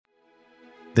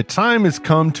The time has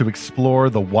come to explore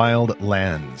the wild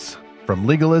lands. From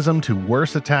legalism to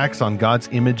worse attacks on God's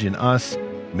image in us,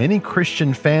 many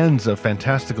Christian fans of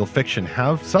fantastical fiction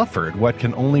have suffered what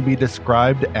can only be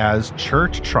described as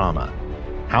church trauma.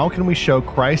 How can we show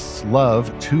Christ's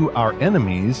love to our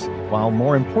enemies while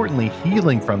more importantly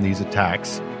healing from these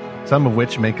attacks, some of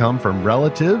which may come from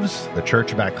relatives, the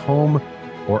church back home,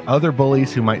 or other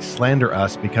bullies who might slander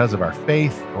us because of our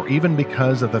faith or even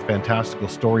because of the fantastical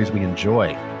stories we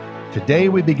enjoy? Today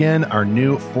we begin our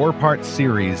new 4-part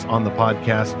series on the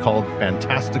podcast called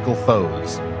Fantastical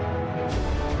Foes.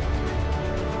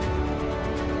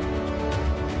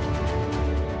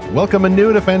 Welcome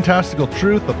anew to Fantastical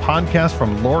Truth, the podcast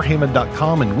from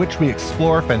lorehaven.com in which we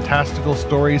explore fantastical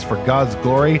stories for God's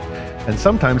glory and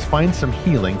sometimes find some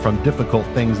healing from difficult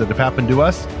things that have happened to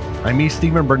us. I'm me,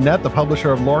 Stephen Burnett, the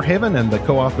publisher of Lorehaven and the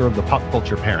co-author of The Pop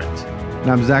Culture Parent. And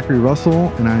I'm Zachary Russell,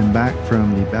 and I'm back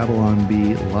from the Babylon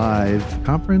Bee Live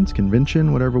conference,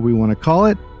 convention, whatever we want to call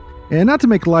it. And not to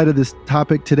make light of this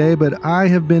topic today, but I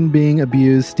have been being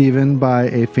abused, Stephen, by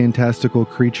a fantastical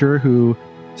creature who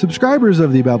subscribers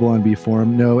of the Babylon Bee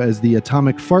forum know as the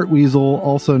Atomic Fart Weasel,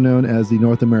 also known as the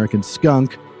North American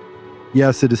Skunk.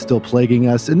 Yes, it is still plaguing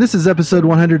us. And this is episode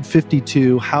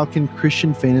 152, How Can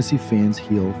Christian Fantasy Fans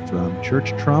Heal from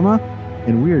Church Trauma?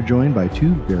 And we are joined by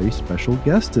two very special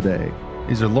guests today.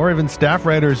 These are Lorehaven staff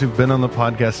writers who've been on the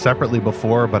podcast separately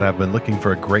before, but I've been looking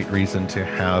for a great reason to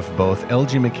have both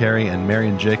LG McCary and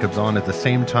Marion Jacobs on at the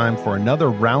same time for another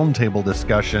roundtable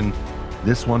discussion.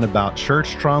 This one about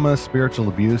church trauma, spiritual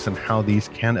abuse, and how these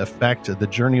can affect the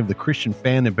journey of the Christian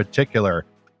fan in particular.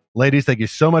 Ladies, thank you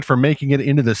so much for making it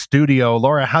into the studio.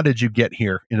 Laura, how did you get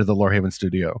here into the Lorehaven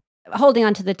studio? Holding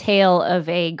onto the tail of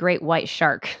a great white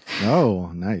shark. Oh,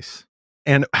 nice.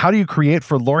 And how do you create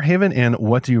for Lorehaven, and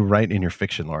what do you write in your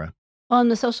fiction, Laura? Well, I'm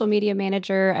the social media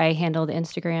manager. I handle the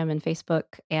Instagram and Facebook,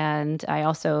 and I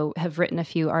also have written a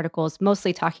few articles,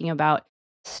 mostly talking about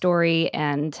story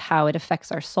and how it affects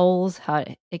our souls, how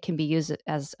it can be used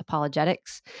as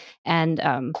apologetics. And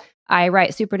I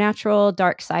write supernatural,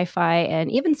 dark sci-fi,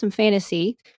 and even some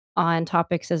fantasy on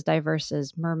topics as diverse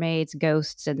as mermaids,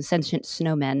 ghosts, and sentient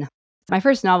snowmen. My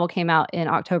first novel came out in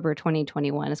October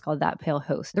 2021. It's called That Pale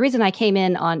Host. The reason I came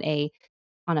in on a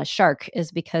shark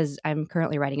is because I'm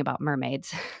currently writing about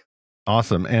mermaids.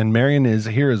 Awesome. And Marion is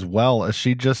here as well.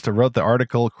 She just wrote the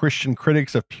article, Christian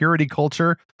Critics of Purity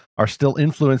Culture are Still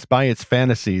Influenced by Its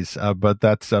Fantasies, but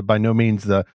that's by no means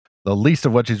the least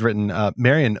of what she's written.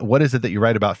 Marion, what is it that you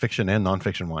write about fiction and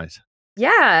nonfiction wise? Yeah,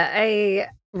 I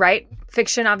write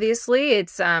fiction, obviously.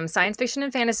 It's science fiction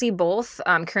and fantasy both.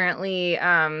 I'm currently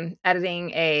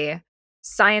editing a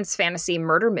science fantasy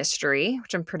murder mystery,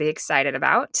 which I'm pretty excited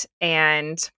about.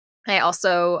 And I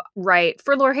also write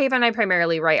for Lorehaven. I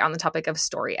primarily write on the topic of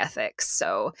story ethics.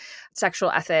 So sexual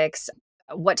ethics,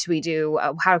 what do we do?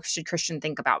 How should Christians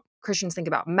think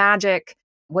about magic?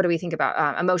 What do we think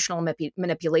about emotional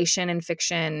manipulation in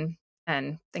fiction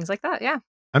and things like that? Yeah.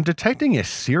 I'm detecting a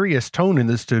serious tone in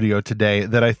the studio today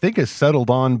that I think is settled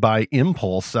on by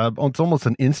impulse. It's almost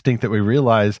an instinct that we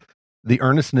realize the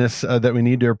earnestness that we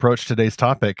need to approach today's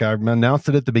topic. I announced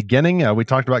it at the beginning. We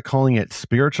talked about calling it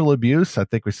spiritual abuse. I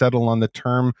think we settled on the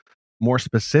term more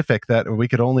specific that we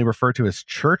could only refer to as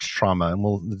church trauma, and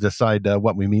we'll decide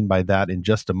what we mean by that in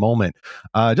just a moment.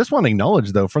 Just want to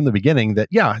acknowledge, though, from the beginning that,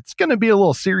 yeah, it's going to be a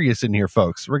little serious in here,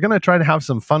 folks. We're going to try to have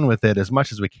some fun with it as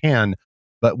much as we can,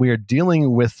 but we are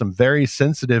dealing with some very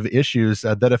sensitive issues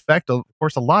that affect, of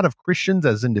course, a lot of Christians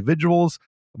as individuals,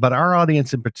 but our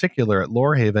audience in particular at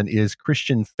Lorehaven is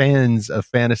Christian fans of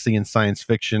fantasy and science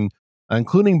fiction,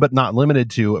 including but not limited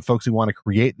to folks who want to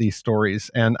create these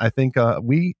stories. And I think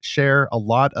we share a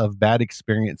lot of bad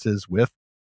experiences with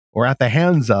or at the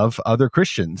hands of other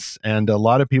Christians. And a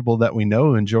lot of people that we know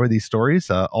who enjoy these stories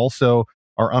also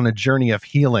are on a journey of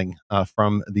healing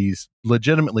from these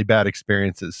legitimately bad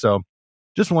experiences. So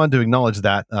just wanted to acknowledge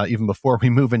that even before we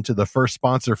move into the first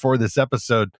sponsor for this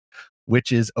episode,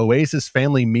 which is Oasis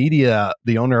Family Media,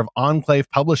 the owner of Enclave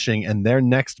Publishing, and their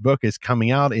next book is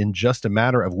coming out in just a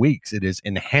matter of weeks. It is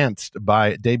Enhanced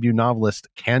by debut novelist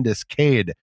Candace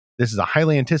Cade. This is a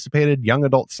highly anticipated young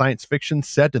adult science fiction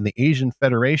set in the Asian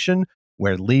Federation,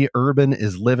 where Lee Urban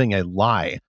is living a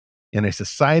lie. In a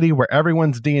society where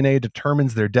everyone's DNA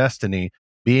determines their destiny,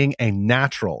 being a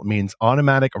natural means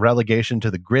automatic relegation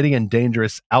to the gritty and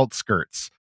dangerous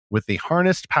outskirts. With the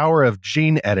harnessed power of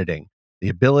gene editing, the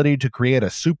ability to create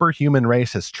a superhuman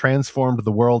race has transformed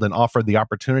the world and offered the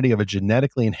opportunity of a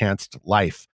genetically enhanced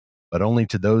life, but only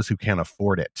to those who can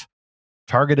afford it.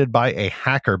 Targeted by a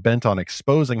hacker bent on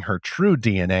exposing her true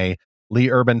DNA, Lee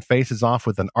Urban faces off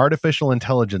with an artificial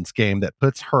intelligence game that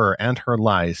puts her and her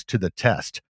lies to the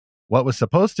test. What was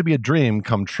supposed to be a dream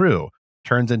come true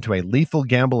turns into a lethal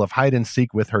gamble of hide and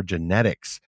seek with her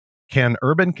genetics. Can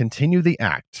Urban continue the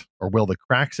act, or will the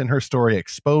cracks in her story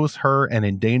expose her and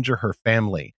endanger her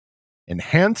family?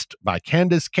 Enhanced by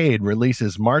Candace Cade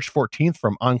releases March 14th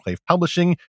from Enclave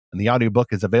Publishing, and the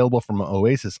audiobook is available from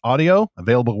Oasis Audio,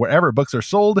 available wherever books are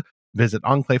sold. Visit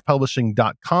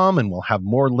enclavepublishing.com, and we'll have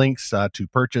more links to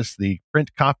purchase the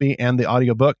print copy and the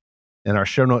audiobook in our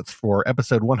show notes for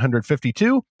episode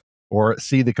 152, or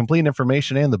see the complete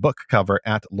information and the book cover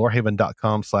at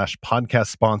lorehaven.com/podcast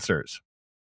sponsors.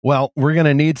 Well, we're going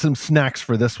to need some snacks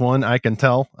for this one, I can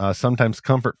tell. Sometimes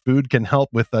comfort food can help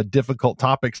with difficult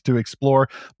topics to explore,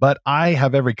 but I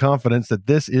have every confidence that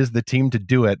this is the team to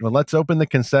do it. Well, let's open the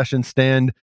concession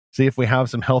stand, see if we have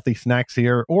some healthy snacks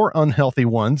here or unhealthy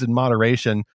ones in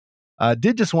moderation.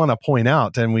 Did just want to point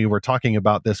out, and we were talking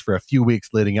about this for a few weeks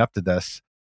leading up to this,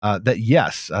 that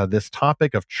yes, this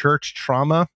topic of church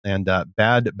trauma and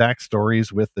bad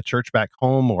backstories with the church back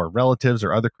home or relatives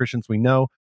or other Christians we know,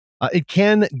 it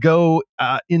can go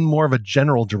in more of a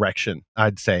general direction,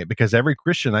 I'd say, because every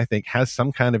Christian, I think, has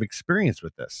some kind of experience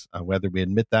with this, whether we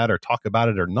admit that or talk about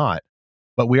it or not.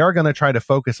 But we are going to try to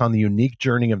focus on the unique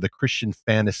journey of the Christian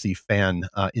fantasy fan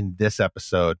in this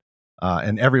episode.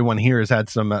 And everyone here has had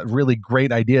some really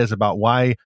great ideas about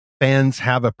why fans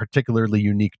have a particularly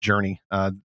unique journey.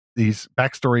 These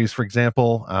backstories, for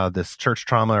example, this church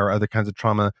trauma or other kinds of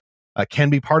trauma, can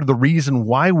be part of the reason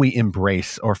why we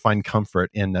embrace or find comfort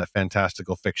in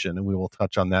fantastical fiction. And we will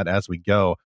touch on that as we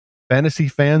go. Fantasy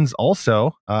fans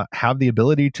also have the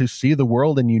ability to see the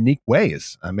world in unique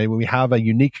ways. Maybe we have a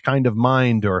unique kind of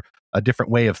mind or a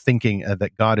different way of thinking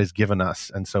that God has given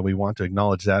us. And so we want to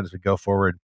acknowledge that as we go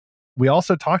forward. We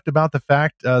also talked about the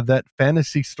fact that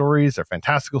fantasy stories or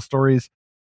fantastical stories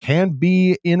can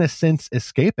be, in a sense,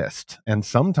 escapist. And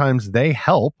sometimes they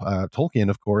help. Tolkien,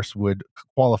 of course, would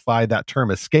qualify that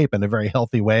term escape in a very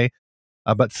healthy way.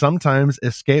 But sometimes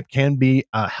escape can be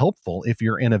helpful if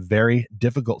you're in a very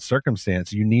difficult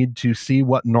circumstance. You need to see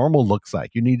what normal looks like.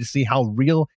 You need to see how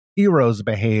real heroes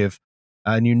behave.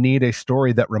 And you need a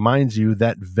story that reminds you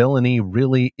that villainy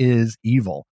really is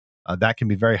evil. That can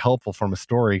be very helpful from a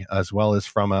story as well as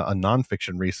from a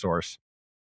nonfiction resource.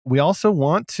 We also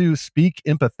want to speak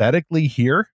empathetically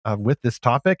here with this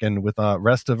topic and with the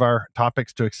rest of our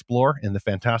topics to explore in the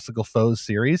Fantastical Foes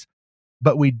series.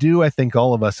 But we do, I think,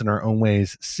 all of us in our own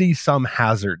ways see some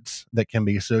hazards that can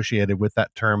be associated with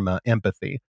that term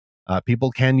empathy. People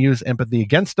can use empathy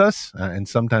against us, and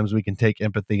sometimes we can take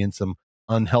empathy in some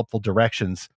unhelpful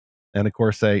directions. And of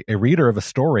course, a reader of a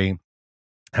story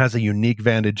has a unique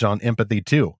vantage on empathy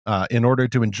too. In order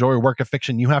to enjoy a work of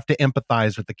fiction, you have to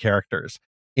empathize with the characters,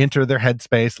 enter their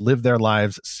headspace, live their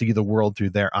lives, see the world through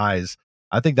their eyes.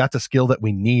 I think that's a skill that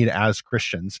we need as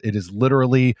Christians. It is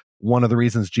literally one of the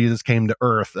reasons Jesus came to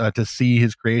earth, to see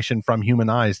his creation from human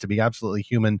eyes, to be absolutely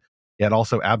human, yet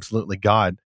also absolutely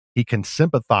God. He can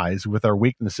sympathize with our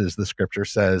weaknesses, the scripture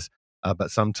says, but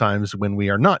sometimes when we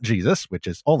are not Jesus, which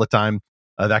is all the time,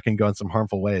 that can go in some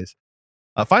harmful ways.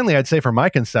 Finally, I'd say for my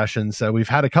concessions, we've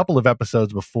had a couple of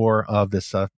episodes before of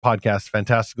this podcast,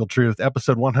 Fantastical Truth.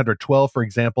 Episode 112, for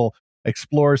example,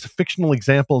 explores fictional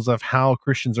examples of how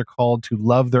Christians are called to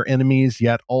love their enemies,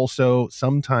 yet also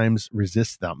sometimes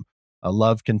resist them.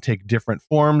 Love can take different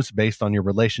forms based on your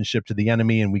relationship to the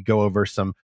enemy, and we go over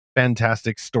some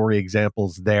fantastic story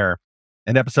examples there.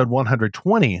 And episode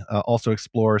 120 also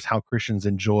explores how Christians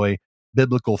enjoy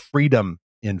biblical freedom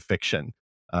in fiction.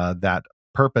 That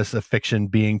purpose of fiction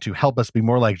being to help us be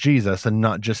more like Jesus and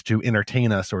not just to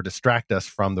entertain us or distract us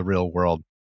from the real world.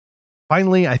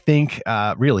 Finally, I think,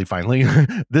 really finally,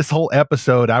 this whole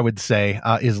episode, I would say,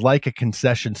 is like a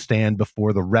concession stand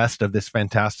before the rest of this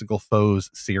Fantastical Foes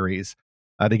series.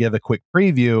 To give a quick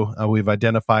preview, we've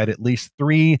identified at least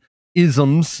 3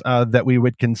 isms that we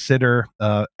would consider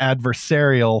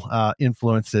adversarial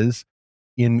influences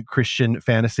in Christian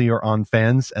fantasy or on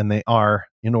fans, and they are,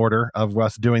 in order of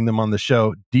us doing them on the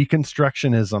show,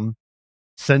 deconstructionism,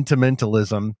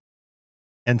 sentimentalism,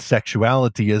 and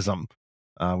sexualityism.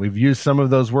 We've used some of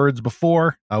those words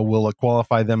before. We'll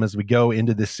qualify them as we go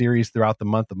into this series throughout the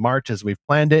month of March as we've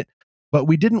planned it. But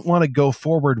we didn't want to go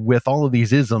forward with all of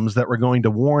these isms that we're going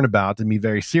to warn about and be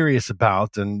very serious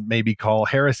about and maybe call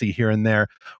heresy here and there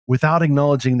without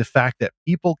acknowledging the fact that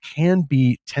people can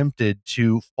be tempted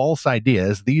to false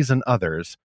ideas, these and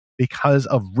others, because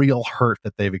of real hurt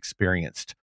that they've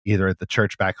experienced, either at the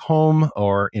church back home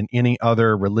or in any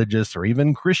other religious or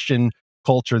even Christian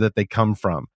culture that they come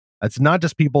from. It's not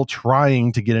just people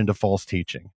trying to get into false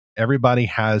teaching. everybody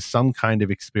has some kind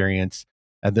of experience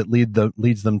that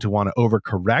leads them to want to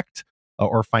overcorrect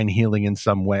or find healing in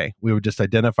some way. We would just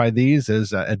identify these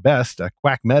as, at best, a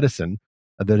quack medicine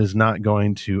that is not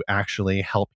going to actually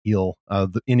help heal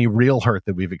any real hurt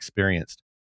that we've experienced.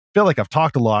 I feel like I've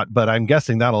talked a lot, but I'm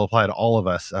guessing that'll apply to all of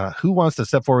us. Who wants to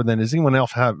step forward then? Does anyone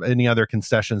else have any other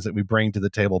concessions that we bring to the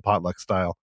table potluck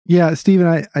style? Yeah,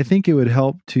 Stephen, I think it would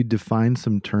help to define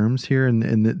some terms here,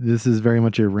 and this is very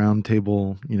much a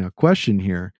roundtable, question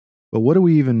here. But what do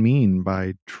we even mean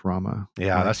by trauma?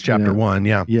 Yeah, that's chapter 1.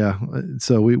 Yeah. Yeah.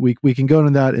 So we can go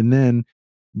into that and then,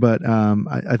 but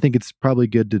I think it's probably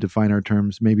good to define our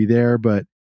terms maybe there. But,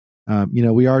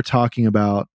 we are talking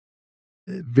about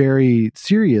very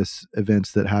serious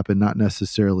events that happen, not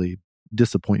necessarily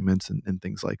disappointments and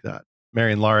things like that.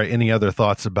 Mary and Laura, any other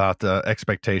thoughts about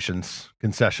expectations,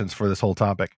 concessions for this whole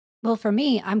topic? Well, for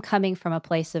me, I'm coming from a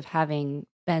place of having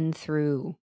been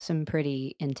through some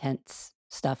pretty intense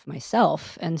stuff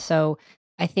myself. And so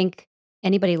I think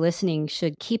anybody listening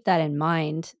should keep that in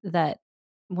mind, that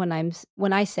when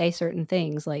I say certain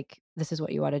things like this is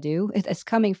what you ought to do, it's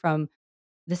coming from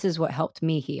this is what helped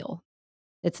me heal.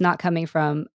 It's not coming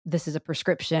from this is a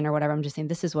prescription or whatever. I'm just saying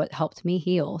this is what helped me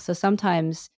heal. So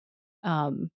sometimes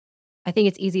I think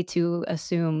it's easy to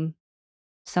assume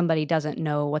somebody doesn't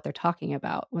know what they're talking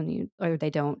about or they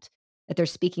don't, that they're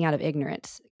speaking out of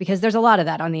ignorance, because there's a lot of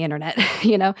that on the internet,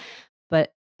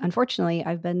 but unfortunately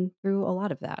I've been through a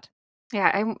lot of that.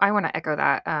 Yeah, I want to echo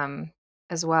that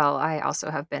as well. I also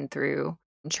have been through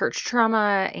church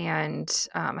trauma and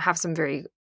have some very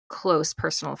close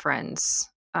personal friends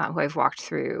who I've walked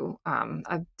through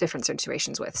different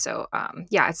situations with. So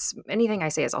it's anything I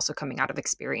say is also coming out of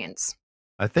experience.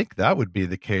 I think that would be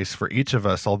the case for each of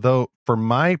us. Although from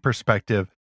my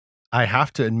perspective, I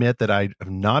have to admit that I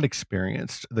have not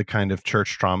experienced the kind of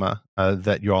church trauma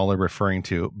that you all are referring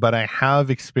to, but I have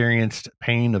experienced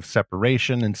pain of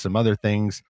separation and some other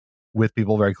things with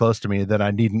people very close to me that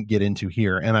I needn't get into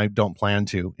here. And I don't plan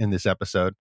to in this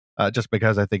episode, just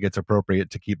because I think it's appropriate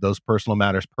to keep those personal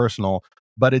matters personal.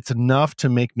 But it's enough to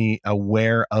make me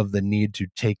aware of the need to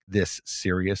take this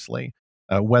seriously.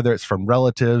 Whether it's from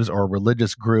relatives or a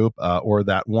religious group or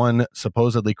that one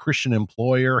supposedly Christian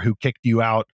employer who kicked you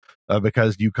out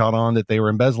because you caught on that they were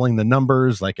embezzling the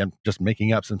numbers. Like, I'm just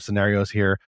making up some scenarios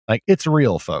here. Like, it's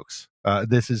real, folks.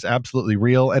 This is absolutely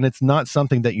real. And it's not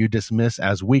something that you dismiss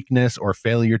as weakness or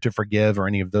failure to forgive or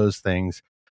any of those things.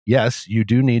 Yes, you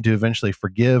do need to eventually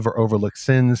forgive or overlook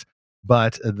sins,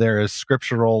 but there is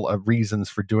scriptural reasons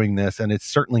for doing this. And it's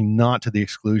certainly not to the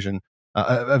exclusion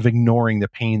of ignoring the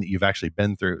pain that you've actually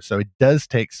been through. So it does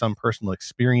take some personal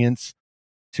experience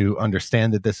to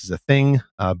understand that this is a thing,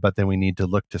 but then we need to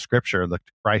look to Scripture, look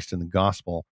to Christ and the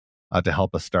gospel to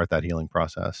help us start that healing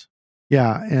process.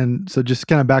 Yeah, and so just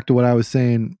kind of back to what I was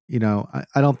saying,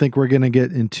 I don't think we're going to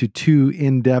get into too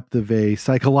in-depth of a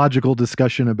psychological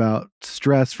discussion about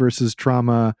stress versus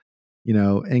trauma,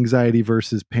 anxiety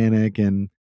versus panic, and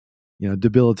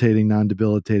debilitating,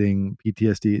 non-debilitating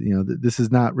PTSD. This is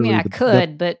not really. I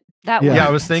could, but that would. Yeah,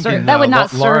 I was thinking that would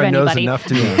not serve Laura anybody. knows enough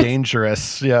to be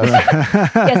dangerous. Yeah.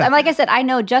 Yes, and like I said, I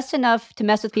know just enough to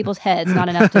mess with people's heads, not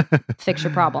enough to fix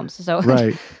your problems. So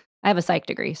right. I have a psych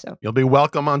degree, so you'll be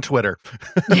welcome on Twitter.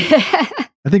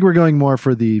 I think we're going more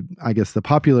for the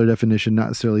popular definition, not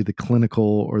necessarily the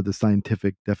clinical or the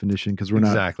scientific definition, because we're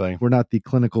not the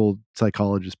clinical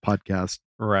psychologist podcast.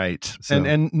 Right. So.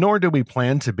 And nor do we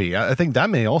plan to be. I think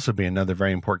that may also be another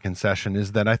very important concession,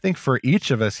 is that I think for each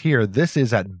of us here, this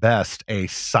is at best a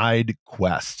side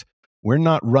quest. We're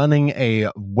not running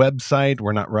a website.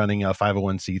 We're not running a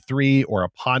 501c3 or a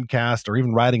podcast or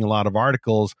even writing a lot of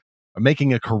articles or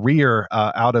making a career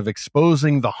out of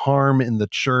exposing the harm in the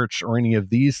church or any of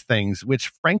these things,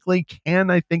 which frankly can,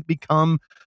 I think, become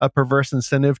a perverse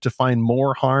incentive to find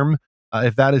more harm.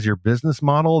 If that is your business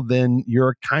model, then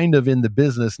you're kind of in the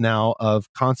business now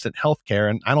of constant healthcare.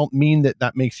 And I don't mean that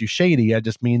that makes you shady. I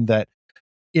just mean that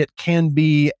it can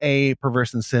be a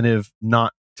perverse incentive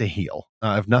not to heal,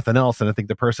 if nothing else. And I think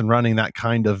the person running that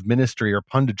kind of ministry or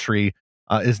punditry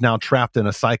is now trapped in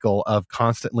a cycle of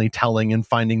constantly telling and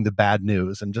finding the bad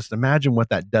news. And just imagine what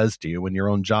that does to you when your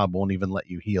own job won't even let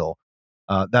you heal.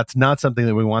 That's not something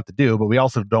that we want to do, but we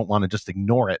also don't want to just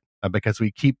ignore it because we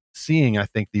keep seeing, I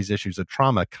think, these issues of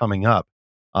trauma coming up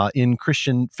in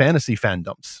Christian fantasy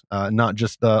fandoms, not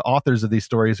just the authors of these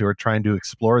stories who are trying to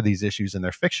explore these issues in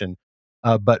their fiction,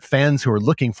 but fans who are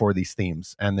looking for these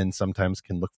themes and then sometimes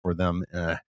can look for them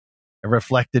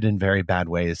reflected in very bad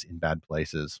ways in bad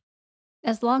places.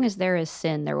 As long as there is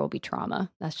sin, there will be trauma.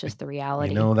 That's just the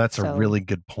reality. That's a So really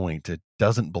good point. It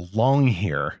doesn't belong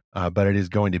here, but it is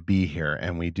going to be here.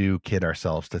 And we do kid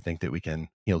ourselves to think that we can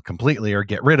heal completely or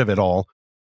get rid of it all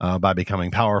by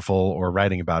becoming powerful or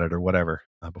writing about it or whatever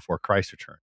before Christ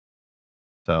returns.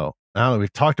 So now that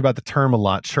we've talked about the term a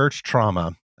lot, church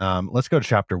trauma, let's go to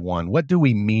chapter 1. What do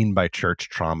we mean by church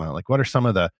trauma? Like, what are some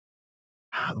of the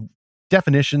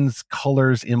definitions,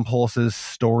 colors, impulses,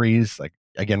 stories? Like,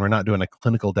 again, we're not doing a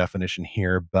clinical definition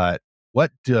here, but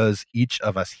what does each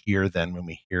of us hear then when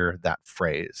we hear that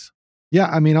phrase? Yeah,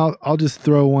 I mean, I'll just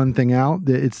throw one thing out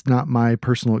that it's not my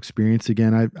personal experience.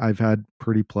 Again, I've had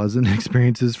pretty pleasant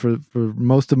experiences for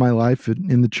most of my life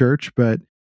in the church, but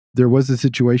there was a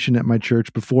situation at my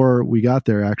church before we got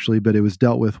there, actually, but it was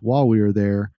dealt with while we were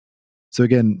there. So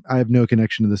again, I have no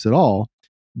connection to this at all.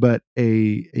 But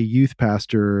a youth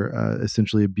pastor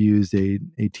essentially abused a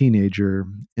teenager,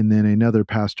 and then another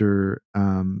pastor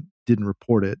didn't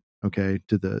report it, okay,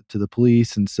 to the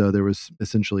police, and so there was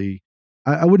essentially,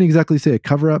 I wouldn't exactly say a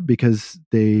cover up because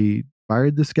they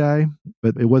fired this guy,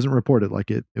 but it wasn't reported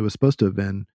like it was supposed to have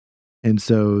been, and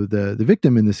so the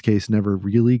victim in this case never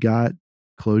really got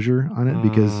closure on it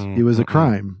because it was a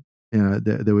crime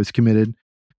that was committed.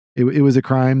 It was a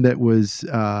crime that was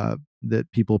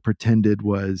that people pretended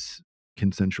was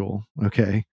consensual.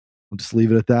 Okay, I'll just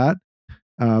leave it at that.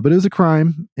 But it was a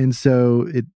crime, and so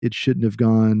it shouldn't have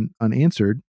gone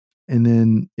unanswered. And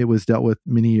then it was dealt with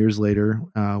many years later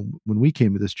when we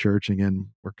came to this church. Again,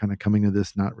 we're kind of coming to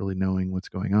this not really knowing what's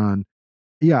going on.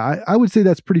 Yeah, I would say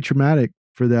that's pretty traumatic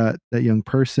for that young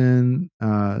person,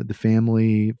 the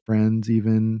family, friends,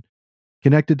 even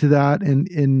connected to that.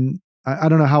 And I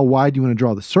don't know how wide you want to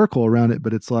draw the circle around it,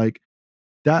 but it's like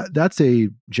that's a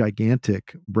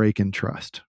gigantic break in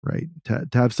trust, right? To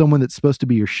have someone that's supposed to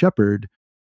be your shepherd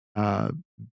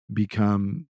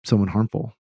become someone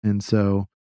harmful. And so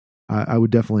I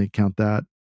would definitely count that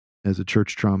as a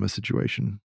church trauma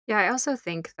situation. Yeah, I also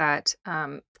think that,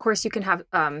 of course, you can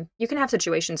have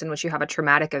situations in which you have a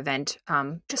traumatic event,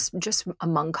 just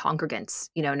among congregants,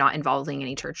 not involving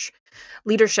any church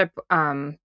leadership,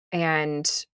 and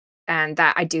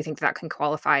that I do think that can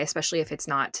qualify, especially if it's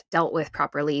not dealt with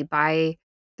properly by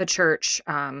the church,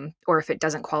 or if it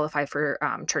doesn't qualify for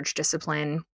church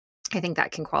discipline. I think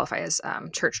that can qualify as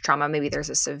church trauma. Maybe there's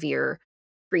a severe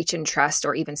breach in trust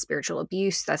or even spiritual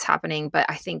abuse that's happening. But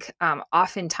I think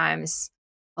oftentimes,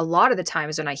 a lot of the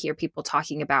times when I hear people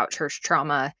talking about church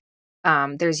trauma,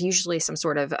 there's usually some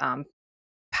sort of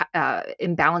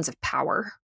imbalance of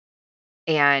power,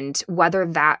 and whether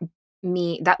that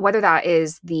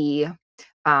is the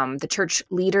church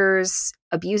leaders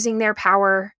abusing their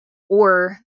power,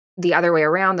 or the other way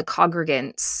around, the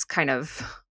congregants kind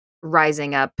of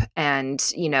rising up and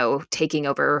taking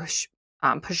over,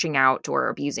 pushing out or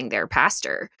abusing their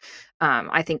pastor,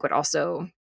 I think would also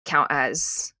count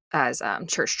as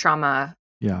church trauma.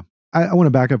 Yeah. I want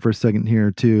to back up for a second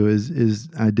here too, is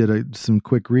I did some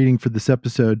quick reading for this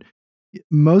episode.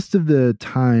 Most of the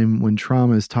time when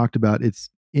trauma is talked about, it's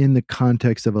in the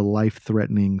context of a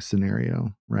life-threatening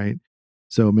scenario, right?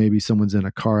 So maybe someone's in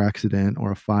a car accident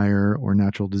or a fire or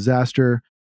natural disaster.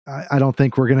 I don't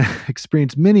think we're going to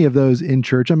experience many of those in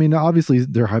church. I mean, obviously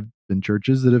there have been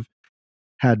churches that have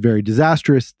had very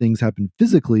disastrous things happen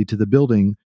physically to the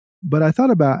building, but I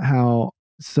thought about how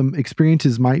some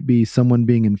experiences might be someone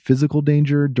being in physical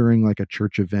danger during like a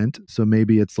church event. So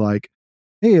maybe it's like,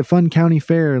 hey, a fun county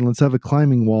fair and let's have a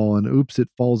climbing wall, and oops, it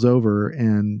falls over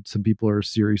and some people are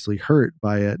seriously hurt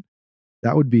by it.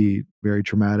 That would be very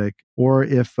traumatic. Or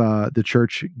if the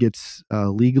church gets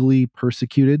legally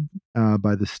persecuted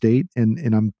by the state,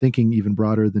 and I'm thinking even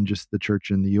broader than just the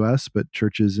church in the US, but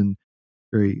churches in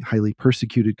very highly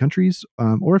persecuted countries,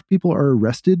 or if people are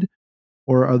arrested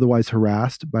or otherwise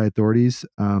harassed by authorities.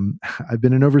 I've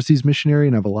been an overseas missionary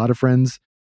and I have a lot of friends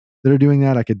that are doing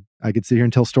that. I could sit here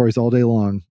and tell stories all day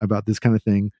long about this kind of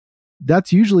thing.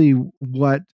 That's usually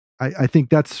what I think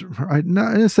that's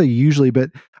not to say usually, but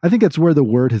I think that's where the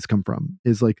word has come from,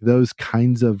 is like those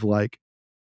kinds of like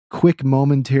quick,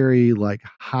 momentary, like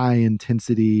high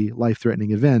intensity,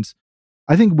 life-threatening events.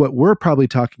 I think what we're probably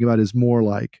talking about is more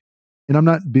like, and I'm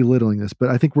not belittling this, but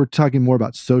I think we're talking more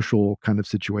about social kind of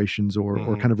situations or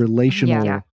kind of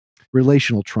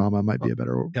relational trauma might be a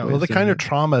better way. Well, the kind of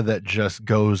trauma that just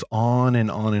goes on and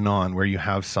on and on, where you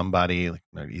have somebody, like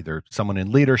either someone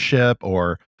in leadership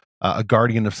or a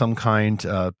guardian of some kind.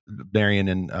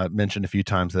 Marion mentioned a few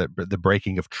times that the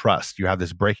breaking of trust. You have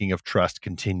this breaking of trust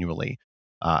continually.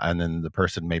 and then the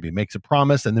person maybe makes a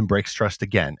promise and then breaks trust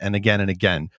again and again and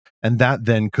again. And that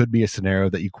then could be a scenario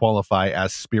that you qualify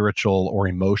as spiritual or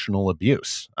emotional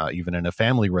abuse, even in a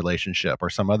family relationship or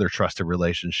some other trusted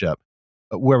relationship.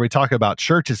 Where we talk about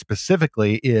churches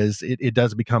specifically is it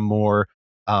does become more,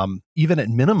 even at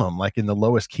minimum, like in the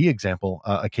lowest key example,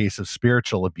 a case of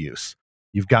spiritual abuse.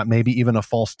 You've got maybe even a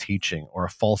false teaching or a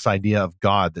false idea of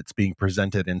God that's being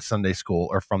presented in Sunday school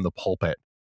or from the pulpit.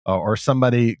 Or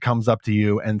somebody comes up to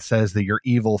you and says that you're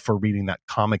evil for reading that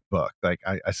comic book. Like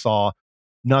I saw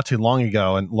not too long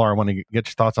ago, and Laura, I want to get your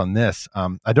thoughts on this.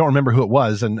 I don't remember who it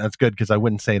was, and that's good because I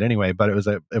wouldn't say it anyway. But it was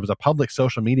a public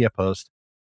social media post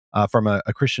from a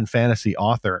Christian fantasy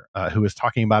author who was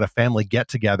talking about a family get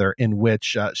together in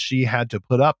which she had to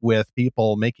put up with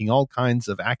people making all kinds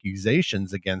of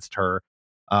accusations against her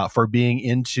for being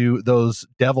into those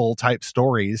devil type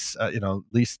stories. At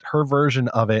least her version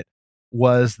of it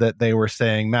was that they were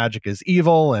saying magic is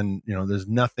evil, and there's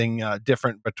nothing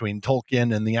different between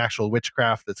Tolkien and the actual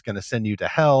witchcraft that's going to send you to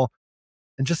hell,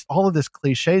 and just all of this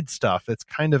cliched stuff that's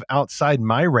kind of outside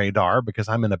my radar because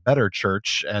I'm in a better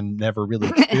church and never really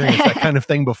experienced that kind of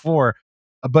thing before.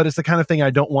 But it's the kind of thing I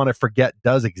don't want to forget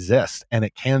does exist, and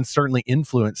it can certainly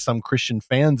influence some Christian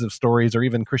fans of stories or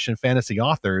even Christian fantasy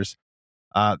authors.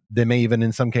 They may even,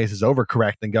 in some cases,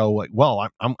 overcorrect and go like, "Well,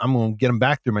 I'm going to get them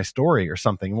back through my story or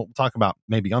something." We'll talk about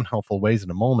maybe unhelpful ways in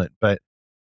a moment, but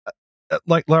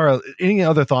like Laura, any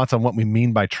other thoughts on what we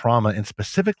mean by trauma and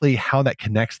specifically how that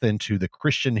connects then to the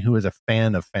Christian who is a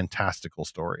fan of fantastical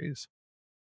stories?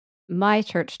 My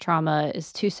church trauma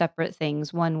is two separate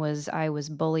things. One was I was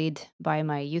bullied by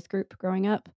my youth group growing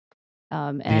up, The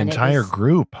and it entire was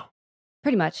group.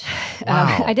 pretty much.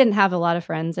 I Wow. didn't have a lot of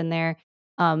friends in there.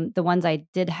 The ones I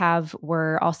did have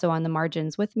were also on the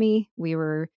margins with me. We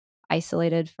were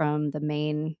isolated from the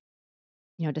main,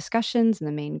 discussions in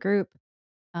the main group.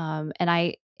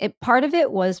 And part of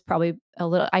it was probably a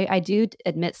little. I do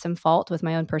admit some fault with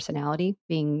my own personality.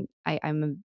 Being, I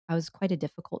was quite a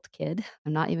difficult kid.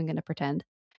 I'm not even going to pretend.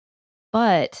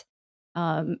 But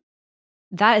um,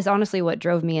 that is honestly what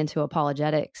drove me into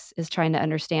apologetics, is trying to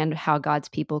understand how God's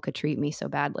people could treat me so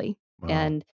badly. Wow.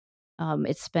 And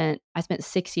I spent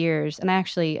 6 years, and I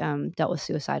actually dealt with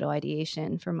suicidal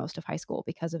ideation for most of high school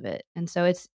because of it. And so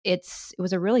it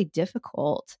was a really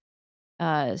difficult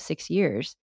 6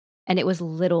 years, and it was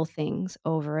little things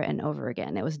over and over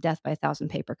again. It was death by a thousand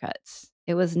paper cuts.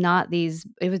 It was not these.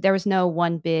 It was There was no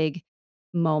one big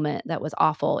moment that was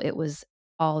awful. It was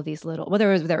all of these little. Well,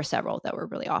 there were several that were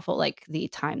really awful. Like the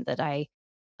time that I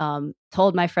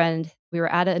told my friend, we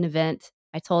were at an event.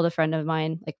 I told a friend of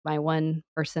mine, like my one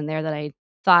person there that I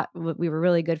thought we were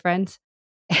really good friends,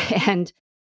 and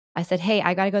I said, "Hey,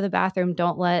 I got to go to the bathroom.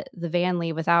 Don't let the van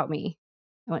leave without me."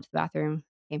 I went to the bathroom,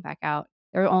 came back out.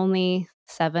 There were only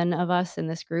 7 of us in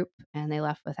this group, and they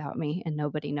left without me, and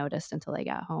nobody noticed until they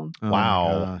got home. Oh my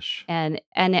Wow. gosh. And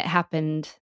it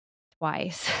happened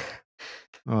twice.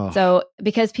 Oh, So,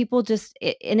 because people just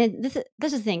this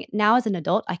is the thing. Now as an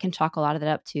adult, I can chalk a lot of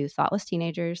that up to thoughtless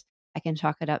teenagers. I can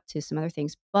chalk it up to some other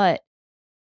things, but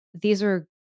these are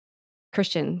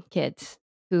Christian kids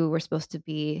who were supposed to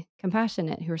be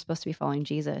compassionate, who were supposed to be following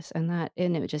Jesus, and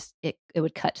it would just it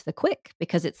would cut to the quick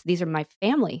because these are my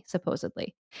family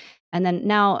supposedly. And then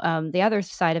now the other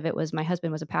side of it was my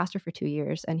husband was a pastor for 2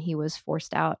 years, and he was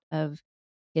forced out of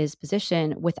his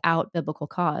position without biblical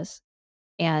cause.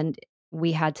 And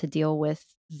we had to deal with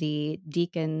the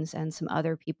deacons and some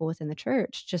other people within the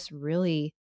church just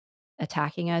really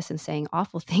attacking us and saying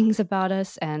awful things about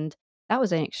us. And that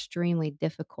was an extremely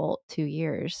difficult 2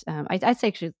 years. I'd say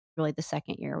actually, really, the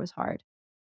second year was hard.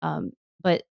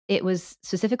 But it was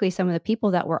specifically some of the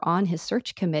people that were on his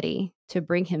search committee to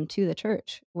bring him to the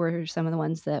church were some of the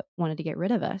ones that wanted to get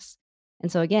rid of us.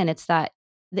 And so again, it's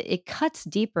it cuts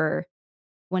deeper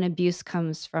when abuse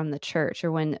comes from the church,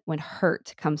 or when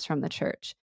hurt comes from the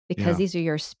church, because yeah, these are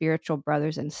your spiritual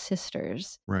brothers and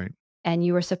sisters, right. and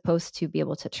you are supposed to be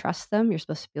able to trust them. You're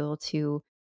supposed to be able to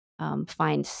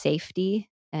find safety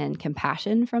and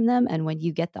compassion from them. And when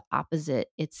you get the opposite,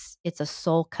 it's a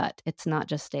soul cut. It's not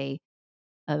just an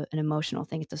emotional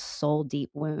thing. It's a soul deep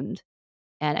wound.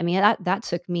 And I mean that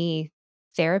took me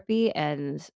therapy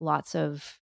and lots of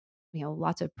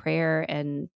prayer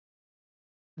and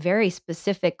very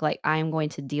specific, like, I'm going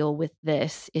to deal with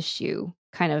this issue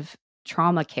kind of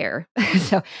trauma care.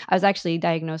 So I was actually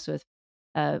diagnosed with,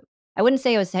 uh, I wouldn't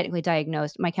say I was technically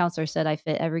diagnosed. My counselor said I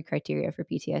fit every criteria for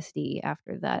PTSD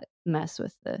after that mess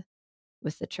with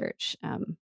the church.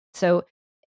 So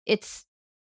it's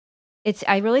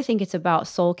I really think it's about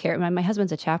soul care. My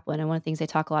husband's a chaplain, and one of the things they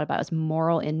talk a lot about is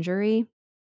moral injury.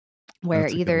 where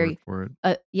That's a good word for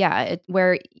it.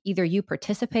 where either you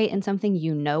participate in something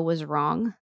you know was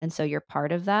wrong, and so you're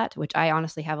part of that, which I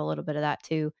honestly have a little bit of that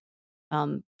too,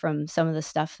 from some of the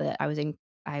stuff that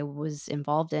I was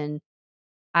involved in.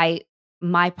 I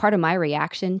my part of my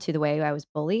reaction to the way I was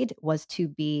bullied was to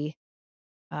be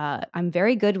I'm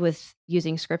very good with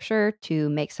using scripture to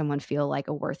make someone feel like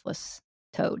a worthless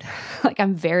toad. Like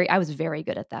I was very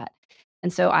good at that.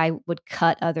 And so I would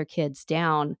cut other kids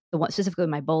down, the one specifically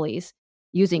my bullies,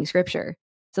 using scripture.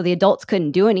 So the adults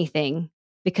couldn't do anything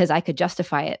because I could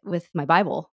justify it with my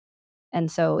Bible. And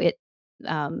so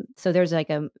so there's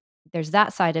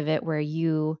that side of it where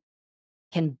you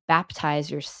can baptize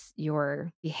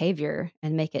your behavior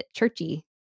and make it churchy.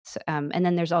 And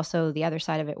then there's also the other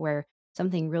side of it where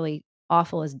something really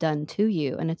awful is done to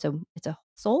you, and it's a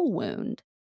soul wound.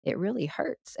 It really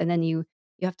hurts, and then you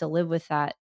have to live with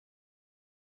that.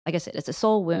 Like I said, it's a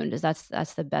soul wound. That's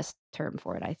the best term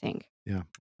for it, I think. Yeah.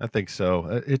 I think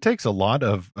so. It takes a lot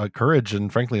of courage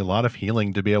and, frankly, a lot of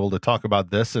healing to be able to talk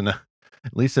about this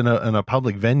at least in a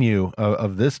public venue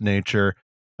of this nature.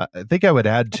 I think I would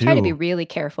add I try to be too. really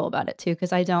careful about it too,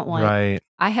 because I don't want. Right.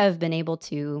 I have been able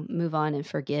to move on and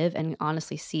forgive, and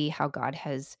honestly see how God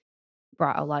has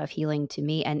brought a lot of healing to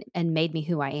me and made me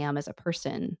who I am as a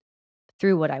person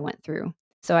through what I went through.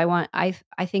 So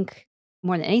I think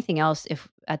more than anything else, if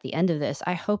at the end of this,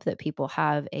 I hope that people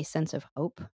have a sense of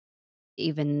hope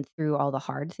even through all the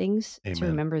hard things, to Amen.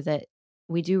 remember that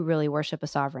we do really worship a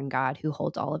sovereign God who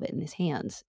holds all of it in his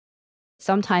hands.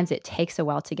 Sometimes it takes a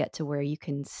while to get to where you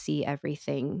can see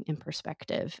everything in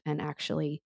perspective and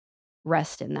actually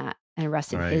rest in that and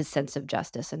rest in Right. his sense of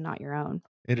justice and not your own.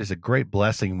 It is a great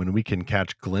blessing when we can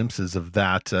catch glimpses of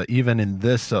that, even in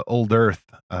this old earth.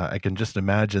 I can just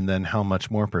imagine then how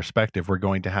much more perspective we're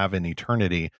going to have in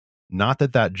eternity. Not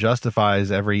that that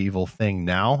justifies every evil thing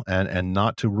now, and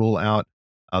not to rule out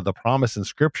the promise in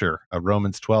Scripture,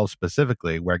 Romans 12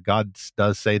 specifically, where God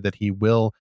does say that He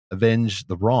will avenge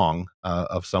the wrong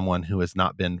of someone who has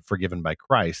not been forgiven by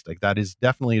Christ. Like, that is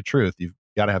definitely a truth. You've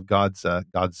got to have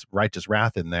God's righteous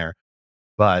wrath in there,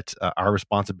 but our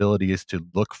responsibility is to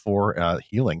look for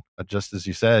healing. Just as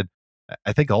you said,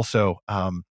 I think also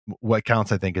what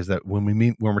counts, I think, is that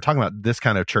when we're talking about this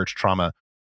kind of church trauma,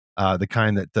 the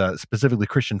kind that specifically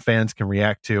Christian fans can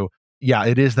react to, yeah,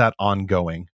 it is that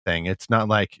ongoing thing. It's not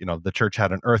like, the church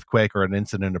had an earthquake or an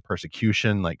incident of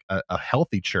persecution. Like a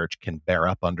healthy church can bear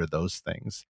up under those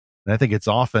things. And I think it's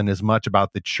often as much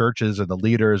about the churches or the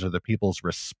leaders or the people's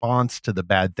response to the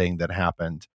bad thing that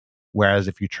happened. Whereas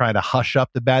if you try to hush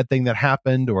up the bad thing that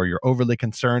happened, or you're overly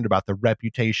concerned about the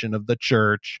reputation of the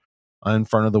church in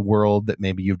front of the world that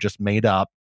maybe you've just made up,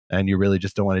 and you really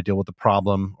just don't want to deal with the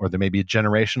problem, or there may be a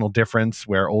generational difference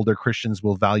where older Christians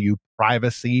will value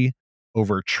privacy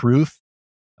over truth.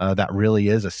 That really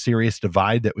is a serious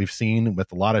divide that we've seen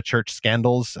with a lot of church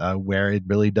scandals, where it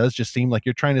really does just seem like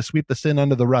you're trying to sweep the sin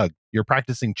under the rug. You're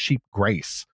practicing cheap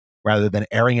grace rather than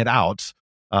airing it out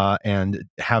and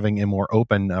having a more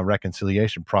open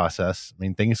reconciliation process. I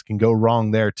mean, things can go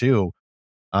wrong there too.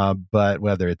 But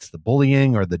whether it's the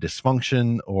bullying or the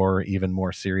dysfunction or even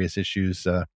more serious issues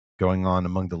going on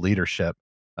among the leadership,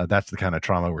 that's the kind of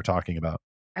trauma we're talking about.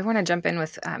 I want to jump in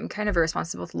with kind of a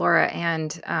response to both Laura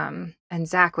and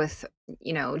Zach. With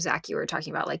Zach, you were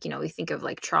talking about, like, we think of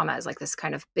like trauma as like this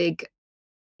kind of big,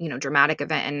 dramatic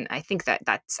event, and I think that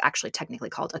that's actually technically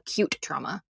called acute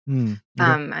trauma. Okay.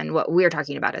 And what we're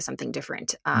talking about is something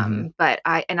different. But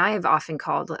I have often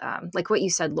called like what you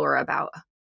said, Laura, about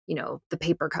the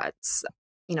paper cuts,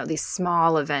 these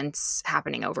small events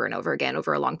happening over and over again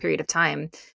over a long period of time.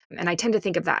 And I tend to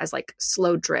think of that as like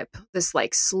slow drip, this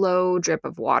like slow drip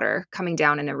of water coming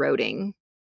down and eroding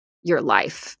your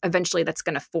life. Eventually that's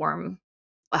going to form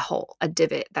a hole, a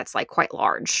divot that's like quite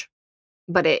large.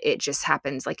 But it just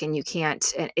happens, like, and you can't,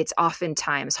 it's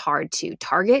oftentimes hard to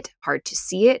target, hard to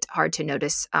see it, hard to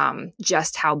notice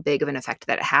just how big of an effect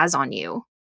that it has on you.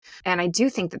 And I do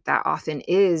think that that often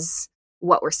is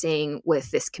what we're seeing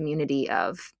with this community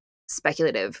of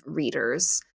speculative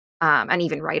readers and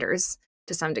even writers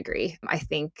to some degree. I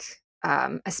think,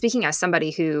 speaking as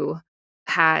somebody who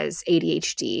has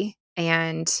ADHD,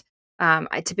 and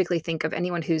I typically think of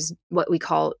anyone who's what we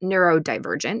call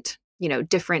neurodivergent,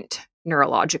 different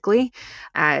neurologically,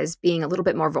 as being a little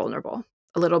bit more vulnerable,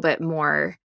 a little bit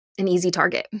more an easy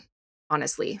target,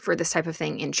 honestly, for this type of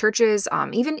thing in churches,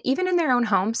 even in their own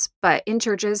homes, but in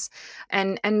churches.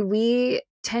 And we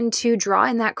tend to draw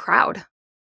in that crowd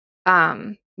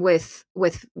with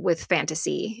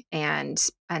fantasy and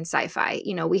sci-fi.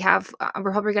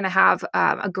 We're probably going to have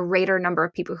a greater number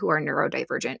of people who are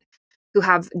neurodivergent, who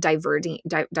have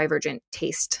divergent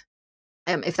taste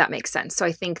if that makes sense. So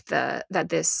I think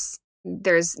there's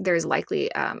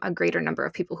likely a greater number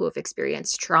of people who have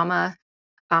experienced trauma,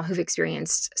 who've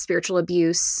experienced spiritual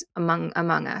abuse among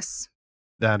us.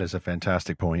 That is a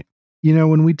fantastic point.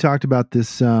 When we talked about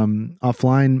this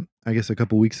offline, I guess a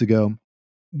couple weeks ago,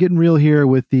 getting real here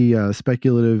with the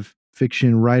speculative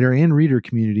fiction writer and reader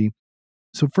community.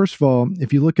 So first of all,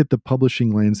 if you look at the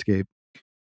publishing landscape,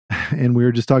 and we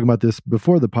were just talking about this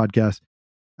before the podcast,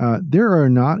 there are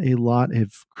not a lot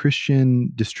of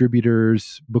Christian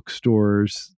distributors,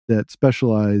 bookstores that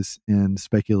specialize in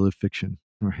speculative fiction.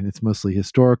 Right? It's mostly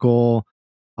historical,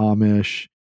 Amish,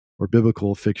 or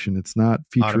biblical fiction. It's not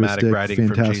futuristic, automatic writing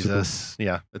fantastical. from Jesus,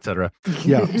 etc.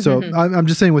 Yeah. So I'm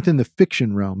just saying within the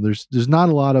fiction realm, there's not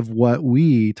a lot of what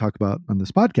we talk about on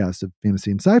this podcast of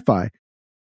fantasy and sci-fi.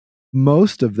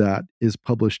 Most of that is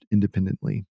published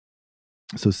independently.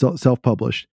 So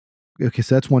self-published. Okay,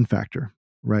 so that's one factor,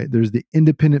 right? There's the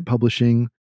independent publishing.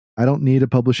 I don't need a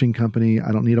publishing company.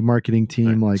 I don't need a marketing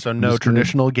team. Right. Like, so no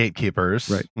traditional gatekeepers.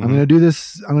 Right. I'm going to do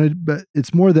this. But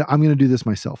it's more that I'm going to do this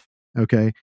myself.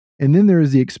 Okay. And then there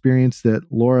is the experience that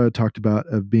Laura talked about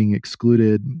of being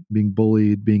excluded, being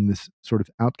bullied, being this sort of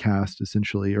outcast,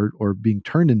 essentially, or being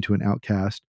turned into an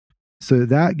outcast. So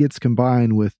that gets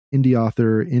combined with indie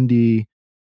author, indie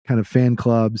kind of fan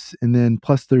clubs. And then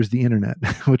plus there's the internet,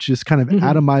 which just kind of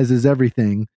atomizes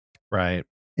everything. Right.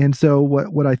 And so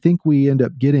what I think we end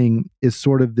up getting is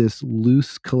sort of this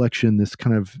loose collection, this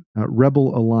kind of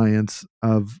rebel alliance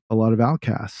of a lot of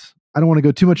outcasts. I don't want to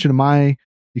go too much into my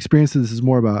experiences. This is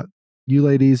more about you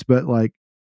ladies, but like,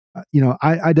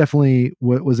 I definitely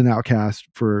was an outcast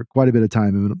for quite a bit of time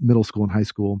in middle school and high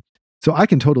school. So I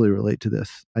can totally relate to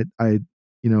this.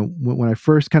 When I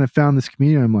first kind of found this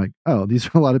community, I'm like, oh, these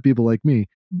are a lot of people like me.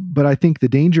 But I think the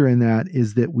danger in that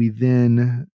is that we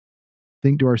then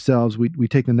think to ourselves, we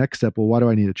take the next step. Well, why do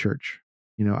I need a church?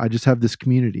 I just have this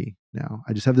community now.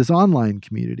 I just have this online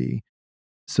community.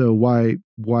 So why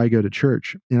go to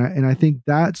church? And I think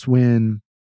that's when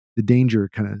the danger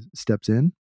kind of steps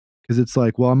in, because it's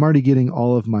like, well, I'm already getting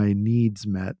all of my needs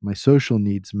met, my social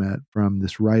needs met from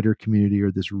this writer community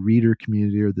or this reader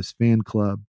community or this fan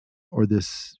club or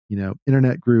this,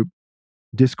 internet group,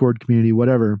 Discord community,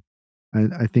 whatever.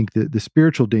 I think that the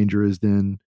spiritual danger is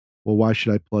then, well, why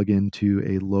should I plug into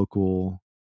a local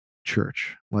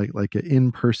church, like an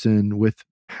in-person with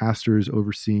pastors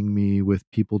overseeing me, with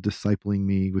people discipling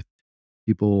me, with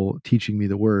people teaching me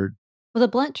the word? Well, the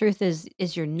blunt truth is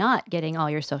you're not getting all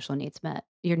your social needs met.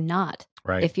 You're not.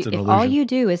 Right. If all you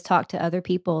do is talk to other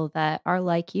people that are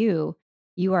like you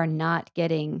are not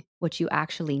getting what you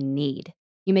actually need.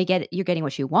 You're getting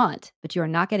what you want, but you are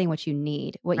not getting what you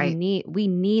need. What you Right. need, we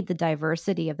need the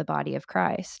diversity of the body of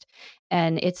Christ.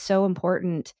 And it's so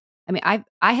important. I mean,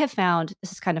 I have found,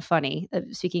 this is kind of funny,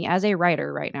 speaking as a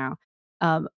writer right now.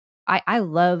 I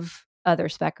love other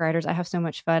spec writers. I have so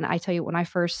much fun. I tell you, when I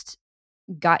first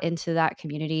got into that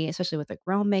community, especially with like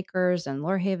Realm Makers and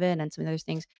Lorehaven and some of those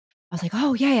things, I was like,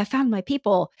 oh yay, I found my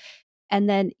people. And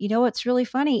then, what's really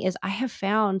funny is I have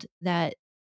found that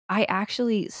I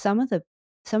actually, some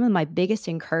of my biggest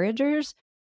encouragers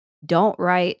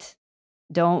aren't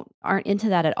into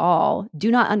that at all,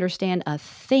 do not understand a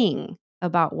thing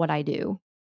about what I do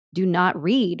not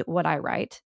read what I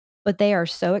write, but they are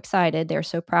so excited, they're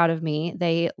so proud of me,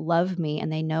 they love me,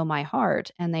 and they know my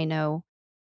heart, and they know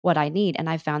what I need. And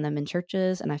I found them in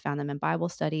churches, and I found them in Bible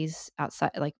studies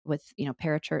outside, like with,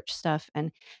 parachurch stuff.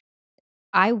 And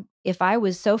if I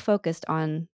was so focused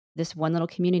on this one little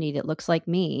community that looks like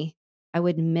me, I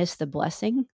would miss the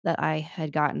blessing that I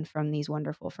had gotten from these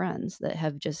wonderful friends that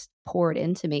have just poured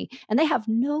into me. And they have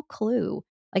no clue.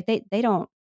 Like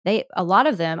a lot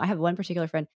of them, I have one particular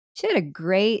friend, she had a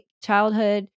great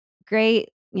childhood, great,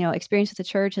 experience with the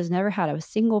church, has never had a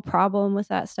single problem with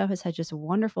that stuff, has had just a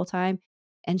wonderful time.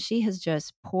 And she has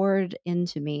just poured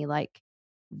into me like,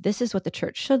 this is what the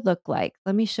church should look like.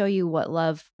 Let me show you what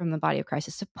love from the body of Christ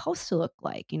is supposed to look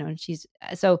like, and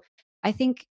so I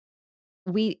think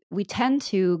we tend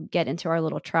to get into our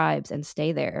little tribes and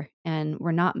stay there, and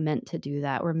we're not meant to do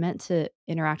that. We're meant to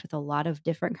interact with a lot of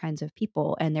different kinds of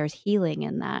people, and there's healing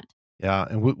in that. Yeah,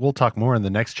 and we'll talk more in the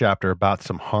next chapter about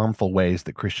some harmful ways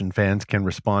that Christian fans can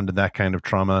respond to that kind of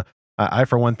trauma. I,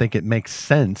 for one, think it makes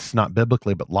sense, not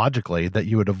biblically, but logically, that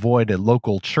you would avoid a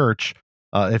local church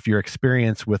if your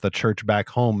experience with a church back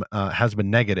home has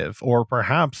been negative, or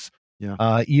perhaps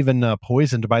even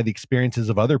poisoned by the experiences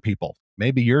of other people.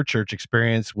 Maybe your church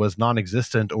experience was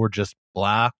non-existent or just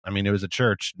blah. I mean, it was a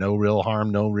church, no real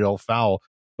harm, no real foul.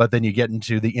 But then you get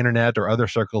into the internet or other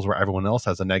circles where everyone else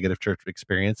has a negative church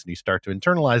experience, and you start to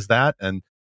internalize that. And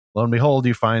lo and behold,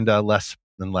 you find less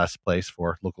and less place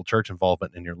for local church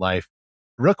involvement in your life.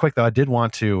 Real quick, though, I did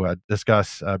want to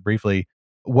discuss briefly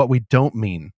what we don't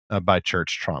mean by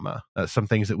church trauma, some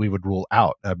things that we would rule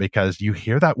out because you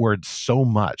hear that word so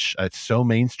much. It's so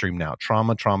mainstream now,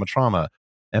 trauma, trauma, trauma.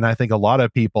 And I think a lot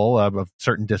of people of a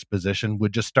certain disposition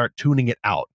would just start tuning it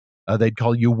out. They'd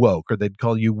call you woke, or they'd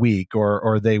call you weak,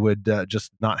 or they would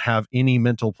just not have any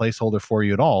mental placeholder for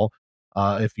you at all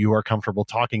if you are comfortable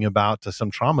talking about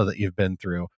some trauma that you've been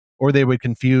through. Or they would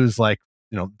confuse the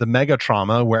mega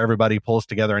trauma where everybody pulls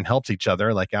together and helps each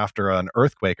other, like after an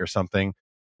earthquake or something,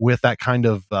 with that kind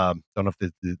of, don't know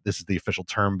if this is the official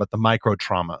term, but the micro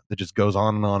trauma that just goes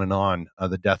on and on and on,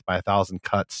 the death by 1,000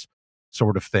 cuts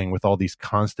sort of thing, with all these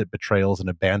constant betrayals and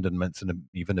abandonments and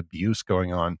even abuse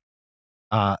going on.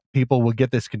 People will get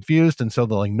this confused, and so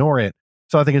they'll ignore it.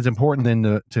 So I think it's important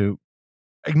then to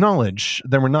acknowledge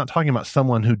that we're not talking about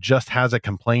someone who just has a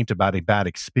complaint about a bad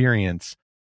experience,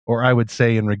 or I would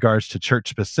say in regards to church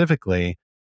specifically,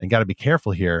 and got to be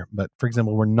careful here, but for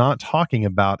example, we're not talking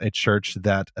about a church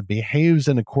that behaves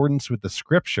in accordance with the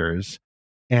scriptures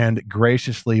and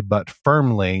graciously but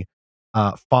firmly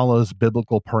follows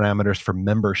biblical parameters for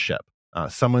membership.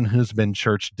 Someone who's been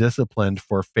church disciplined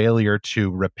for failure to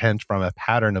repent from a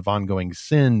pattern of ongoing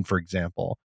sin, for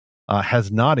example,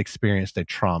 has not experienced a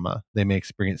trauma. They may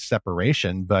experience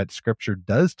separation, but scripture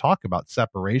does talk about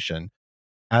separation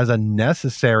as a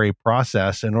necessary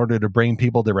process in order to bring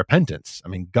people to repentance. I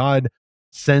mean, God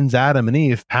sends Adam and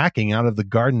Eve packing out of the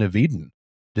Garden of Eden.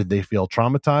 Did they feel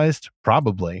traumatized?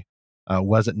 Probably.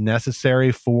 Was it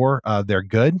necessary for their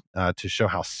good to show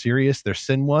how serious their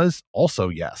sin was? Also,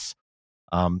 yes.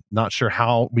 Not sure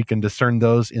how we can discern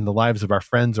those in the lives of our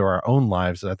friends or our own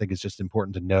lives. I think it's just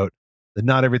important to note that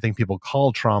not everything people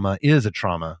call trauma is a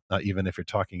trauma, even if you're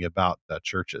talking about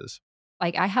churches.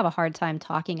 Like, I have a hard time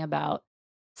talking about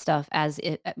stuff as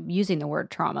using the word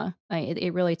trauma.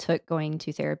 It really took going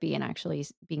to therapy and actually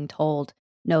being told,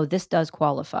 no, this does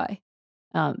qualify,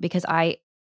 because I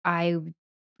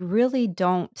really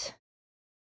don't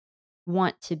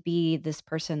want to be this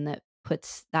person that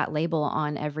puts that label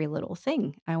on every little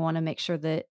thing. I want to make sure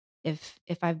that if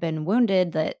I've been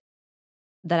wounded, that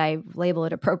I label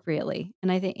it appropriately.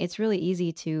 And I think it's really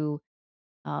easy to,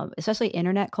 especially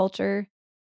internet culture,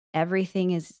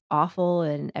 everything is awful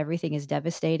and everything is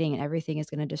devastating and everything is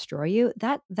going to destroy you.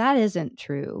 That isn't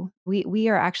true. We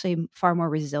are actually far more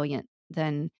resilient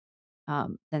than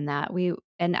that.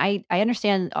 I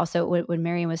understand also when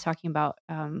Marion was talking about,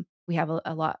 we have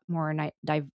a lot more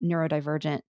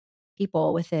neurodivergent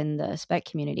people within the spec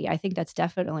community. I think that's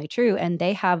definitely true, and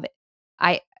they have.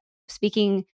 I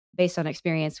speaking based on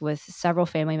experience with several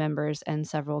family members and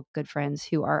several good friends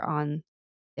who are on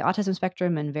the autism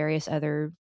spectrum and various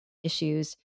other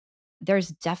issues. There's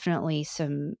definitely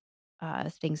some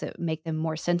things that make them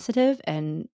more sensitive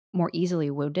and more easily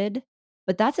wounded.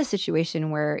 But that's a situation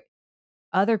where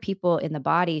other people in the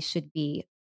body should be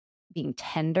being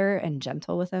tender and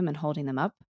gentle with them and holding them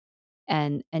up.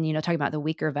 And talking about the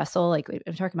weaker vessel, like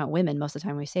I'm talking about women most of the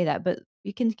time we say that, but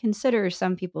you can consider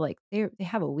some people like they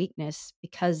have a weakness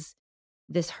because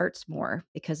this hurts more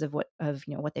because of what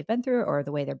they've been through or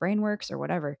the way their brain works or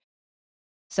whatever.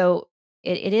 So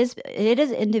it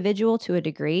is individual to a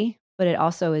degree, but it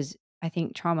also is. I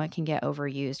think trauma can get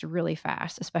overused really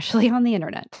fast, especially on the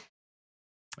internet.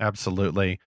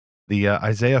 Absolutely. The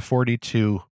Isaiah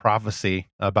 42 prophecy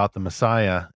about the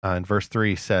Messiah in verse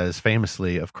 3 says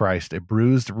famously of Christ, a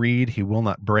bruised reed he will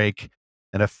not break,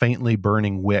 and a faintly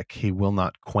burning wick he will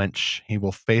not quench. He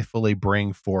will faithfully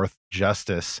bring forth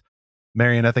justice.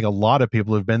 Marion, I think a lot of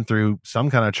people who've been through some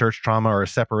kind of church trauma or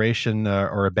separation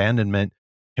or abandonment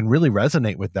can really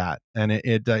resonate with that. And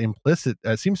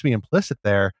it seems to be implicit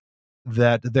there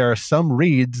that there are some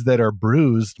reeds that are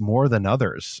bruised more than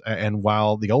others. And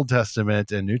while the Old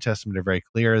Testament and New Testament are very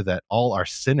clear that all are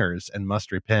sinners and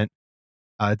must repent,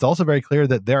 it's also very clear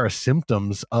that there are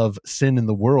symptoms of sin in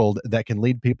the world that can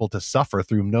lead people to suffer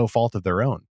through no fault of their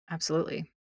own.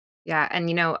 Absolutely. Yeah. And,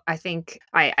 I think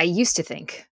I used to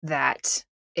think that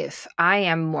if I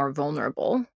am more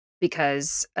vulnerable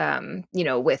because,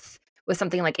 with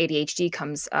something like ADHD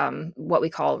comes what we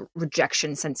call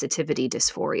rejection sensitivity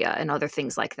dysphoria and other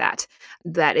things like that.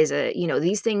 That is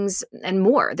these things and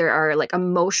more. There are like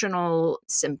emotional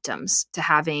symptoms to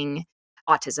having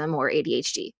autism or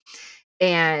ADHD.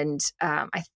 And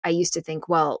I used to think,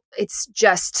 well, it's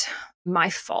just my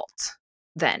fault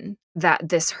then that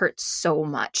this hurts so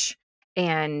much.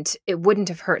 And it wouldn't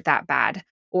have hurt that bad,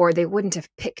 or they wouldn't have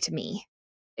picked me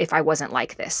if I wasn't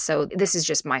like this. So this is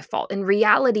just my fault. In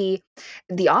reality,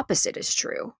 the opposite is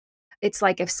true. It's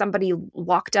like if somebody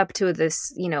walked up to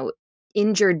this,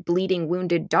 injured, bleeding,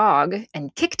 wounded dog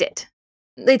and kicked it.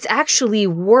 It's actually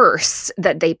worse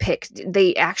that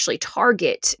they actually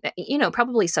target,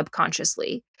 probably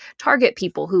subconsciously, target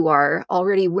people who are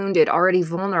already wounded, already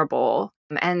vulnerable,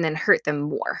 and then hurt them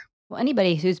more. Well,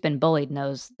 anybody who's been bullied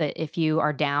knows that if you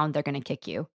are down, they're going to kick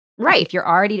you. Right.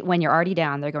 If when you're already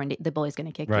down, the bully's going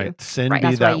to kick you. Right. Sin Right. be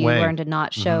That's that why you way. learn to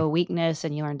not show weakness,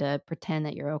 and you learn to pretend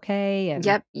that you're okay. And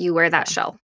Yep, you wear that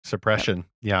shell. Suppression.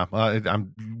 Yeah.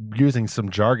 I'm using some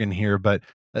jargon here, but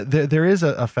there is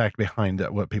a fact behind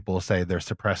what people say. They're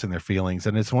suppressing their feelings.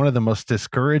 And it's one of the most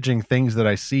discouraging things that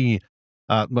I see.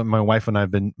 My wife and I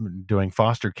have been doing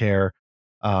foster care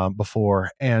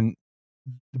before. And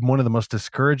one of the most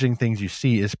discouraging things you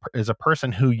see is a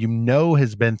person who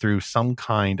has been through some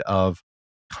kind of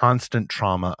constant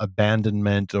trauma,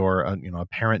 abandonment, or a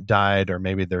parent died, or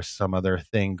maybe there's some other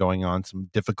thing going on, some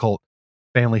difficult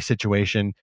family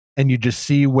situation, and you just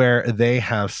see where they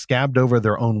have scabbed over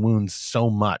their own wounds so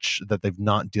much that they've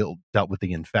not dealt with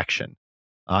the infection.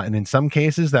 And in some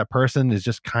cases, that person is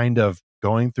just kind of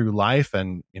going through life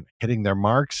and hitting their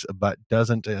marks, but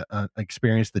doesn't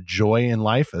experience the joy in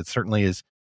life. It certainly is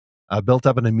built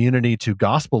up an immunity to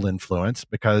gospel influence,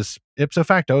 because ipso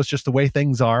facto, it's just the way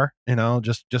things are.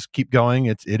 Just keep going.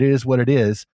 It is what it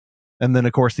is. And then,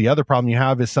 of course, the other problem you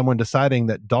have is someone deciding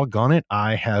that, doggone it,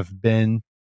 I have been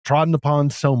trodden upon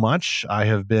so much, I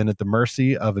have been at the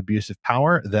mercy of abusive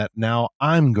power, that now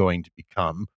I'm going to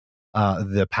become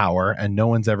the power, and no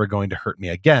one's ever going to hurt me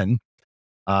again.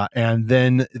 And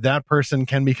then that person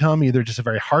can become either just a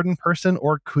very hardened person,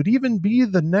 or could even be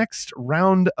the next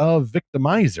round of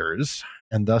victimizers,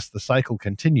 and thus the cycle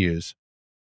continues.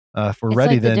 If we're it's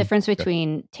ready, like then the difference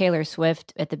between Taylor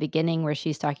Swift at the beginning, where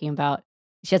she's talking about,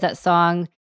 she has that song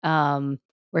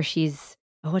where she's,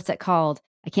 what's that called?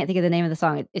 I can't think of the name of the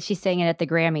song. She's singing it at the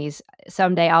Grammys.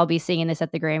 Someday I'll be singing this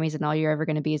at the Grammys, and all you're ever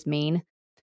going to be is mean.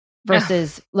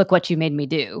 Versus, look what you made me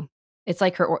do. It's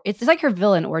like her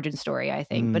villain origin story, I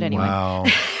think. But anyway, wow.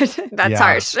 That's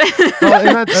harsh. Well,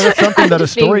 and that's something that a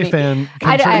story fan can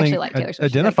I actually certainly like Taylor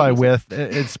Swift. identify She's like with,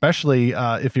 especially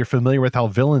if you're familiar with how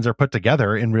villains are put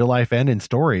together in real life and in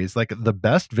stories. Like, the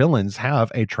best villains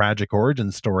have a tragic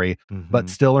origin story,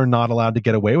 but still are not allowed to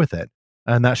get away with it.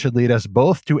 And that should lead us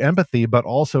both to empathy, but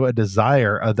also a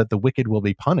desire that the wicked will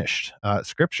be punished.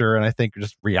 Scripture, and I think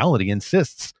just reality,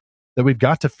 insists that we've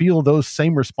got to feel those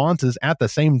same responses at the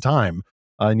same time.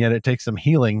 And yet it takes some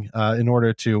healing in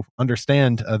order to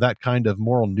understand that kind of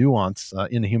moral nuance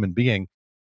in a human being.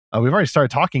 We've already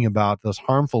started talking about those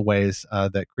harmful ways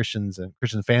that Christians and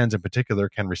Christian fans in particular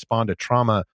can respond to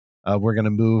trauma. We're going to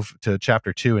move to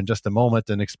chapter 2 in just a moment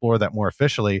and explore that more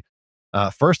officially.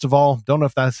 First of all, don't know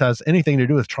if that has anything to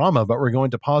do with trauma, but we're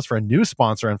going to pause for a new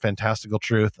sponsor on Fantastical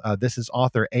Truth. This is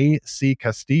author A.C.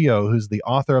 Castillo, who's the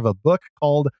author of a book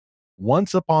called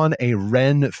Once Upon a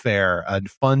Ren Fair, a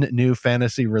fun new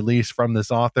fantasy release from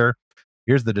this author.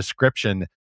 Here's the description.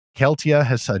 Keltia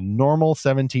has a normal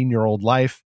 17-year-old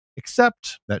life,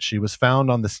 except that she was found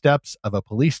on the steps of a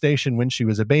police station when she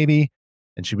was a baby,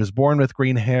 and she was born with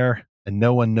green hair, and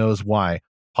no one knows why.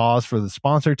 Pause for the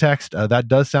sponsor text. That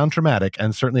does sound traumatic,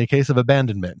 and certainly a case of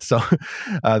abandonment. So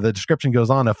the description goes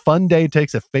on. A fun day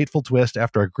takes a fateful twist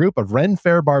after a group of Ren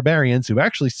Fair barbarians who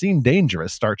actually seem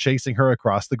dangerous start chasing her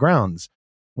across the grounds.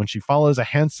 When she follows a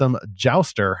handsome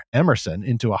jouster, Emerson,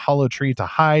 into a hollow tree to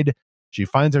hide, she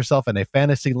finds herself in a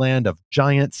fantasy land of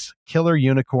giants, killer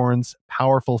unicorns,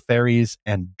 powerful fairies,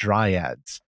 and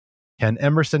dryads. Can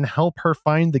Emerson help her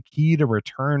find the key to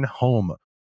return home?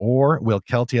 Or will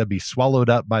Keltia be swallowed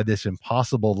up by this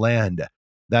impossible land?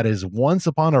 That is Once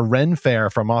Upon a Ren Fair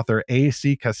from author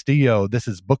A.C. Castillo. This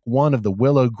is book 1 of the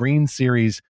Willow Green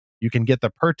series. You can get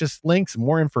the purchase links,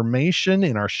 more information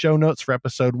in our show notes for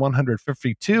episode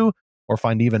 152, or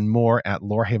find even more at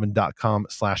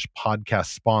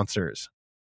lorehaven.com/podcast sponsors.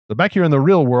 So back here in the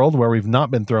real world, where we've not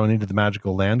been thrown into the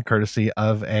magical land, courtesy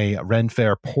of a Ren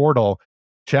Fair portal,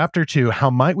 Chapter 2, how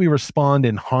might we respond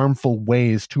in harmful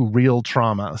ways to real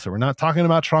trauma? So we're not talking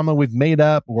about trauma we've made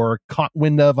up or caught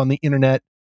wind of on the internet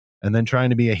and then trying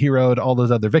to be a hero to all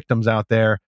those other victims out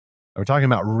there. We're talking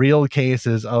about real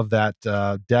cases of that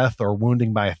death or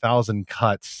wounding by 1,000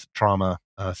 cuts trauma,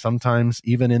 sometimes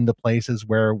even in the places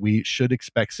where we should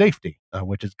expect safety,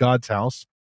 which is God's house,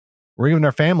 or even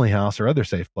our family house or other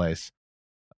safe place.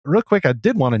 Real quick, I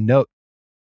did want to note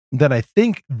that I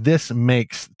think this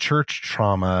makes church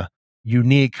trauma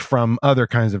unique from other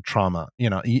kinds of trauma.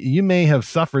 You may have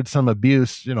suffered some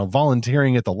abuse,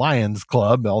 volunteering at the Lions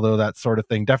Club, although that sort of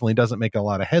thing definitely doesn't make a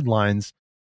lot of headlines.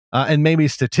 And maybe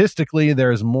statistically,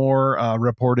 there's more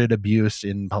reported abuse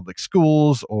in public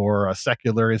schools or a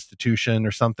secular institution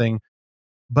or something.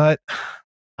 But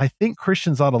I think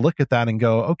Christians ought to look at that and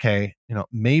go, okay,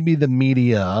 maybe the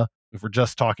media, if we're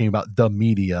just talking about the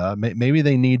media, maybe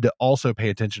they need to also pay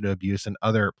attention to abuse in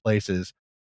other places.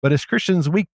 But as Christians,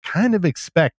 we kind of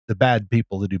expect the bad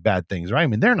people to do bad things, right? I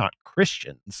mean, they're not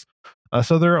Christians.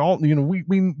 So they're all,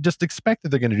 we just expect that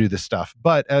they're going to do this stuff.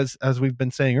 But as we've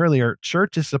been saying earlier,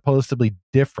 church is supposed to be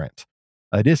different.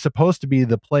 It is supposed to be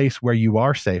the place where you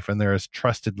are safe and there is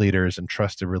trusted leaders and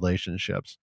trusted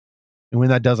relationships. And when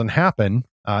that doesn't happen,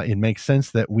 it makes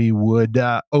sense that we would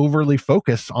overly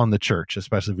focus on the church,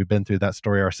 especially if we've been through that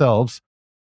story ourselves.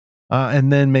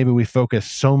 And then maybe we focus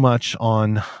so much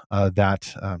on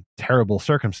that terrible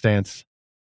circumstance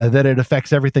that it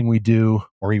affects everything we do,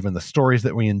 or even the stories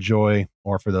that we enjoy,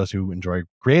 or for those who enjoy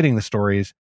creating the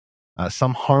stories,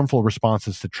 some harmful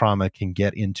responses to trauma can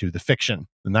get into the fiction.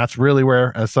 And that's really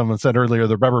where, as someone said earlier,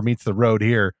 the rubber meets the road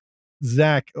here.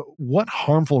 Zach, what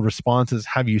harmful responses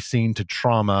have you seen to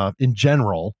trauma in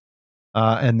general?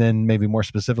 And then maybe more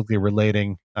specifically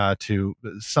relating to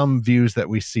some views that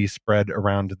we see spread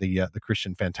around the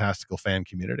Christian fantastical fan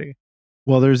community.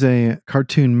 Well, there's a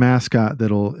cartoon mascot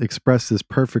that'll express this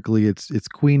perfectly. It's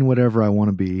Queen Whatever I Want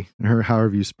to Be, or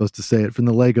however you're supposed to say it, from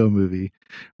the Lego movie,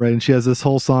 right? And she has this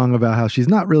whole song about how she's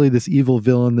not really this evil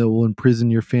villain that will imprison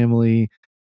your family,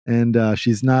 and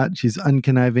she's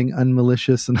unconniving,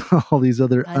 unmalicious, and all these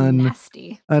other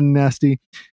unnasty.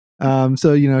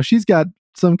 So she's got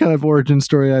some kind of origin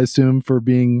story, I assume, for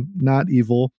being not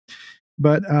evil,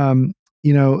 but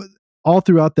all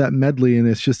throughout that medley, and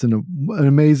it's just an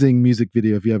amazing music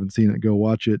video. If you haven't seen it, go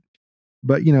watch it.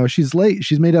 But she's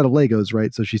made out of Legos,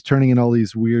 right? So she's turning in all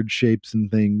these weird shapes and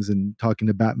things, and talking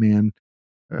to Batman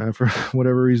for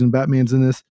whatever reason. Batman's in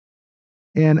this,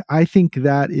 and I think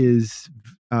that is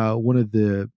one of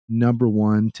the number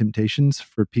one temptations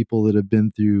for people that have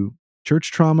been through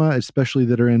church trauma, especially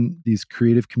that are in these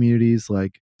creative communities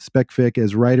like SpecFic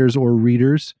as writers or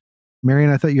readers.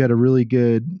 Marion, I thought you had a really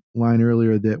good line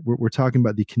earlier that we're talking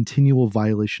about the continual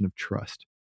violation of trust.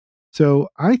 So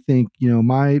I think,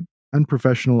 my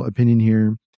unprofessional opinion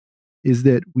here is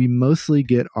that we mostly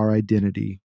get our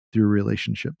identity through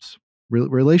relationships.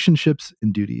 Relationships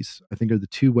and duties, I think, are the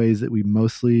two ways that we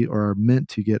mostly are meant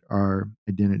to get our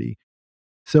identity.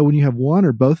 So when you have one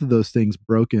or both of those things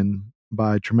broken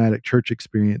by traumatic church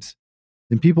experience,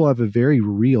 then people have a very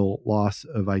real loss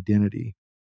of identity.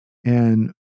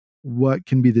 And what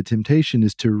can be the temptation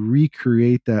is to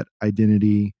recreate that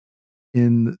identity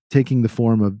in taking the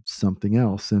form of something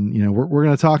else. And we're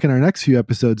going to talk in our next few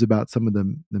episodes about some of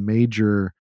the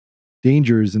major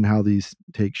dangers and how these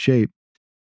take shape.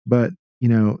 But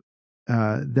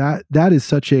that is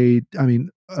such a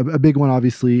big one,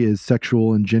 obviously, is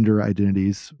sexual and gender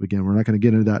identities. Again, we're not going to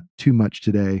get into that too much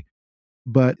today,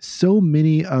 but so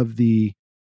many of the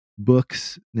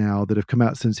books now that have come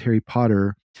out since Harry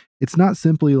Potter, it's not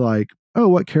simply like, oh,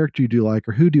 what character do you like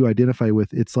or who do you identify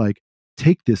with? It's like,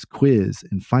 take this quiz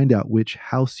and find out which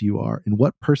house you are and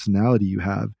what personality you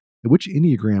have and which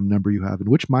Enneagram number you have and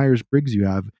which Myers-Briggs you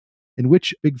have and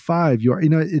which Big Five you are.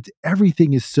 It's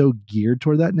everything is so geared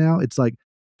toward that now. It's like,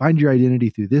 find your identity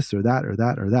through this or that or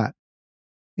that or that.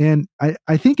 And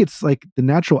I think it's like the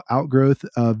natural outgrowth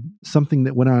of something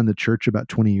that went on in the church about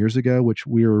 20 years ago, which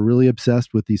we were really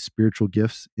obsessed with these spiritual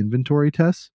gifts inventory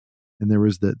tests. And there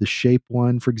was the shape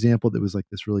one, for example, that was like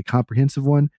this really comprehensive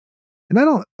one. And I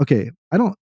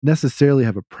don't necessarily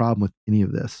have a problem with any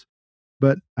of this.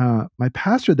 But my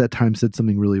pastor at that time said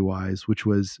something really wise, which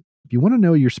was, if you want to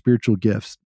know your spiritual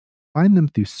gifts, find them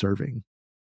through serving.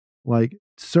 Like,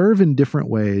 serve in different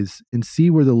ways and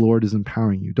see where the Lord is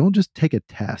empowering you. Don't just take a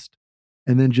test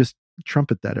and then just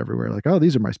trumpet that everywhere. Like, oh,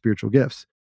 these are my spiritual gifts.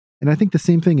 And I think the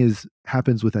same thing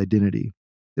happens with identity,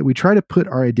 that we try to put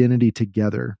our identity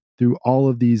together through all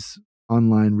of these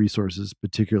online resources,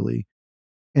 particularly.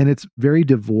 And it's very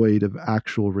devoid of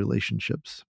actual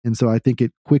relationships. And so I think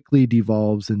it quickly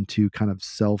devolves into kind of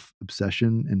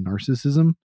self-obsession and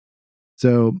narcissism.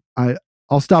 So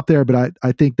I'll stop there, but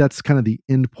I think that's kind of the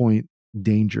endpoint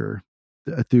danger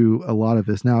through a lot of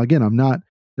this. Now, again, I'm not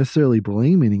necessarily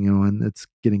blaming anyone that's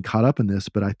getting caught up in this,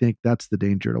 but I think that's the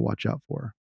danger to watch out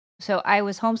for. So I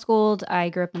was homeschooled. I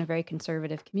grew up in a very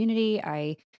conservative community.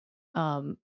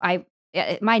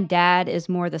 My dad is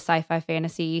more the sci-fi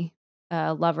fantasy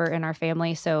lover in our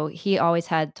family, so he always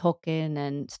had Tolkien,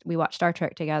 and we watched Star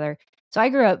Trek together. So I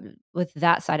grew up with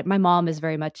that side. My mom is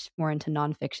very much more into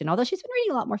nonfiction, although she's been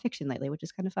reading a lot more fiction lately, which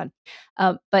is kind of fun.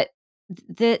 But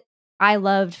that I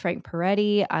loved Frank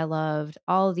Peretti. I loved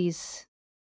all of these,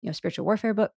 spiritual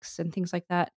warfare books and things like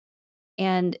that.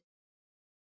 And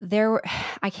there were,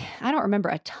 I don't remember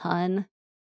a ton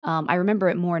I remember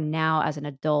it more now as an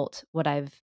adult, what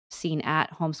I've seen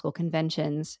at homeschool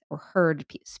conventions or heard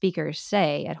speakers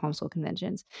say at homeschool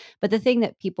conventions. But the thing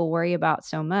that people worry about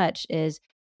so much is,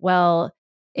 well,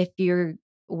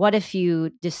 what if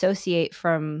you dissociate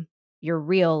from your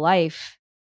real life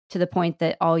to the point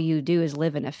that all you do is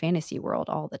live in a fantasy world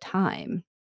all the time?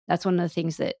 That's one of the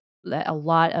things that a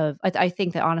lot of, I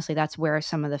think that honestly, that's where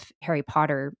some of the Harry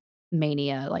Potter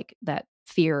mania, like that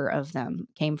fear of them,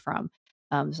 came from.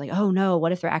 It's like, oh no,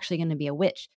 what if they're actually going to be a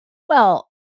witch? Well,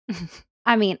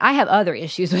 I mean, I have other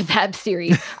issues with that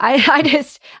series. I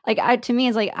just to me,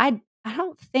 it's like, I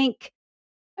don't think.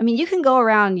 I mean, you can go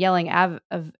around yelling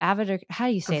Avada. How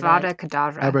do you say Avada that?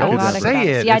 Kedavra. Abracadabra. Don't say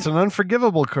it. See, It's an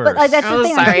unforgivable curse. But like, that's the Oh,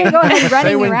 thing. I sorry. can go ahead Say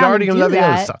running around and Wingardium do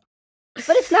that, Leviosa.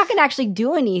 but it's not going to actually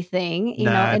do anything, you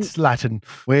know. Nah, And it's Latin.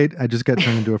 Wait, I just got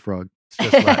turned into a frog.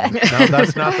 It's just Latin. No,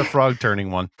 that's not the frog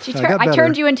turning one. got I better.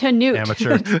 turned you into a newt.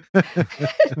 Amateur.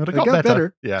 I got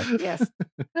better. Yeah. Yes.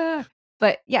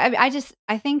 But yeah,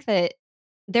 I think that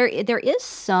there is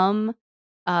some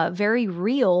very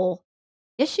real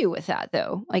issue with that,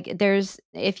 though. Like,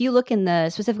 if you look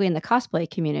specifically in the cosplay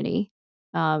community,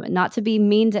 not to be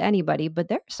mean to anybody, but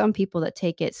there are some people that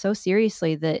take it so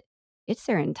seriously that it's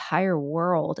their entire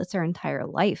world, it's their entire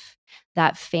life,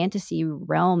 that fantasy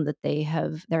realm that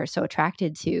they're so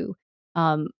attracted to.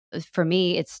 For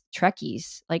me, it's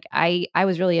Trekkies. Like, I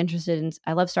was really interested in.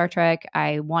 I love Star Trek.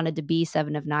 I wanted to be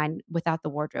Seven of Nine without the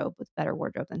wardrobe, with better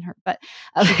wardrobe than her. But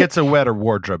She gets a wetter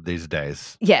wardrobe these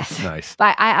days. yes, Nice.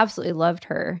 but I absolutely loved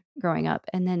her growing up.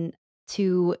 And then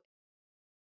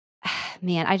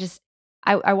man,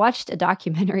 I watched a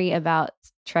documentary about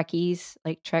Trekkies,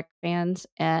 like Trek fans,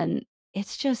 and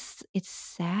it's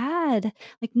sad.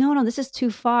 Like, no, this is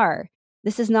too far.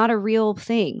 This is not a real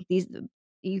thing.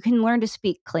 You can learn to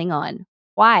speak Klingon.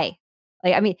 Why?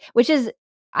 Like, I mean, which is,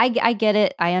 I get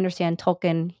it. I understand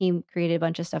Tolkien. He created a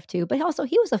bunch of stuff too, but also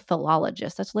he was a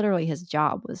philologist. That's literally his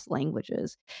job, was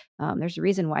languages. There's a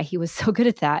reason why he was so good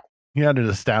at that. He had an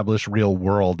established real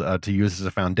world to use as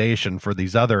a foundation for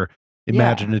these other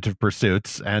imaginative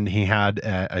pursuits, and he had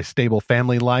a stable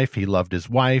family life. He loved his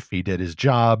wife. He did his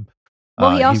job.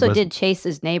 Well, he also did chase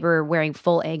his neighbor wearing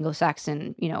full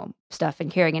Anglo-Saxon, stuff and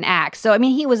carrying an axe. So, I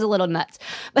mean, he was a little nuts.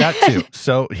 That too.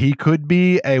 So he could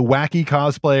be a wacky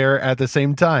cosplayer at the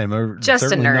same time. Or Just a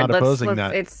certainly nerd. not opposing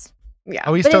that. It's yeah.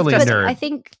 Oh, he's But totally a but nerd. I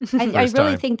think I First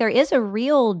really time. think there is a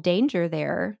real danger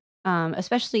there,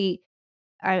 especially.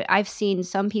 I've seen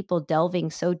some people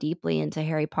delving so deeply into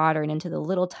Harry Potter and into the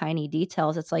little tiny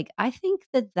details. It's like, I think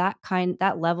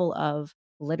that level of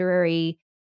literary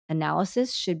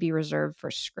analysis should be reserved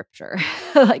for scripture.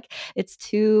 Like, it's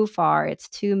too far. It's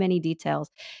too many details,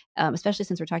 especially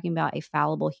since we're talking about a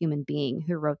fallible human being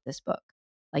who wrote this book.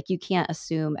 Like, you can't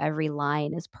assume every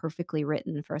line is perfectly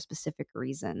written for a specific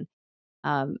reason.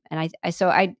 And I do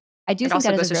It think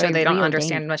also that goes is a to show very they don't real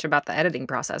understand danger. much about the editing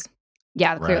process.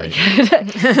 Yeah, clearly.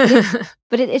 Right.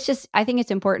 But it's just, I think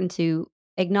it's important to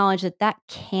acknowledge that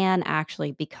can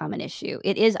actually become an issue.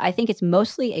 I think it's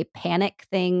mostly a panic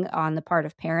thing on the part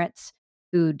of parents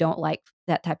who don't like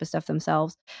that type of stuff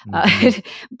themselves. Mhm.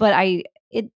 But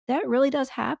that really does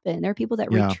happen. There are people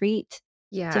that Yeah. retreat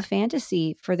Yeah. to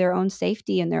fantasy for their own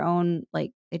safety and their own,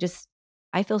 like,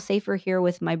 I feel safer here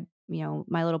with my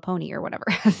My Little Pony or whatever.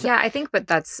 So, Yeah, I think, but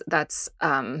that's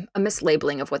a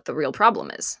mislabeling of what the real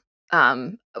problem is.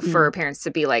 For parents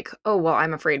to be like, oh, well,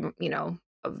 I'm afraid,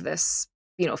 of this,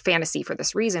 fantasy for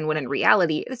this reason, when in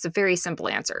reality, it's a very simple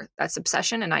answer. That's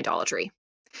obsession and idolatry.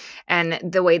 And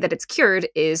the way that it's cured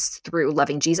is through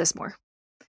loving Jesus more.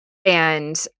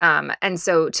 And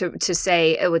so to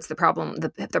say, oh, it's the problem,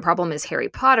 the problem is Harry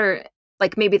Potter,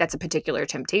 like, maybe that's a particular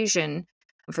temptation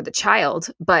for the child,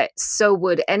 but so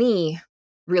would any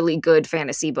really good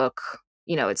fantasy book.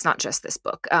 It's not just this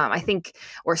book. I think,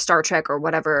 or Star Trek, or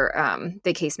whatever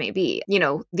the case may be.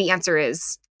 The answer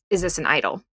is this an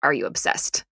idol? Are you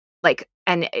obsessed? Like,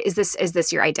 and is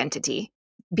this your identity?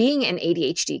 Being an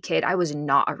ADHD kid, I was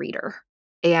not a reader,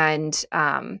 and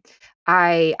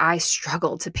I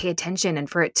struggled to pay attention, and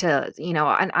for it to,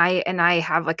 and I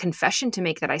have a confession to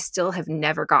make that I still have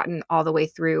never gotten all the way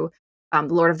through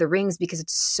Lord of the Rings because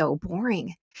it's so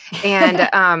boring. And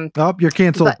Oh, you're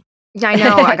canceled. but yeah, I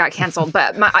know I got canceled,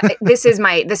 but this is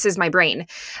my brain.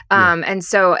 And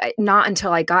so not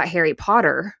until I got Harry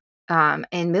Potter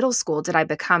in middle school did I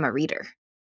become a reader.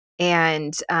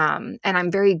 And I'm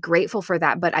very grateful for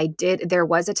that. But there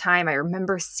was a time I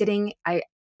remember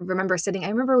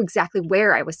exactly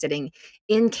where I was sitting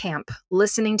in camp,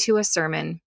 listening to a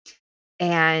sermon,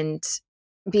 and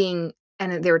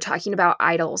they were talking about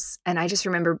idols. And I just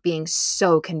remember being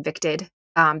so convicted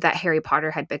that Harry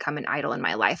Potter had become an idol in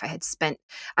my life.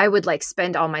 I would like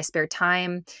spend all my spare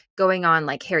time going on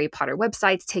like Harry Potter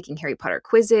websites, taking Harry Potter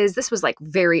quizzes. This was like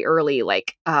very early,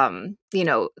 like,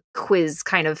 quiz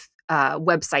kind of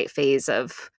website phase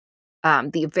of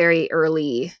the very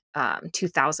early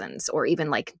 2000s, or even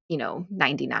like,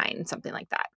 99, something like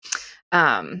that.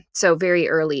 So very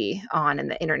early on in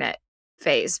the internet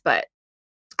phase, but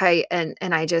I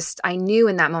knew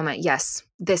in that moment, yes,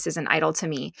 this is an idol to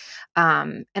me.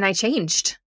 And I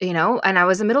changed, and I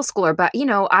was a middle schooler, but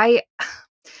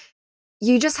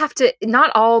you just have to,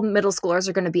 not all middle schoolers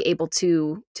are going to be able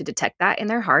to detect that in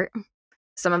their heart.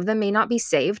 Some of them may not be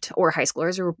saved, or high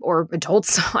schoolers, or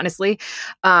adults, honestly.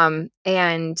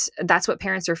 And that's what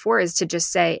parents are for, is to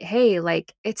just say, hey,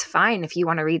 like, it's fine if you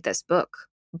want to read this book,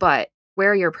 but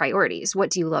where are your priorities?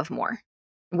 What do you love more?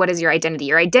 What is your identity?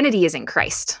 Your identity is in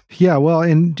Christ. Yeah, well,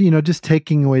 and just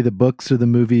taking away the books or the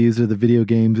movies or the video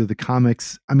games or the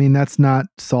comics, I mean, that's not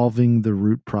solving the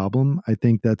root problem. I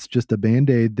think that's just a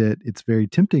Band-Aid that it's very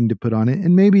tempting to put on it.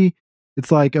 And maybe it's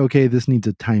like, okay, this needs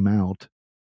a timeout.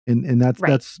 And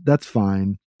Right. that's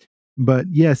fine. But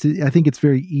yes, I think it's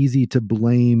very easy to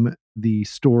blame the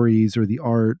stories or the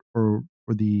art or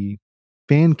the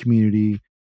fan community,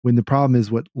 when the problem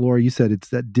is what Laura, you said, it's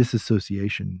that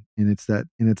disassociation, and it's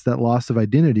that loss of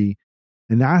identity,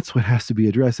 and that's what has to be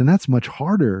addressed. And that's much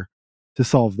harder to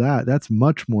solve. That's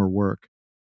much more work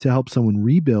to help someone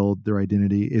rebuild their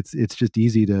identity. It's just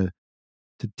easy to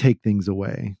take things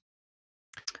away.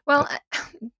 Well,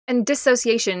 and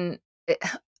dissociation,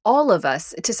 all of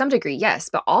us, to some degree, yes,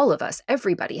 but all of us,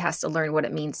 everybody has to learn what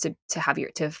it means to have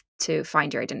to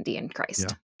find your identity in Christ.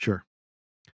 Yeah, sure.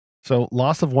 So,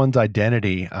 loss of one's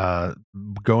identity,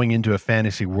 going into a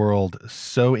fantasy world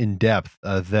so in depth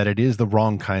that it is the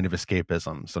wrong kind of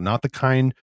escapism. So, not the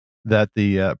kind that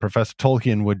the Professor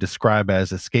Tolkien would describe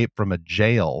as escape from a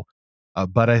jail.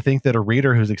 But I think that a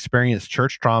reader who's experienced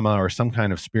church trauma or some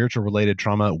kind of spiritual related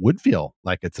trauma would feel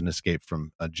like it's an escape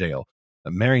from a jail.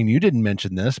 Marion, you didn't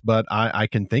mention this, but I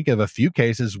can think of a few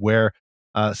cases where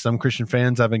some Christian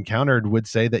fans I've encountered would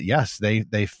say that yes,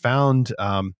 they found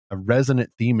a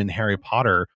resonant theme in Harry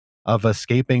Potter of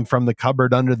escaping from the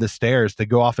cupboard under the stairs to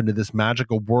go off into this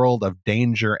magical world of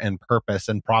danger and purpose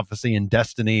and prophecy and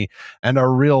destiny and a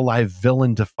real life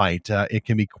villain to fight. It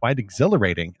can be quite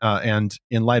exhilarating. And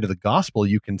in light of the gospel,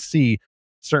 you can see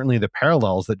certainly the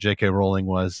parallels that J.K. Rowling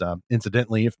was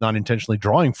incidentally, if not intentionally,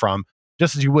 drawing from,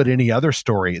 just as you would any other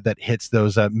story that hits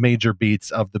those major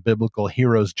beats of the biblical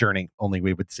hero's journey. Only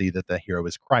we would see that the hero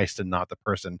is Christ and not the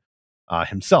person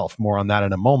himself. More on that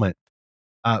in a moment.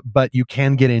 But you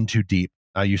can get in too deep.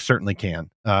 You certainly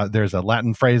can. There's a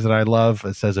Latin phrase that I love.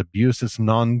 It says abusus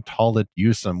non tollit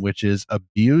usum, which is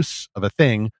abuse of a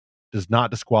thing does not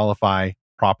disqualify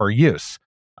proper use.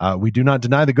 We do not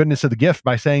deny the goodness of the gift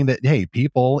by saying that, hey,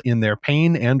 people in their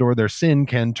pain and or their sin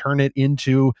can turn it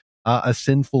into a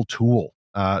sinful tool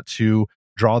to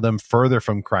draw them further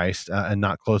from Christ and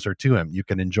not closer to him. You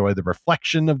can enjoy the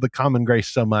reflection of the common grace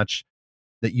so much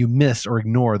that you miss or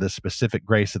ignore the specific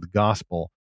grace of the gospel,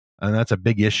 and that's a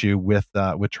big issue with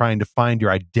trying to find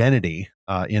your identity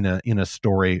in a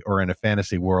story or in a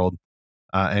fantasy world,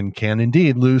 and can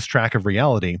indeed lose track of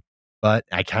reality. But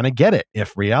I kind of get it.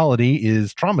 If reality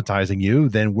is traumatizing you,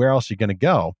 then where else are you going to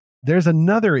go? There's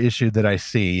another issue that I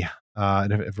see,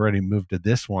 and I've already moved to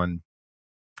this one.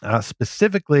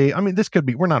 Specifically, I mean, this could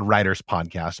be, we're not a writers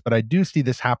podcast, but I do see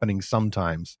this happening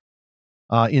sometimes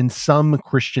in some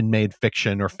Christian-made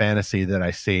fiction or fantasy that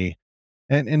I see.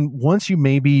 And once you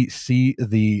maybe see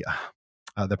the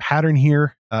pattern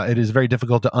here, it is very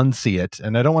difficult to unsee it.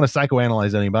 And I don't want to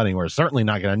psychoanalyze anybody. We're certainly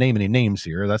not going to name any names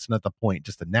here. That's not the point,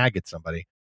 just to nag at somebody.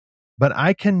 But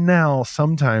I can now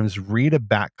sometimes read a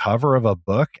back cover of a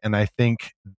book, and I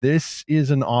think this is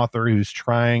an author who's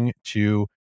trying to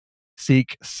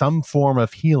seek some form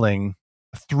of healing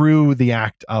through the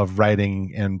act of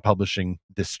writing and publishing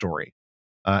this story.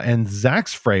 And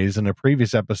Zach's phrase in a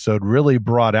previous episode really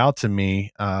brought out to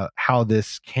me how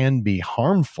this can be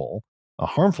harmful, a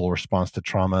harmful response to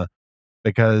trauma.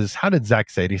 Because how did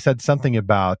Zach say it? He said something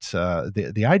about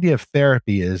the idea of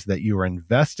therapy is that you are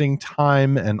investing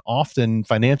time and often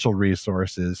financial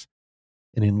resources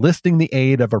in enlisting the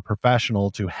aid of a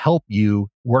professional to help you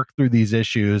work through these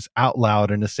issues out loud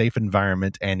in a safe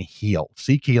environment and heal,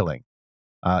 seek healing.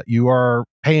 You are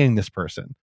paying this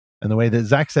person. And the way that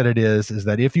Zach said it is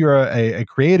that if you're a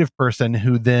creative person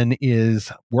who then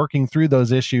is working through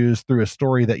those issues through a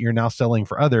story that you're now selling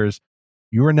for others,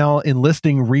 you are now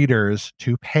enlisting readers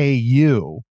to pay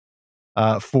you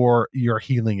for your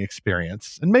healing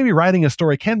experience. And maybe writing a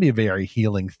story can be a very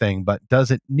healing thing, but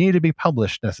does it need to be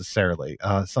published necessarily?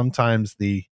 Sometimes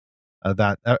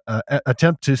that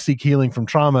attempt to seek healing from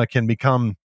trauma can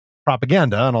become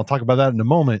propaganda, and I'll talk about that in a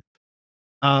moment.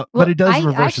 But it does I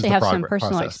reverses actually the have some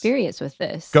personal process. experience with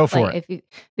this. Go for it. If you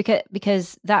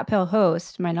because That Pale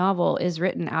Host, my novel, is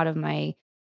written out of my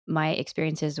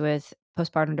experiences with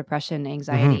postpartum depression,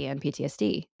 anxiety, and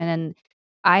PTSD, and then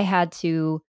I had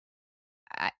to.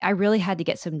 I really had to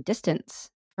get some distance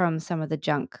from some of the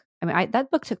junk. I mean,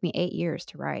 that book took me 8 years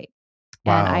to write,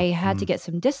 and Wow. I had to get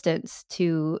some distance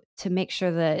to make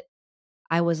sure that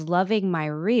I was loving my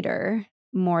reader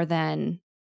more than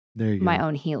There you my go.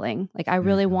 own healing. Like, I There you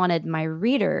really go. wanted my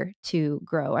reader to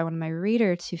grow. I wanted my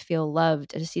reader to feel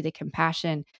loved and to see the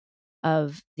compassion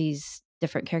of these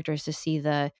different characters, to see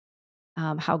the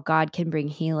how God can bring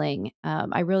healing.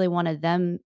 I really wanted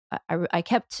them. I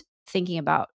kept thinking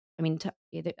about. I mean,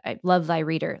 I love thy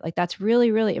reader. Like, that's really,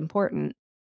 really important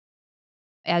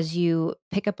as you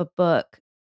pick up a book.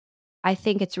 I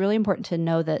think it's really important to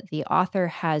know that the author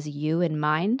has you in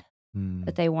mind,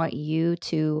 that they want you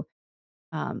to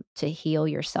heal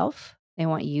yourself. They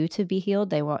want you to be healed.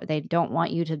 They don't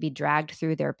want you to be dragged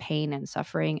through their pain and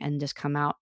suffering and just come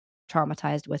out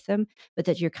traumatized with them, but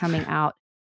that you're coming out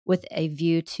with a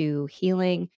view to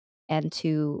healing and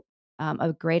to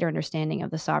a greater understanding of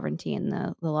the sovereignty and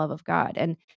the love of God.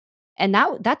 And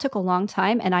that took a long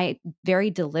time, and I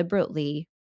very deliberately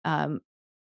um,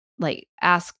 like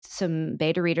asked some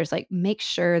beta readers, like, make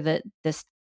sure that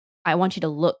I want you to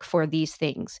look for these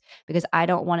things, because I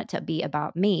don't want it to be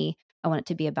about me. I want it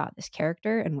to be about this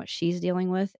character and what she's dealing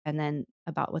with, and then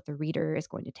about what the reader is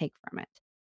going to take from it.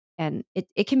 And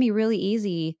it can be really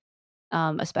easy,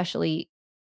 especially,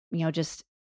 just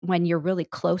when you're really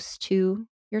close to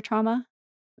your trauma,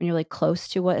 when you're really close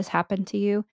to what has happened to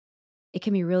you, it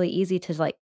can be really easy to,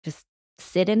 like, just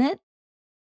sit in it.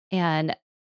 And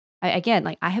again,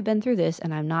 like, I have been through this,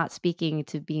 and I'm not speaking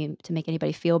to make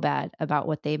anybody feel bad about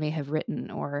what they may have written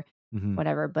or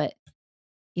whatever, but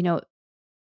you know,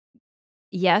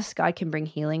 yes, God can bring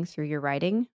healing through your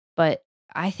writing, but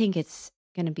I think it's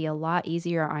going to be a lot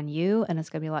easier on you, and it's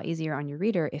going to be a lot easier on your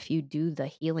reader if you do the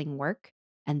healing work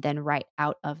and then write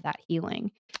out of that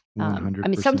healing. I mean,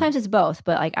 100%. sometimes it's both,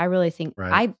 but like, I really think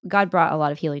Right. God brought a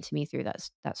lot of healing to me through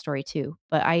that story too.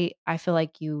 But I feel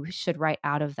like you should write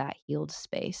out of that healed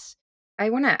space. I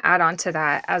want to add on to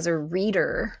that. As a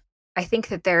reader, I think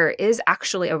that there is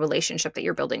actually a relationship that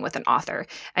you're building with an author,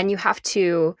 and you have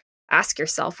to ask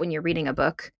yourself when you're reading a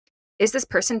book, is this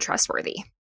person trustworthy?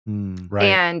 Right.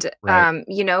 And Right.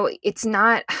 it's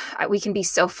not, we can be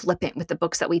so flippant with the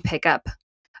books that we pick up,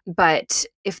 but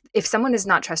if someone is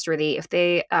not trustworthy, if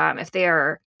they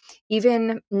are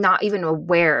even not even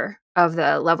aware of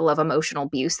the level of emotional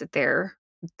abuse that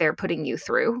they're putting you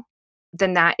through,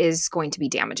 then that is going to be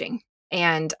damaging.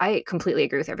 And I completely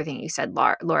agree with everything you said,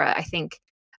 Laura. I think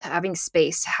having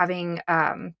space, having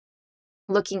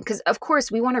looking, because of course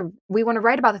we want to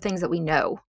write about the things that we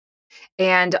know,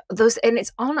 and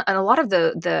it's on, and a lot of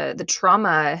the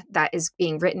trauma that is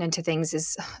being written into things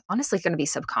is honestly going to be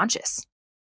subconscious.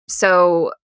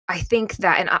 So I think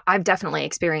that, and I've definitely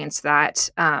experienced that.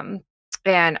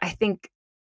 And I think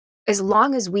as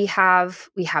long as we have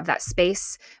that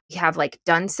space, we have like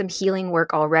done some healing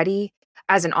work already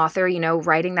as an author,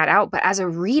 writing that out, but as a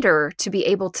reader, to be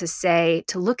able to say,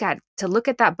 to look at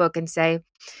that book and say,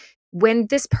 when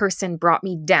this person brought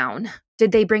me down,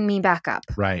 did they bring me back up?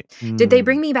 Right. Did they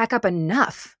bring me back up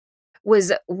enough?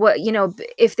 Was what,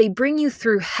 if they bring you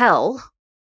through hell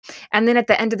and then at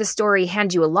the end of the story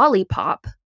hand you a lollipop,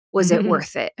 was it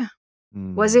worth it?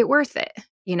 Was it worth it?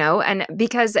 And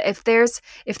because if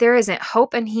there isn't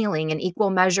hope and healing in equal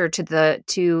measure to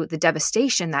the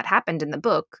devastation that happened in the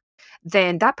book,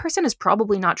 then that person is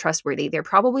probably not trustworthy. They're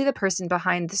probably the person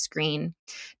behind the screen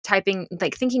typing,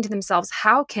 like thinking to themselves,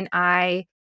 how can I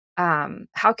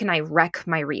wreck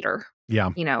my reader? Yeah.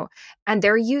 And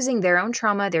they're using their own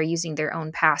trauma, they're using their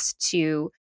own past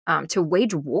to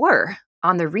wage war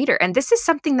on the reader. And this is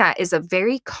something that is a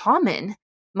very common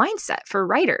mindset for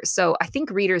writers. So I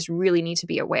think readers really need to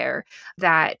be aware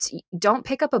that don't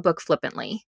pick up a book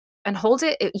flippantly and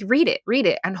read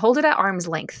it and hold it at arm's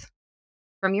length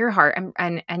from your heart,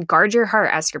 and guard your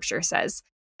heart, as scripture says.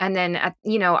 And then,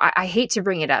 I hate to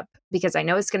bring it up because I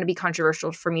know it's going to be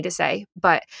controversial for me to say,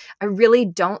 but I really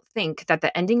don't think that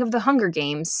the ending of the Hunger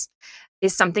Games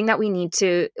is something that we need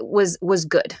was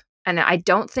good. And I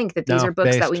don't think that these are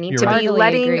books that we need to be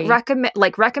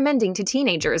recommending to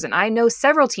teenagers. And I know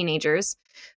several teenagers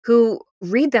who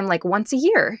read them like once a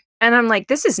year. And I'm like,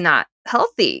 this is not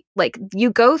healthy. Like,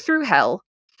 you go through hell,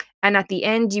 and at the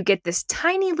end you get this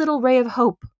tiny little ray of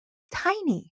hope.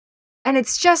 Tiny. And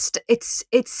it's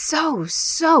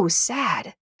so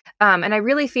sad. And I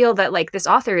really feel that, like, this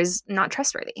author is not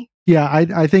trustworthy. Yeah,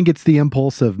 I think it's the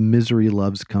impulse of misery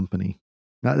loves company.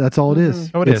 That's all it is.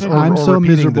 Oh, it is. I'm so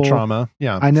repeating miserable. The trauma.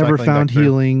 Yeah, I never cycling found back through.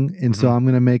 healing, and so I'm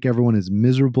going to make everyone as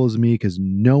miserable as me because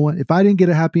no one. If I didn't get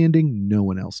a happy ending, no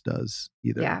one else does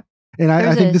either. Yeah. And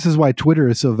I think this is why Twitter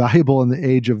is so valuable in the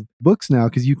age of books now,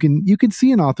 because you can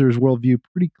see an author's worldview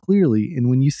pretty clearly, and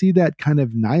when you see that kind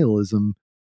of nihilism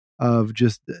of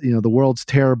just, the world's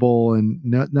terrible and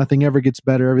nothing ever gets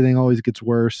better, everything always gets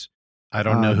worse. I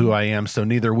don't know who I am, so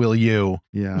neither will you.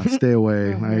 Yeah, stay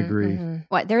away. I agree.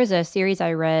 What, there was a series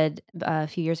I read a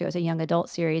few years ago. It was a young adult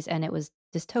series, and it was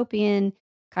dystopian,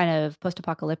 kind of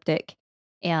post-apocalyptic,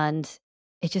 and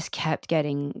it just kept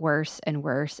getting worse and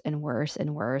worse and worse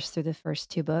and worse through the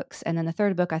first 2 books. And then the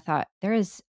third book, I thought, I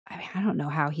don't know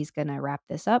how he's going to wrap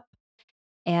this up.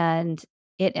 And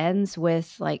it ends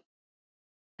with like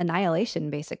annihilation,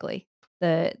 basically.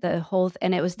 The whole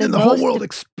and it was the whole world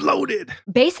exploded.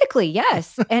 Basically,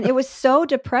 yes. And it was so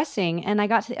depressing. And I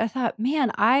thought,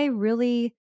 man, I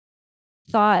really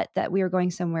thought that we were going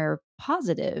somewhere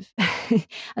positive. I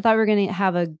thought we were going to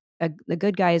have the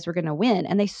good guys were going to win,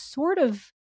 and they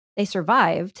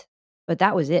survived, but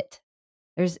that was it.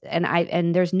 There's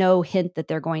no hint that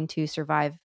they're going to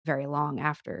survive very long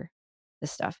after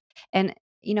this stuff. And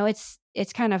it's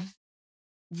kind of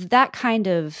that kind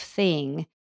of thing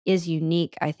is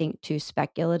unique, I think, to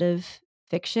speculative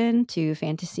fiction, to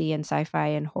fantasy and sci-fi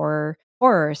and horror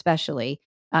especially,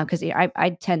 because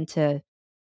I tend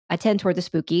toward the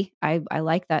spooky. I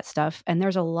like that stuff, and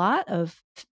there's a lot of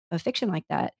fiction like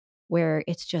that where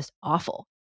it's just awful.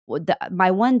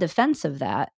 My one defense of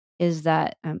that is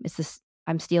that it's this.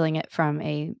 I'm stealing it from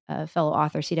a fellow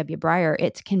author, C.W. Breyer.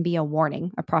 It can be a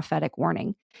warning, a prophetic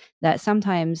warning, that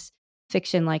sometimes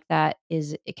fiction like that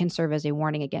it can serve as a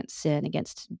warning against sin,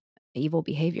 against evil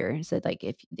behavior. So, like,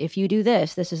 if you do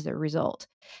this is the result.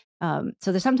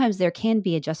 So sometimes there can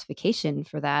be a justification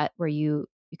for that, where you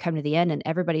come to the end and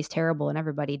everybody's terrible and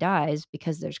everybody dies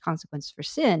because there's consequences for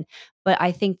sin. But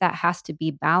I think that has to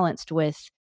be balanced with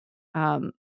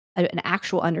an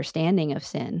actual understanding of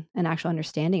sin, an actual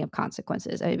understanding of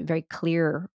consequences, a very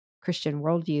clear Christian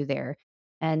worldview there.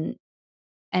 And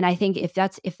I think if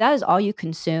that is all you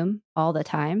consume all the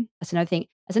time, that's another thing.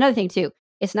 That's another thing too.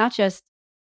 It's not just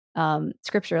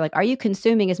scripture. Like, are you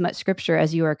consuming as much scripture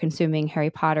as you are consuming Harry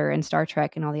Potter and Star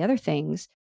Trek and all the other things?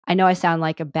 I know I sound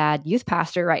like a bad youth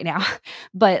pastor right now,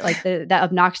 but like that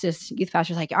obnoxious youth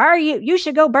pastor is like, you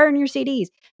should go burn your CDs.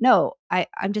 No,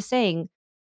 I'm just saying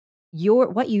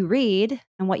what you read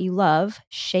and what you love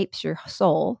shapes your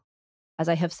soul. As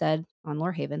I have said on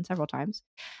Lorehaven several times,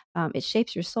 it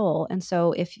shapes your soul. And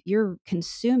so if you're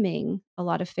consuming a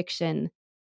lot of fiction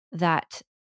that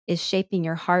is shaping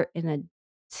your heart in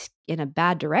a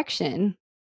bad direction,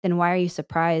 then why are you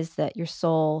surprised that your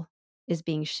soul is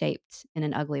being shaped in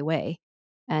an ugly way?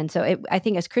 And so I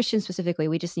think as Christians specifically,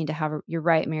 we just need to have, you're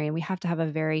right, Marian, we have to have a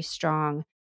very strong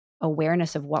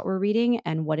awareness of what we're reading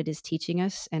and what it is teaching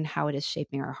us and how it is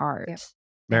shaping our hearts. Yep.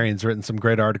 Marian's written some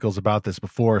great articles about this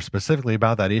before, specifically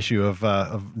about that issue of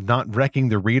not wrecking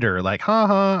the reader. Like,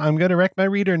 I'm going to wreck my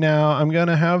reader now. I'm going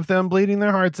to have them bleeding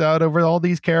their hearts out over all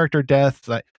these character deaths.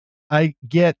 I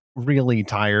get really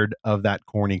tired of that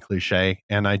corny cliche,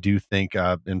 and I do think,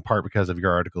 in part because of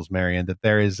your articles, Marian, that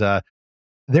there's a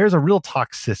real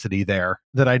toxicity there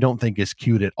that I don't think is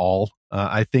cute at all.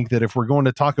 I think that if we're going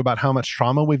to talk about how much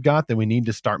trauma we've got, then we need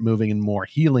to start moving in more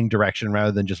healing direction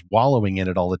rather than just wallowing in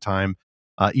it all the time.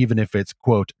 Even if it's,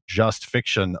 quote, just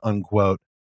fiction, unquote.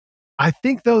 I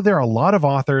think, though, there are a lot of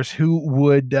authors who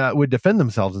would defend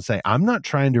themselves and say, I'm not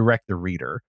trying to wreck the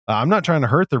reader. I'm not trying to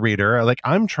hurt the reader. Like,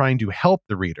 I'm trying to help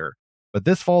the reader. But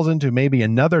this falls into maybe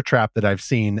another trap that I've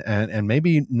seen, and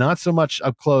maybe not so much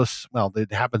up close. Well,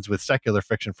 it happens with secular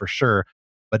fiction for sure.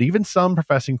 But even some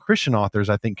professing Christian authors,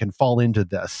 I think, can fall into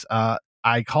this.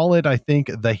 I call it, I think,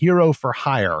 the hero for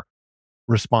hire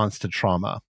response to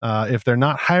trauma. If they're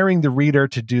not hiring the reader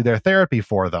to do their therapy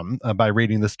for them by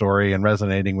reading the story and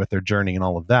resonating with their journey and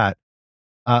all of that,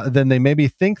 then they maybe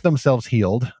think themselves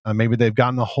healed. Maybe they've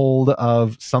gotten a hold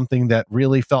of something that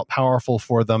really felt powerful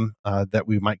for them, that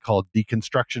we might call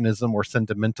deconstructionism or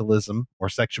sentimentalism or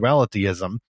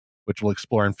sexualityism, which we'll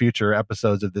explore in future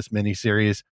episodes of this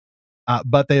mini-series.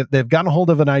 But they've gotten a hold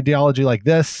of an ideology like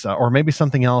this, or maybe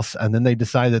something else, and then they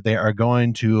decide that they are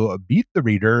going to beat the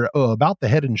reader about the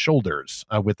head and shoulders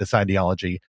with this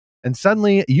ideology. And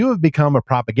suddenly you have become a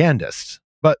propagandist.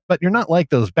 But you're not like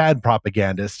those bad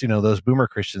propagandists, those boomer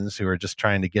Christians who are just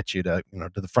trying to get you to,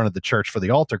 to the front of the church for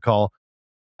the altar call.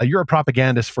 You're a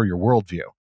propagandist for your worldview.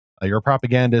 You're a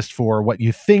propagandist for what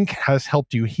you think has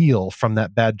helped you heal from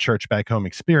that bad church back home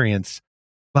experience.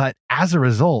 But as a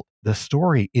result, the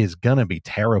story is going to be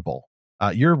terrible.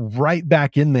 You're right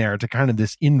back in there to kind of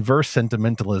this inverse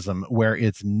sentimentalism where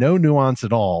it's no nuance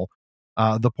at all.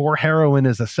 The poor heroine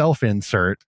is a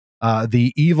self-insert.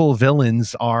 The evil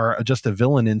villains are just a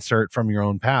villain insert from your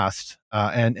own past.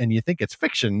 And you think it's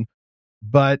fiction,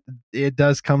 but it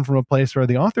does come from a place where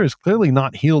the author is clearly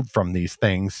not healed from these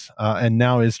things, and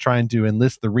now is trying to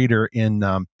enlist the reader in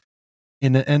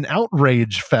an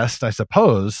outrage fest, I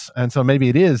suppose. And so maybe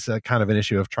it is a kind of an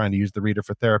issue of trying to use the reader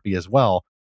for therapy as well.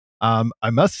 I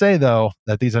must say, though,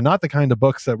 that these are not the kind of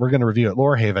books that we're going to review at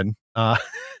Lorehaven,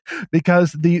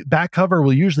 because the back cover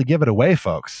will usually give it away,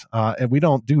 folks. And we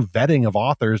don't do vetting of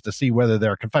authors to see whether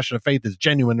their confession of faith is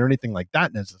genuine or anything like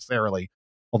that necessarily,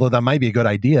 although that might be a good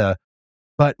idea.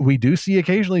 But we do see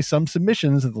occasionally some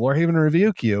submissions at the Lorehaven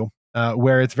review queue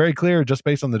where it's very clear just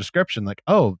based on the description, like,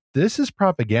 oh, this is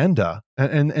propaganda.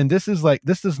 And this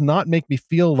does not make me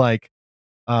feel like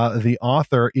the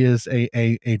author is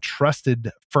a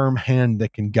trusted, firm hand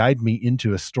that can guide me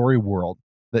into a story world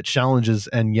that challenges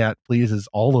and yet pleases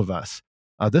all of us.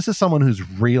 This is someone who's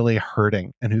really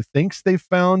hurting and who thinks they've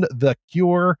found the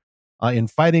cure in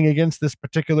fighting against this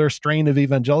particular strain of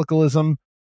evangelicalism.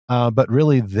 But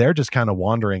really, they're just kind of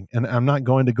wandering, and I'm not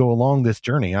going to go along this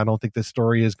journey. I don't think this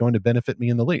story is going to benefit me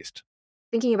in the least.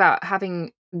 Thinking about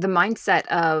having the mindset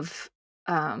of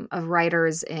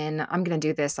writers in, I'm going to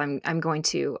do this. I'm going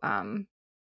to,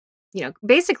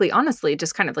 basically, honestly,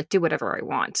 just kind of like do whatever I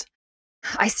want.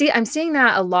 I'm seeing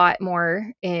that a lot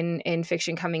more in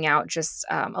fiction coming out. Just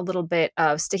a little bit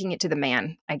of sticking it to the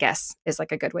man, I guess, is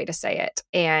like a good way to say it,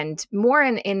 and more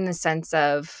in the sense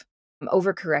of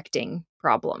overcorrecting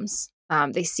problems.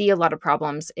 They see a lot of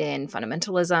problems in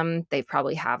fundamentalism. They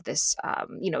probably have this,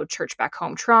 church back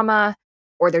home trauma,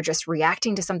 or they're just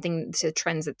reacting to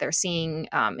trends that they're seeing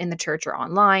in the church or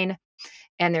online.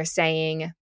 And they're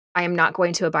saying, I am not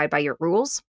going to abide by your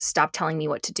rules. Stop telling me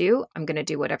what to do. I'm going to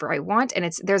do whatever I want.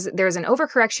 And there's an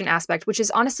overcorrection aspect, which is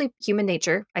honestly human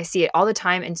nature. I see it all the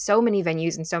time in so many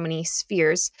venues and so many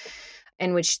spheres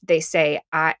in which they say,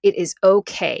 it is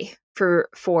okay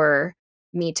for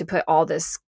me to put all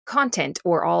this content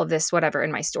or all of this whatever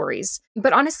in my stories.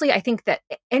 But honestly, I think that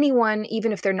anyone,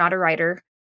 even if they're not a writer,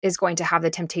 is going to have the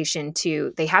temptation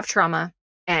they have trauma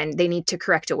and they need to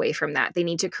correct away from that. They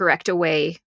need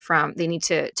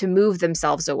to move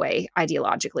themselves away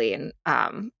ideologically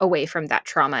and away from that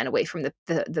trauma and away from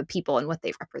the people and what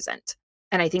they represent.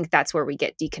 And I think that's where we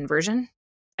get deconversion.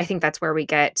 I think that's where we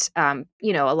get, a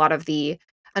lot of the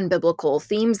unbiblical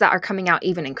themes that are coming out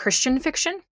even in Christian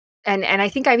fiction. And I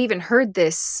think I've even heard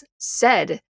this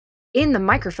said in the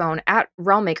microphone at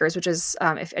Realm Makers, which is,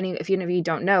 if any of you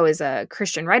don't know, is a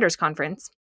Christian writers conference.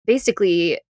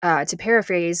 Basically, to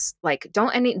paraphrase, like,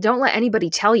 don't let anybody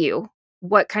tell you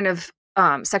what kind of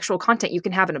sexual content you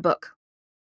can have in a book.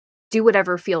 Do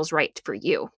whatever feels right for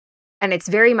you. And it's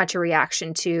very much a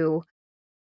reaction to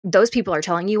those people are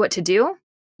telling you what to do.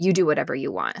 You do whatever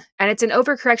you want. And it's an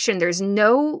overcorrection. There's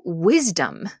no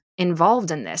wisdom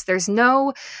involved in this. There's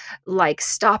no like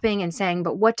stopping and saying,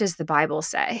 but what does the Bible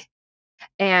say?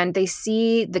 And they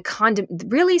see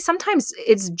really sometimes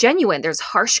it's genuine. There's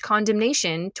harsh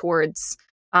condemnation towards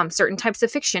certain types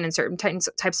of fiction and certain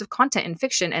types of content in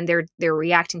fiction, and they're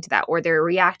reacting to that, or they're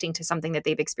reacting to something that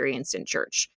they've experienced in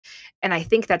church. And I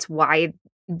think that's why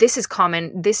this is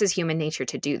common. This is human nature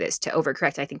to do this, to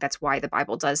overcorrect. I think that's why the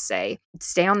Bible does say,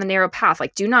 stay on the narrow path.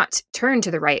 Like, do not turn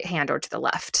to the right hand or to the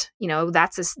left.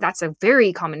 That's a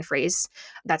very common phrase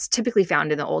that's typically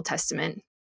found in the Old Testament.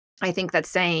 I think that's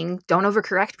saying, don't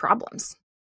overcorrect problems.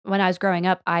 When I was growing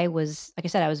up, I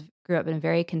grew up in a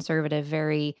very conservative,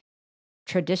 very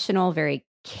traditional, very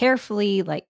carefully,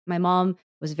 like my mom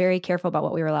was very careful about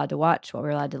what we were allowed to watch, what we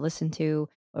were allowed to listen to,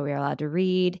 what we were allowed to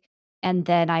read. And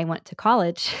then I went to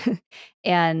college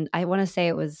and I want to say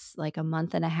it was like a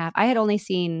month and a half. I had only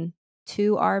seen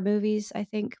 2 R movies, I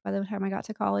think, by the time I got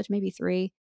to college, maybe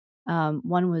 3.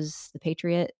 One was The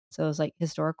Patriot. So it was like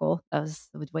historical. That was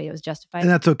the way it was justified. And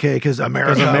that's okay because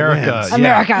America wins.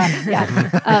 America.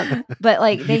 Yeah. But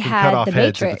like they had The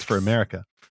Matrix. It's for America.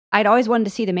 I'd always wanted to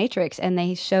see The Matrix, and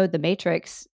they showed The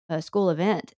Matrix a school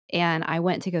event, and I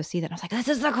went to go see that. I was like, this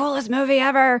is the coolest movie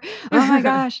ever. Oh my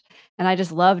gosh. And I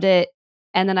just loved it.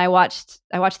 And then I watched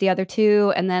the other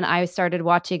 2, and then I started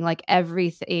watching like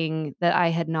everything that I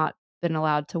had not been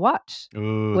allowed to watch.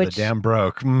 Ooh, Which the dam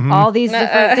broke. Mhm. all these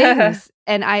different things.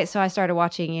 And I started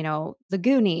watching, The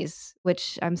Goonies,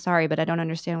 which I'm sorry, but I don't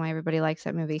understand why everybody likes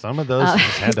that movie. Some of those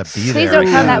just had to be Please there. don't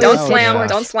come that Don't way. slam. Yeah.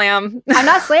 Don't slam. I'm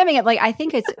not slamming it. Like, I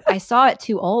think I saw it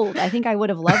too old. I think I would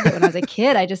have loved it when I was a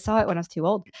kid. I just saw it when I was too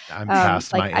old. I'm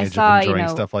past like, my I age saw, of enjoying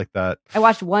stuff like that. I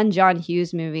watched one John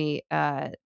Hughes movie.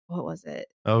 What was it?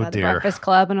 Oh, The dear. Breakfast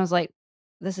Club, and I was like,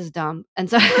 this is dumb. And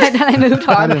so then I moved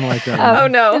I on. didn't like that. Oh,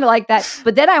 one. no. Didn't like that.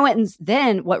 But then I went and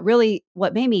then what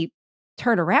made me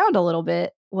turn around a little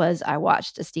bit was I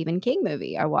watched a Stephen King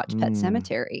movie. I watched Pet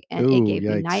Sematary, and it Ooh, gave me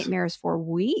yikes. nightmares for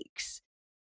weeks.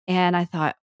 And I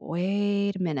thought,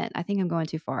 wait a minute, I think I'm going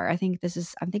too far. I think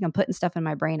I'm putting stuff in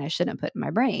my brain I shouldn't put in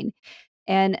my brain.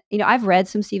 And I've read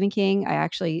some Stephen King.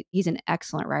 He's an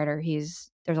excellent writer.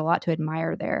 There's a lot to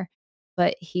admire there,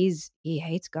 but he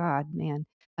hates God, man.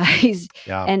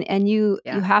 Yeah. And you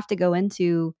Yeah. have to go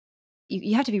into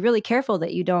you have to be really careful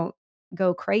that you don't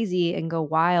go crazy and go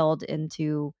wild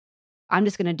into I'm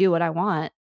just going to do what I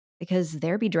want, because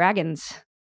there be dragons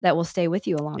that will stay with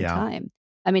you a long Yeah. time.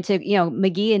 I mean,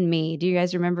 McGee and Me. Do you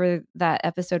guys remember that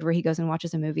episode where he goes and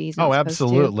watches a movie? He's not Oh, supposed to?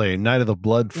 absolutely. Night of the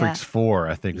Blood Yeah. Freaks 4,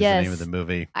 I think is the name of Yes. the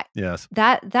movie. Yes.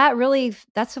 That really,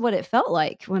 that's what it felt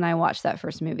like when I watched that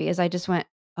first movie. Is I just went,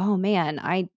 oh man,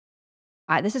 I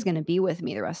this is going to be with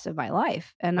me the rest of my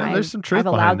life, and Yeah, there's some truth I've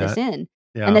allowed behind this that. in,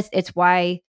 Yeah. and it's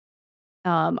why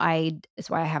it's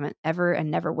why I haven't ever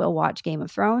and never will watch Game of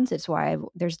Thrones. It's why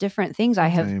there's different things I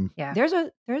have. Same. Yeah. There's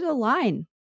a line,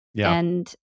 Yeah.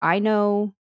 and I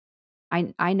know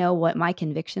what my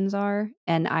convictions are,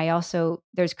 and I also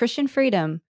there's Christian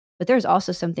freedom, but there's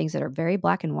also some things that are very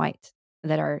black and white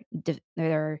that are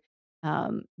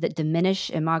that diminish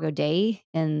Imago Dei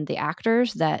in the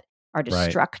actors, that are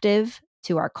destructive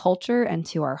to our culture and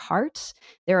to our hearts.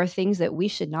 There are things that we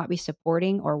should not be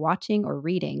supporting or watching or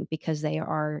reading because they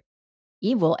are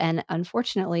evil, and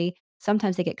unfortunately,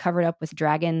 sometimes they get covered up with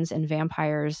dragons and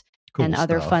vampires Cool and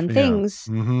other stuff. fun Yeah. things.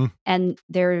 Mm-hmm. And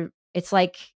it's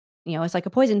like a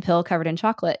poison pill covered in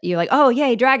chocolate. You're like, oh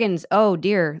yay, dragons. Oh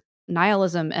dear,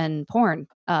 nihilism and porn.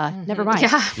 Never mind.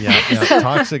 Yeah. Yeah. So-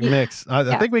 Toxic mix. I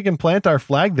Yeah. think we can plant our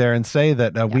flag there and say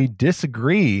that we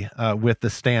disagree with the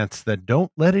stance that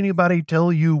don't let anybody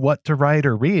tell you what to write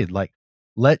or read. Like,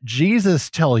 let Jesus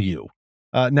tell you.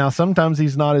 Now, sometimes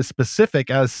he's not as specific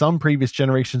as some previous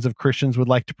generations of Christians would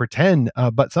like to pretend,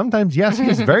 but sometimes, yes, he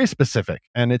is very specific.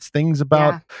 And it's things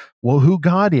about, who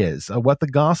God is, what the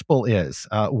gospel is,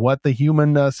 what the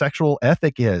human sexual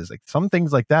ethic is. Like, some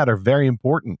things like that are very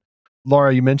important.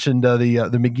 Laura, you mentioned the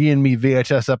McGee and Me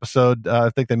VHS episode. I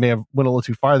think they may have went a little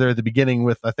too far there at the beginning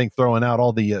with, I think, throwing out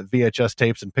all the VHS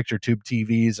tapes and picture tube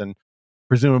TVs and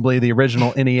presumably the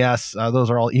original NES. Those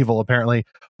are all evil, apparently.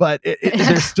 But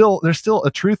there's still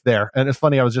a truth there. And it's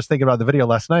funny, I was just thinking about the video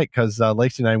last night because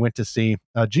Lacey and I went to see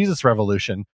Jesus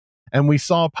Revolution, and we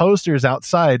saw posters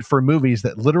outside for movies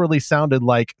that literally sounded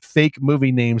like fake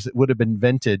movie names that would have been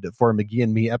invented for a McGee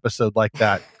and Me episode like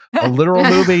that. A literal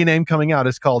movie name coming out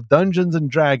is called Dungeons and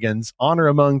Dragons: Honor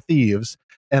Among Thieves,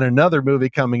 and another movie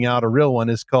coming out, a real one,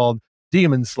 is called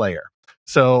Demon Slayer.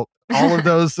 So all of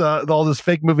those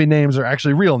fake movie names are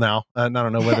actually real now. And I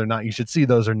don't know whether or not you should see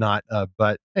those or not,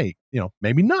 but hey,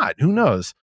 maybe not. Who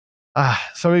knows?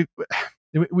 So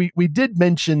we did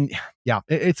mention,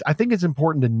 I think it's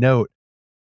important to note,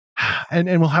 and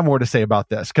we'll have more to say about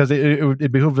this because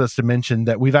it behooves us to mention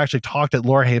that we've actually talked at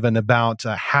Lorehaven about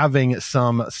having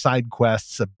some side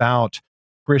quests about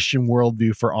Christian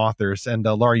worldview for authors. And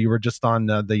Laura, you were just on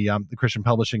the Christian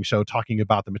Publishing Show talking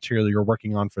about the material you're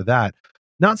working on for that.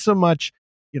 Not so much,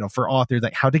 for authors,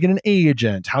 like how to get an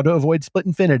agent, how to avoid split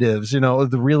infinitives,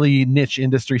 the really niche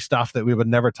industry stuff that we would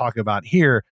never talk about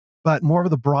here, but more of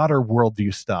the broader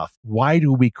worldview stuff. Why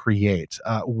do we create?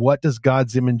 What does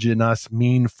God's image in us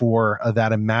mean for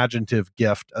that imaginative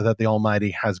gift that the Almighty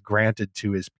has granted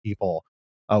to his people?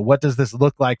 What does this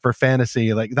look like for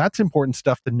fantasy? Like, that's important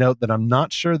stuff to note that I'm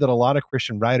not sure that a lot of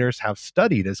Christian writers have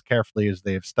studied as carefully as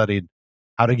they've studied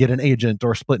how to get an agent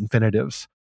or split infinitives.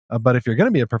 But if you're going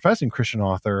to be a professing Christian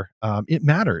author, it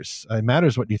matters. It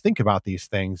matters what you think about these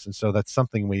things. And so that's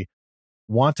something we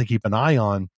want to keep an eye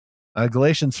on.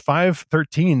 Galatians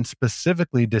 5:13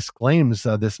 specifically disclaims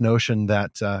this notion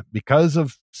that because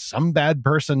of some bad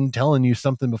person telling you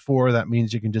something before, that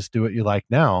means you can just do what you like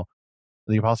now.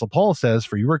 The Apostle Paul says,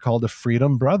 "For you are called to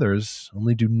freedom, brothers.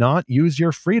 Only do not use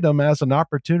your freedom as an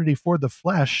opportunity for the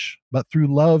flesh, but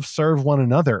through love serve one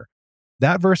another."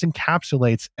 That verse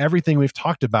encapsulates everything we've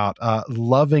talked about,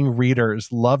 loving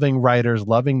readers, loving writers,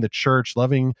 loving the church,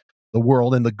 loving the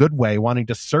world in the good way, wanting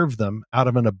to serve them out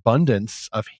of an abundance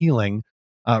of healing.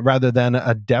 rather than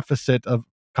a deficit of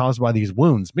caused by these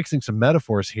wounds. Mixing some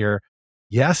metaphors here.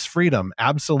 Yes, freedom,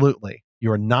 absolutely.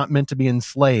 You are not meant to be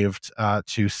enslaved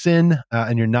to sin,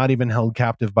 and you're not even held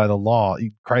captive by the law.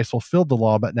 Christ fulfilled the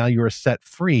law, but now you are set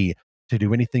free to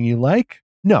do anything you like.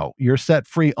 No, you're set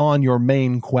free on your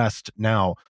main quest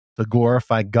now to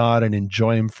glorify God and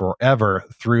enjoy Him forever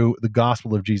through the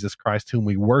gospel of Jesus Christ, whom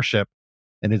we worship.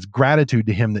 And it's gratitude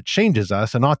to Him that changes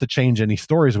us, and not to change any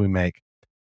stories we make.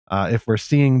 If we're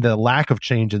seeing the lack of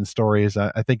change in stories,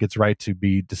 I think it's right to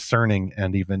be discerning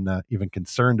and even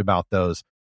concerned about those.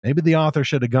 Maybe the author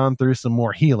should have gone through some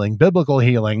more healing, biblical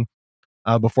healing,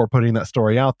 before putting that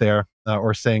story out there,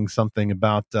 or saying something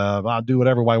about I'll do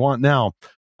whatever I want now.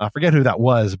 I forget who that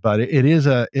was, but it is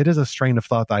a strain of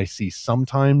thought that I see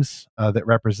sometimes that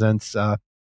represents a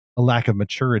lack of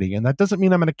maturity, and that doesn't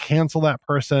mean I'm going to cancel that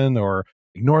person or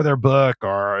ignore their book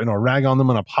or rag on them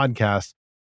on a podcast.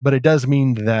 But it does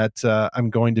mean that I'm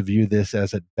going to view this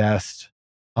as at best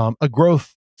a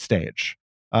growth stage.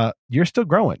 You're still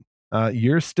growing.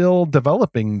 You're still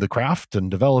developing the craft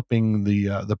and developing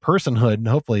the personhood, and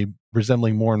hopefully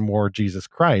resembling more and more Jesus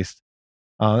Christ.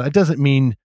 It doesn't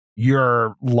mean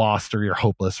you're lost or you're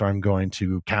hopeless or I'm going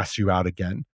to cast you out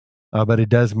again. But it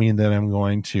does mean that I'm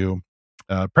going to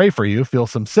pray for you, feel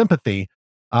some sympathy,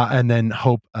 and then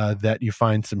hope that you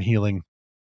find some healing,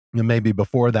 maybe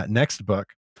before that next book.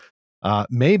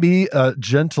 Maybe a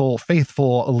gentle,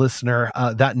 faithful listener,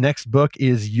 that next book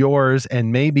is yours,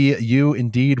 and maybe you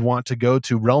indeed want to go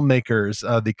to Realm Makers,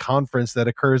 the conference that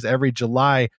occurs every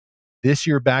July, this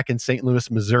year back in St. Louis,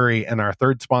 Missouri, and our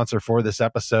third sponsor for this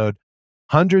episode.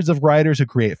 Hundreds of writers who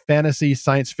create fantasy,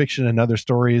 science fiction, and other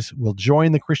stories will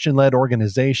join the Christian-led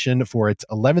organization for its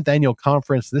 11th annual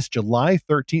conference this July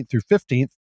 13th through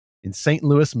 15th in St.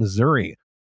 Louis, Missouri.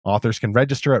 Authors can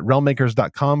register at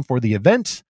realmmakers.com for the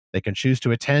event. They can choose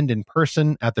to attend in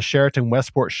person at the Sheraton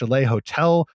Westport Chalet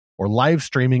Hotel or live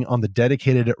streaming on the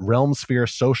dedicated Realmsphere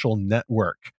social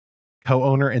network.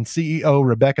 Co-owner and CEO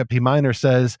Rebecca P. Miner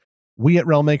says, "We at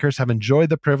Realmmakers have enjoyed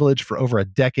the privilege for over a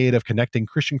decade of connecting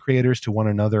Christian creators to one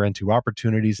another and to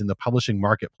opportunities in the publishing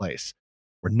marketplace.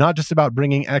 We're not just about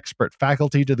bringing expert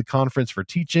faculty to the conference for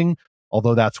teaching,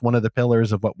 although that's one of the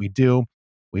pillars of what we do.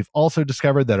 We've also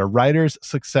discovered that a writer's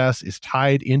success is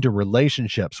tied into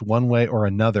relationships one way or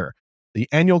another. The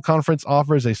annual conference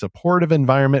offers a supportive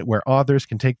environment where authors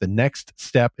can take the next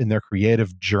step in their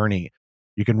creative journey.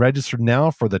 You can register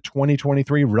now for the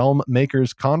 2023 Realm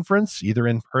Makers Conference, either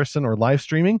in person or live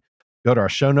streaming. Go to our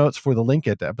show notes for the link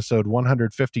at episode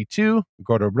 152.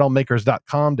 Go to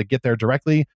realmmakers.com to get there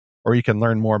directly, or you can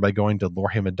learn more by going to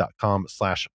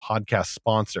lorehammond.com/podcast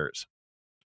sponsors.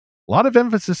 A lot of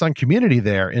emphasis on community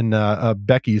there in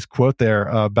Becky's quote there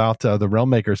about the Realm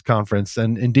Makers Conference.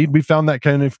 And indeed, we found that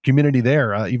kind of community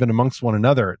there, even amongst one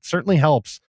another. It certainly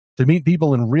helps to meet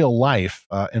people in real life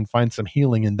and find some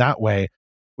healing in that way,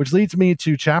 which leads me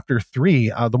to chapter 3,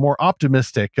 the more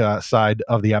optimistic side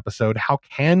of the episode. How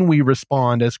can we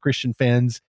respond as Christian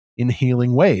fans in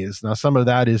healing ways? Now, some of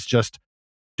that is just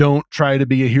don't try to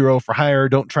be a hero for hire.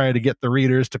 Don't try to get the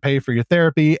readers to pay for your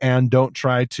therapy, and don't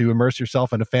try to immerse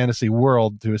yourself in a fantasy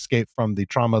world to escape from the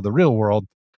trauma of the real world.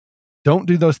 Don't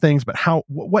do those things. But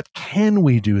what can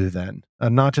we do then?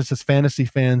 Not just as fantasy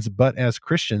fans, but as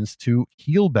Christians to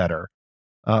heal better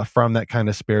from that kind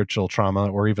of spiritual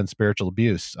trauma or even spiritual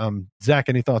abuse. Zach,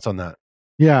 any thoughts on that?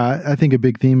 Yeah, I think a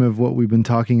big theme of what we've been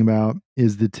talking about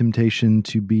is the temptation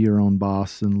to be your own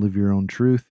boss and live your own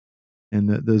truth. And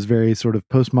those very sort of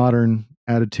postmodern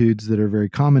attitudes that are very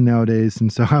common nowadays. And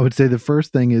so I would say the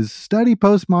first thing is study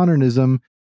postmodernism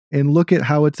and look at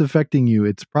how it's affecting you.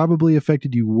 It's probably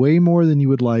affected you way more than you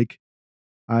would like.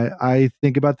 I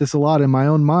think about this a lot in my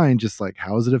own mind, just like,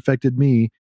 how has it affected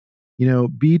me?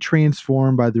 Be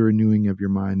transformed by the renewing of your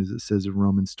mind, as it says in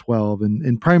Romans 12,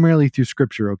 and primarily through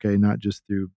scripture, okay, not just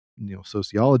through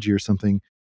sociology or something.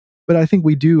 But I think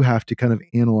we do have to kind of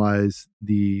analyze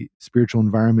the spiritual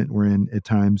environment we're in at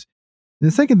times. And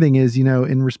the second thing is,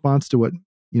 in response to what,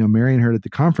 Marion heard at the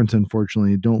conference,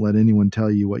 unfortunately, don't let anyone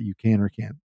tell you what you can or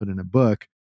can't put in a book.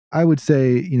 I would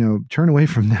say, turn away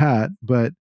from that,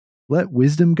 but let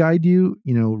wisdom guide you.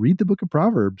 Read the book of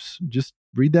Proverbs. Just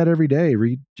read that every day.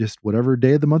 Read just whatever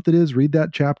day of the month it is, read that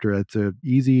chapter. It's an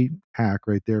easy hack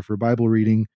right there for Bible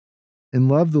reading. And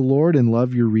love the Lord and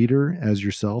love your reader as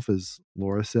yourself, as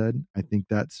Laura said. I think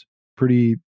that's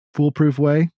pretty foolproof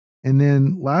way. And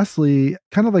then lastly,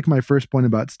 kind of like my first point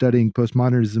about studying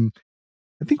postmodernism,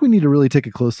 I think we need to really take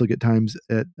a close look at times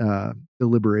at the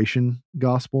liberation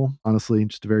gospel. Honestly,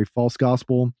 just a very false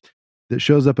gospel that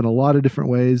shows up in a lot of different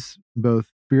ways, both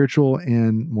spiritual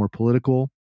and more political.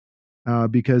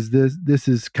 because this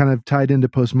is kind of tied into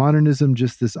postmodernism,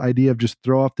 just this idea of just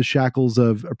throw off the shackles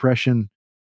of oppression.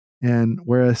 And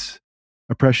whereas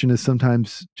oppression is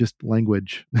sometimes just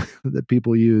language that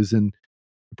people use, and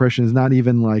oppression is not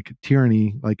even like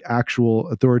tyranny, like actual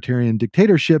authoritarian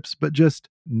dictatorships, but just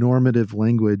normative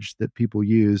language that people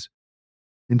use.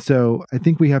 And so I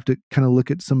think we have to kind of look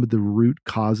at some of the root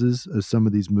causes of some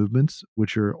of these movements,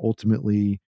 which are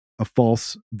ultimately a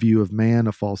false view of man,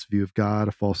 a false view of God,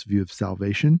 a false view of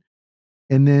salvation.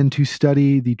 And then to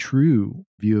study the true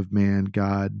view of man,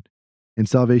 God, and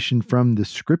salvation from the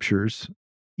scriptures.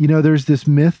 There's this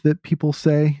myth that people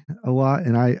say a lot,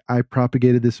 and I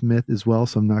propagated this myth as well,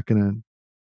 so I'm not going to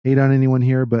hate on anyone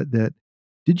here, but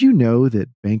did you know that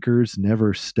bankers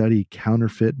never study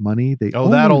counterfeit money? They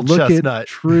only that old look chestnut. at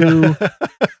true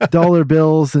dollar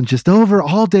bills, and just over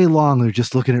all day long, they're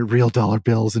just looking at real dollar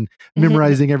bills and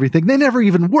memorizing everything. They never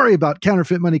even worry about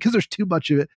counterfeit money because there's too much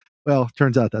of it. Well,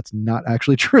 turns out that's not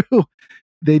actually true.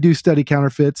 They do study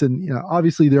counterfeits, and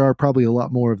obviously there are probably a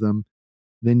lot more of them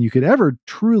than you could ever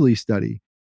truly study.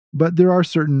 But there are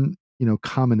certain,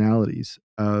 commonalities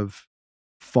of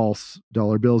false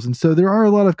dollar bills. And so there are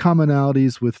a lot of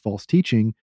commonalities with false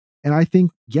teaching. And I think,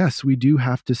 yes, we do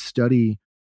have to study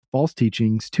false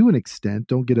teachings to an extent.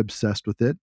 Don't get obsessed with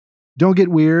it. Don't get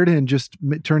weird and just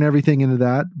turn everything into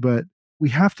that. But we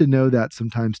have to know that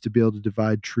sometimes to be able to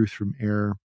divide truth from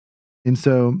error. And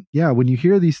so, yeah, when you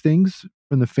hear these things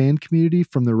from the fan community,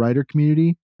 from the writer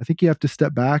community, I think you have to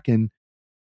step back and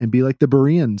be like the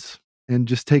Bereans and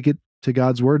just take it to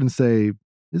God's word and say,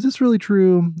 is this really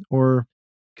true? Or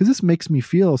because this makes me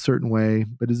feel a certain way,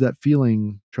 but is that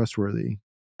feeling trustworthy?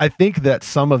 I think that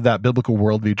some of that biblical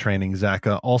worldview training, Zach,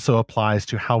 also applies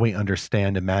to how we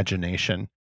understand imagination.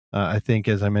 I think,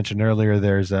 as I mentioned earlier,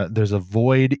 there's a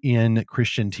void in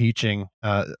Christian teaching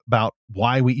about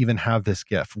why we even have this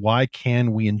gift. Why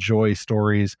can we enjoy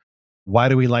stories? Why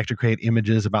do we like to create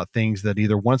images about things that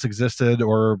either once existed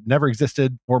or never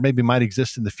existed, or maybe might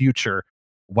exist in the future?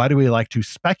 Why do we like to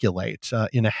speculate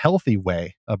in a healthy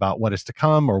way about what is to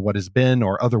come or what has been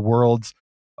or other worlds?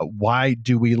 Why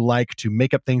do we like to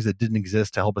make up things that didn't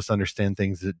exist to help us understand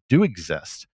things that do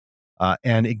exist?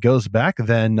 And it goes back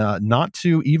then not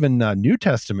to even New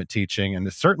Testament teaching, and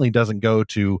it certainly doesn't go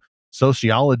to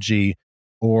sociology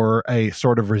or a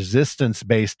sort of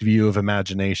resistance-based view of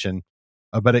imagination,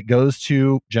 but it goes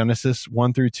to Genesis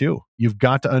 1-2. You've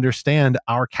got to understand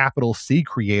our capital C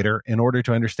creator in order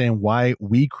to understand why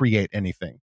we create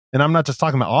anything. And I'm not just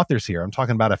talking about authors here. I'm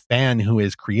talking about a fan who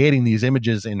is creating these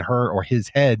images in her or his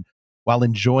head while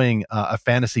enjoying a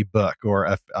fantasy book or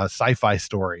a sci-fi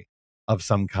story of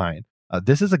some kind.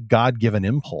 This is a God-given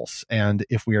impulse. And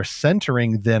if we are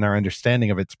centering then our understanding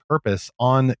of its purpose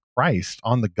on Christ,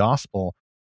 on the gospel,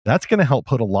 that's going to help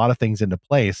put a lot of things into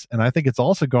place. And I think it's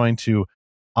also going to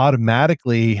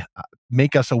automatically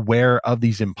make us aware of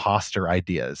these imposter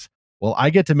ideas. Well, I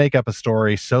get to make up a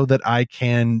story so that I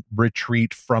can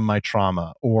retreat from my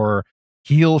trauma or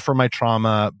heal from my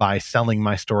trauma by selling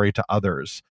my story to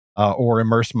others, or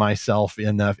immerse myself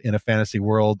in a fantasy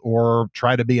world, or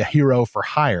try to be a hero for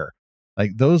hire.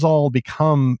 Like those all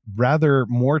become rather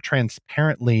more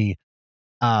transparently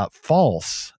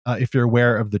false if you're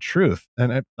aware of the truth.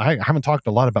 And I haven't talked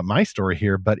a lot about my story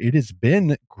here, but it has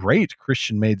been great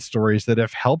Christian-made stories that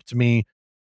have helped me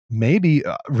maybe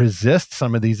resist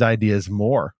some of these ideas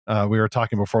more. We were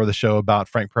talking before the show about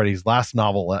Frank Peretti's last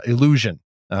novel, Illusion,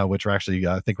 which we're actually,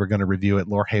 I think we're going to review at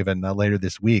Lorehaven later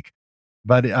this week.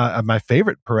 But my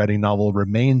favorite Peretti novel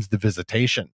remains The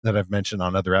Visitation, that I've mentioned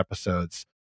on other episodes.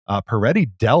 Peretti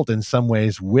dealt in some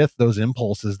ways with those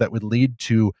impulses that would lead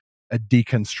to a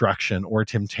deconstruction or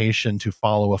temptation to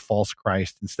follow a false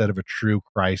Christ instead of a true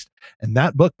Christ. And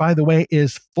that book, by the way,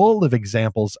 is full of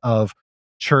examples of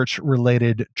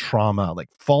church-related trauma, like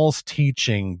false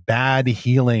teaching, bad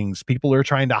healings. People are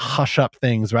trying to hush up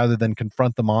things rather than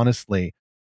confront them honestly.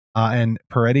 And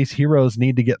Peretti's heroes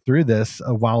need to get through this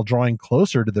while drawing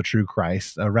closer to the true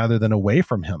Christ rather than away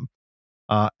from him.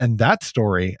 And that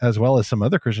story, as well as some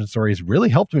other Christian stories, really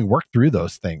helped me work through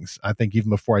those things, I think, even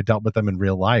before I dealt with them in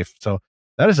real life. So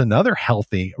that is another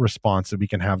healthy response that we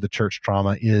can have to church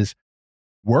trauma, is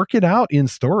work it out in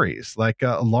stories. Like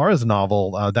Laura's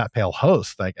novel, That Pale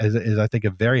Host, like is I think, a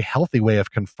very healthy way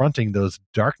of confronting those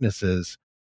darknesses,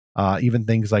 even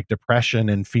things like depression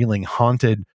and feeling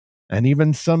haunted, and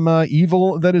even some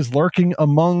evil that is lurking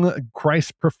among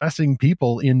Christ-professing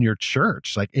people in your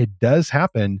church. Like, it does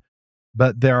happen.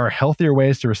 But there are healthier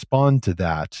ways to respond to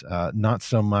that, not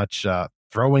so much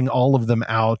throwing all of them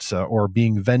out or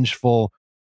being vengeful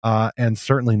and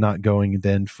certainly not going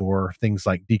then for things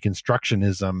like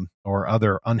deconstructionism or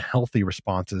other unhealthy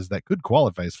responses that could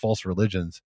qualify as false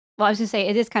religions. Well, I was gonna say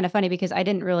it is kind of funny because I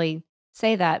didn't really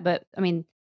say that, but I mean,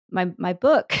 my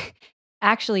book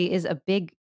actually is a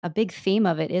big theme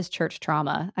of it is church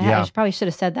trauma. I Yeah, probably should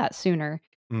have said that sooner.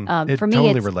 For it me, totally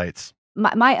it's relates.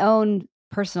 my own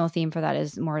personal theme for that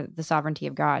is more the sovereignty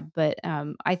of God. But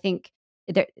I think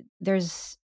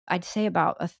there's I'd say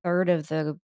about a third of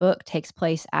the book takes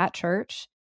place at church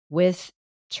with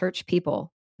church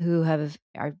people who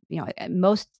are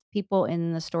most people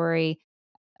in the story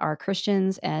are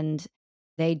Christians and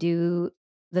they do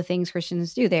the things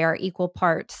Christians do. They are equal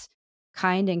parts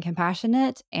kind and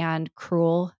compassionate and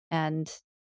cruel and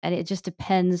it just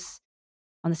depends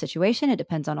on the situation. It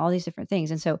depends on all these different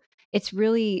things. And so it's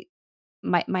really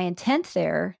my intent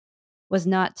there was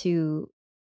not to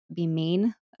be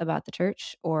mean about the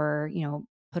church or,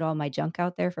 put all my junk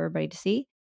out there for everybody to see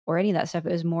or any of that stuff.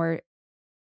 It was more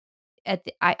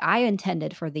I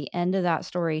intended for the end of that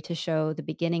story to show the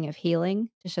beginning of healing,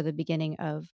 to show the beginning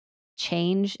of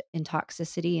change in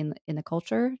toxicity in the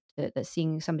culture, that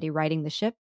seeing somebody riding the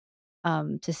ship,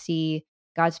 to see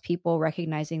God's people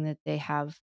recognizing that they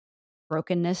have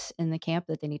brokenness in the camp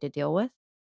that they need to deal with.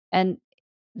 And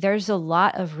there's a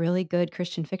lot of really good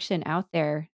Christian fiction out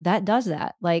there that does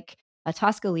that. Like a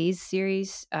Tosca Lee's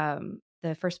series,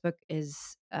 the first book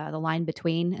is The Line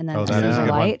Between, and then Oh, A that Sea is of a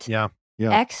good one. Light. Yeah.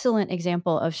 Yeah. Excellent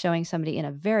example of showing somebody in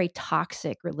a very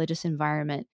toxic religious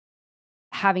environment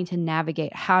having to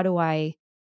navigate how do I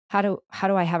have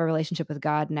a relationship with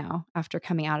God now after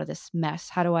coming out of this mess?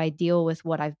 How do I deal with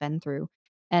what I've been through?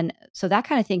 And so that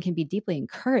kind of thing can be deeply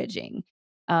encouraging,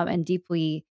 and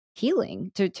deeply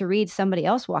healing to read somebody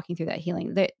else walking through that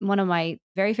healing. One of my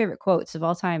very favorite quotes of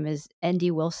all time is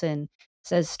N.D. Wilson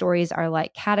says, "Stories are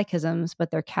like catechisms, but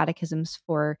they're catechisms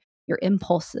for your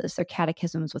impulses. They're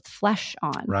catechisms with flesh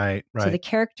on." Right. So the Right.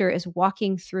 character is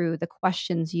walking through the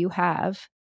questions you have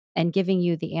and giving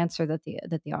you the answer that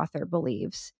the author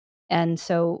believes. And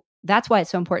so that's why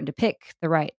it's so important to pick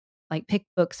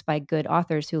books by good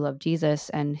authors who love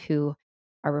Jesus and who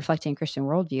are reflecting Christian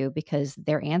worldview, because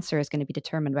their answer is going to be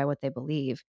determined by what they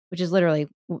believe, which is literally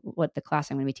what the class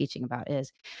I'm going to be teaching about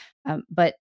is.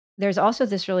 But there's also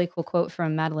this really cool quote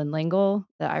from Madeleine L'Engle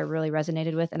that I really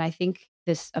resonated with. And I think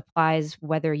this applies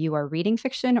whether you are reading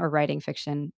fiction or writing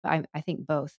fiction. I think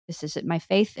both. This is my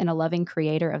faith in a loving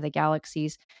creator of the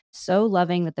galaxies, so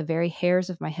loving that the very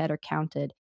hairs of my head are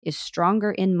counted, is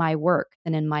stronger in my work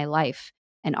than in my life.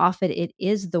 And often it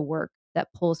is the work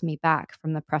that pulls me back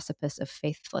from the precipice of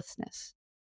faithlessness.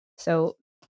 So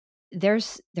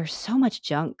there's so much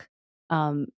junk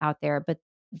out there, but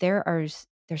there's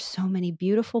so many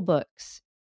beautiful books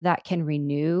that can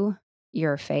renew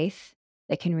your faith,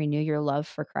 that can renew your love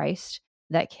for Christ,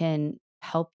 that can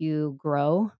help you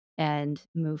grow and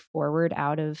move forward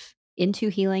out of into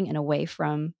healing and away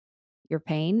from your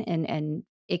pain. And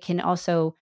it can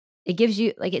also it gives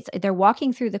you like it's they're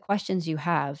walking through the questions you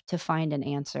have to find an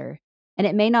answer. And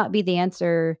it may not be the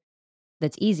answer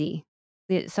that's easy.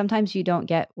 Sometimes you don't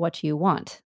get what you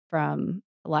want from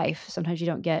life. Sometimes you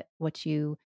don't get what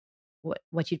you'd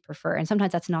prefer. And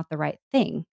sometimes that's not the right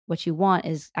thing. What you want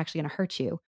is actually going to hurt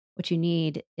you. What you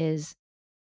need is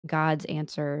God's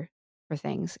answer for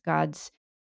things, God's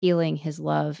healing, his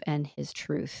love, and his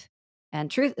truth.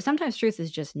 And sometimes truth is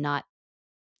just not,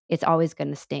 it's always going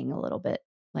to sting a little bit.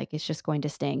 Like it's just going to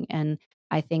sting. And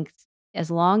I think as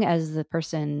long as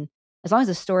as long as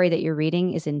the story that you're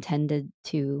reading is intended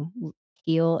to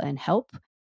heal and help,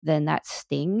 then that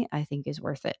sting, I think, is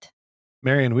worth it.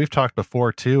 Marion, we've talked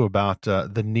before too about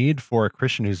the need for a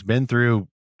Christian who's been through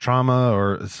trauma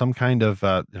or some kind of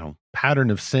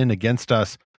pattern of sin against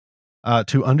us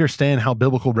to understand how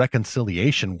biblical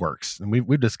reconciliation works. And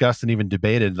we've discussed and even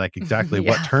debated like exactly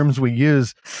what Yeah. terms we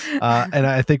use. And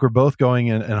I think we're both going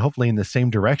in and hopefully in the same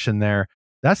direction there.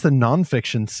 That's the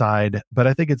nonfiction side. But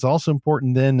I think it's also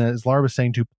important then, as Laura was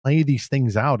saying, to play these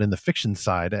things out in the fiction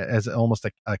side as almost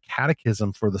a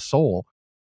catechism for the soul.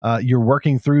 You're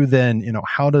working through then,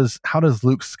 how does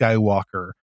Luke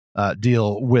Skywalker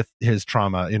deal with his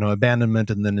trauma,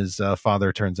 abandonment, and then his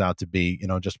father turns out to be,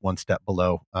 just one step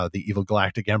below the evil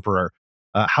galactic emperor.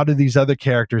 How do these other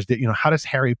characters, how does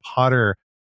Harry Potter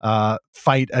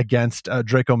fight against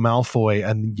Draco Malfoy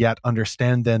and yet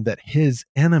understand then that his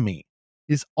enemy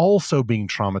is also being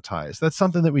traumatized? That's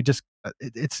something that we just,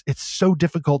 it's so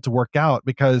difficult to work out,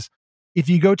 because if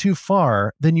you go too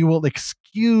far, then you will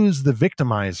excuse the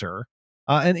victimizer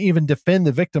and even defend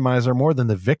the victimizer more than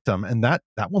the victim, and that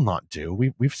will not do.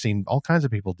 We've seen all kinds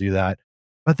of people do that.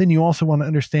 but then you also want to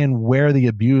understand where the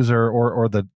abuser or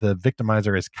the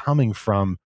victimizer is coming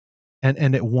from,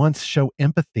 and at once show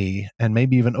empathy and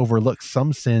maybe even overlook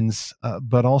some sins,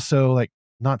 but also like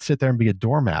not sit there and be a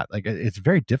doormat. Like it's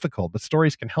very difficult, but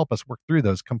stories can help us work through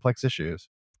those complex issues.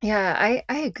 Yeah,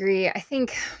 I agree. I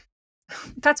think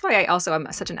that's why I also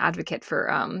am such an advocate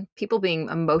for people being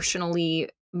emotionally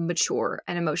mature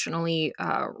and emotionally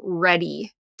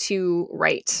ready to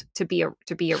write, to be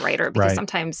a writer, because Right.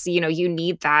 sometimes you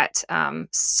need that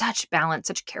such balance,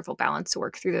 such careful balance to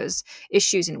work through those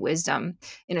issues and wisdom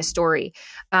in a story.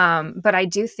 But I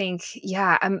do think,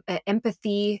 yeah,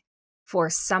 empathy for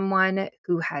someone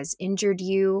who has injured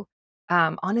you,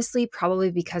 honestly, probably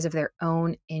because of their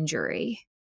own injury.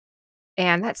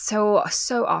 And that's so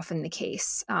often the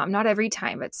case. Not every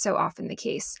time, but so often the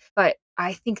case. But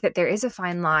I think that there is a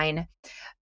fine line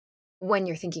when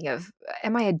you're thinking of,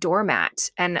 am I a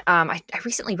doormat? And I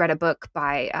recently read a book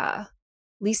by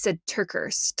Lisa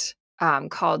TerKeurst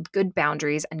called Good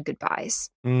Boundaries and Goodbyes.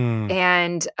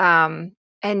 Mm,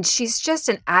 And she's just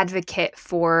an advocate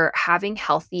for having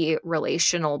healthy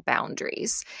relational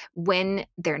boundaries when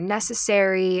they're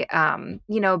necessary.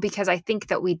 Because I think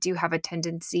that we do have a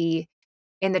tendency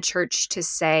in the church to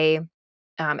say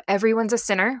everyone's a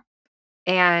sinner,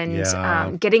 and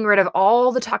yeah. getting rid of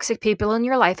all the toxic people in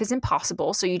your life is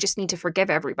impossible. So you just need to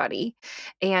forgive everybody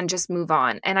and just move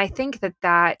on. And I think that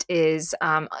that is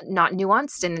not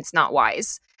nuanced, and it's not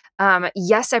wise.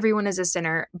 Yes, everyone is a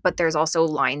sinner, but there's also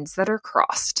lines that are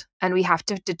crossed. And we have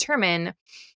to determine,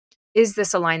 is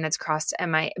this a line that's crossed?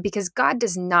 Because God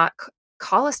does not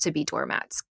call us to be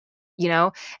doormats, you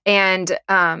know and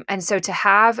so to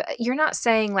have, you're not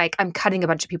saying like I'm cutting a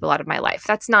bunch of people out of my life.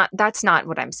 That's not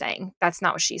what I'm saying. That's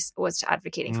not what she was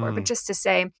advocating for. But Mm, just to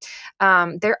say,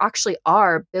 there actually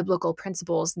are biblical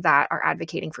principles that are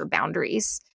advocating for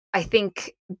boundaries. I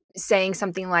think saying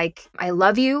something like, I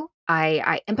love you,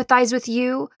 I empathize with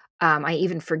you, I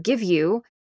even forgive you,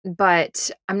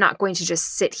 but I'm not going to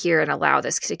just sit here and allow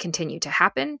this to continue to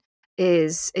happen,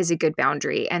 is a good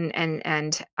boundary.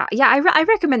 And yeah, I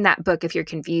recommend that book if you're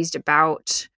confused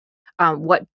about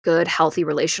what good healthy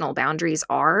relational boundaries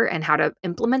are and how to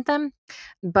implement them.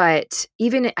 But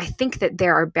even I think that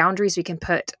there are boundaries we can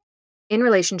put in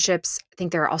relationships. I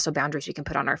think there are also boundaries we can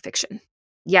put on our fiction.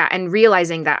 Yeah, and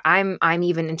realizing that I'm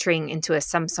even entering into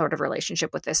some sort of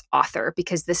relationship with this author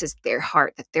because this is their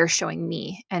heart that they're showing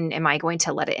me, and am I going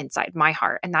to let it inside my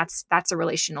heart? And that's a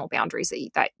relational boundaries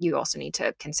that you also need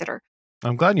to consider.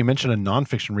 I'm glad you mentioned a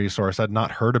nonfiction resource I'd not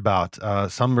heard about.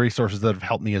 Some resources that have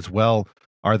helped me as well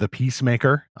are The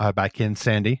Peacemaker by Ken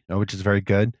Sandy, which is very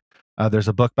good. There's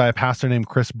a book by a pastor named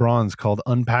Chris Bronze called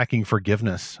Unpacking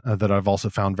Forgiveness that I've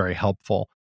also found very helpful.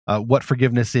 What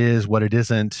forgiveness is, what it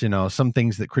isn't, some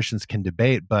things that Christians can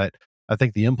debate, but I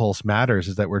think the impulse matters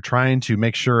is that we're trying to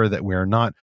make sure that we're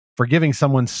not forgiving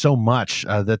someone so much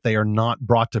that they are not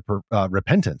brought to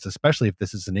repentance, especially if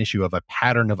this is an issue of a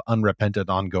pattern of unrepentant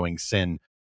ongoing sin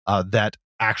that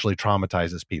actually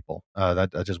traumatizes people.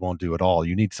 That just won't do at all.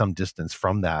 You need some distance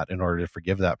from that in order to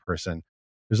forgive that person.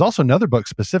 There's also another book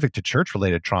specific to church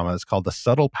related trauma. It's called The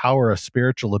Subtle Power of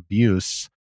Spiritual Abuse.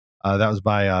 That was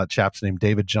by chaps named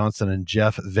David Johnson and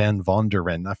Jeff Van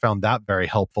Vonderen. I found that very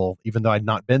helpful, even though I'd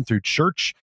not been through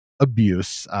church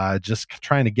abuse. Just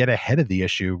trying to get ahead of the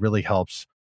issue really helps.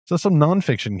 So some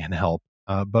nonfiction can help,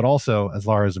 but also, as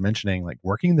Laura was mentioning, like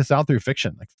working this out through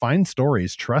fiction. Like find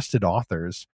stories, trusted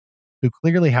authors who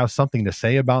clearly have something to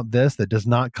say about this that does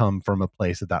not come from a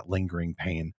place of that lingering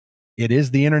pain. It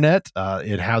is the internet.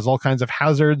 It has all kinds of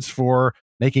hazards for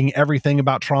making everything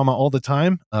about trauma all the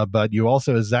time. But you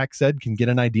also, as Zach said, can get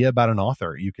an idea about an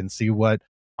author. You can see what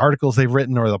articles they've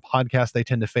written or the podcast they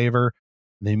tend to favor.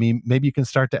 Maybe you can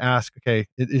start to ask, okay,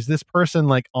 is this person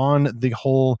like on the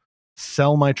whole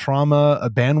sell my trauma a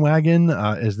bandwagon?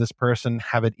 Is this person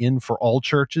have it in for all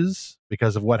churches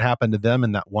because of what happened to them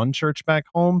in that one church back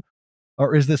home?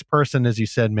 Or is this person, as you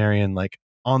said, Marion, like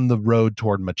on the road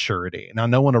toward maturity? Now,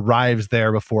 no one arrives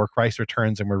there before Christ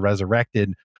returns and we're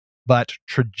resurrected, but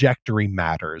trajectory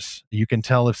matters. You can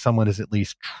tell if someone is at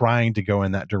least trying to go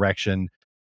in that direction.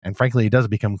 And frankly, it does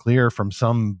become clear from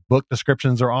some book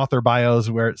descriptions or author bios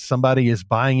where somebody is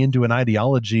buying into an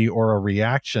ideology or a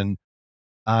reaction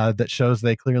that shows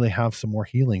they clearly have some more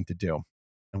healing to do.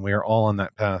 And we are all on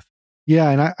that path.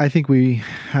 Yeah, and I think we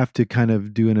have to kind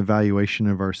of do an evaluation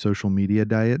of our social media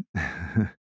diet.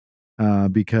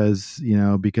 Because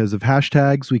because of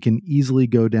hashtags, we can easily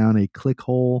go down a click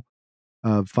hole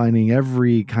of finding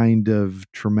every kind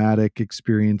of traumatic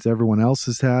experience everyone else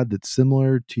has had that's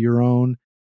similar to your own.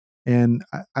 And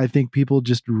I think people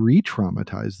just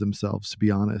re-traumatize themselves, to be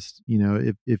honest.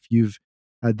 If you've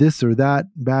this or that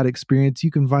bad experience,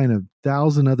 you can find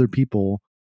 1,000 other people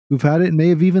who've had it and may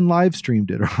have even live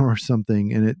streamed it or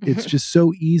something. And it's just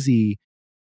so easy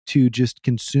to just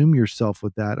consume yourself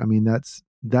with that. I mean,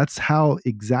 that's how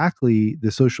exactly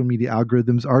the social media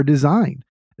algorithms are designed.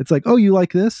 It's like, oh, you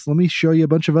like this? Let me show you a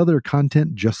bunch of other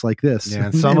content just like this. Yeah,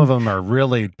 and some of them are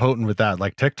really potent with that,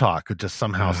 like TikTok. It just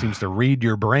somehow seems to read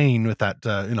your brain with that,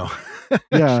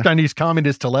 Chinese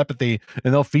communist telepathy,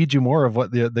 and they'll feed you more of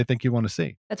what they think you want to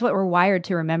see. That's what we're wired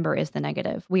to remember is the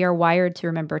negative. We are wired to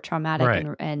remember traumatic Right.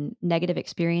 and negative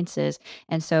experiences.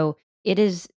 And so it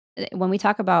is, when we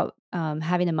talk about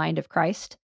having the mind of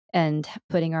Christ and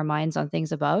putting our minds on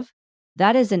things above,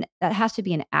 that has to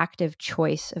be an active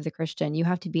choice of the Christian. You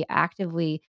have to be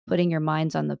actively putting your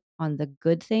minds on the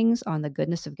good things, on the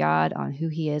goodness of God, on who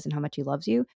He is and how much He loves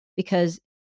you, because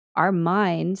our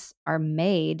minds are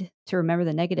made to remember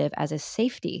the negative as a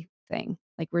safety thing.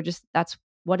 Like that's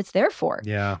what it's there for.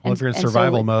 Yeah. Well, if you're in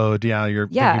survival mode, you're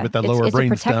thinking with that lower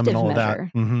brainstem and all of that.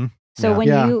 Mm-hmm. So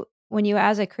when you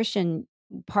as a Christian,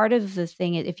 part of the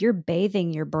thing is if you're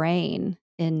bathing your brain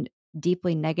in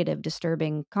deeply negative,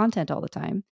 disturbing content all the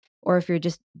time, or if you're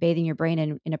just bathing your brain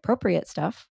in inappropriate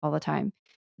stuff all the time,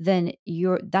 then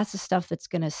that's the stuff that's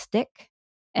going to stick.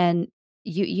 And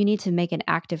you need to make an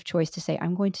active choice to say,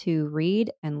 I'm going to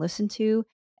read and listen to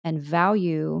and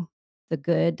value the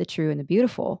good, the true, and the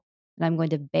beautiful. And I'm going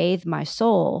to bathe my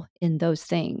soul in those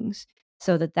things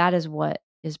so that is what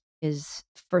is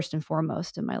first and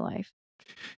foremost in my life.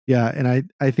 Yeah.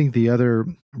 And I think the other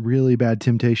really bad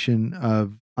temptation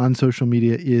on social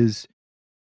media is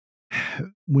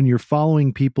when you're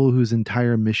following people whose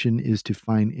entire mission is to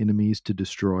find enemies to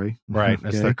destroy. Right. Okay?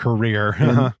 That's their career.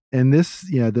 and this,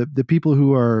 the people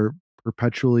who are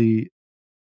perpetually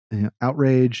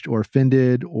outraged or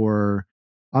offended or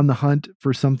on the hunt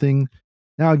for something.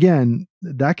 Now, again,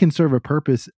 that can serve a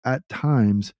purpose at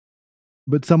times,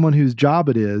 but someone whose job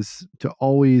it is to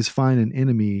always find an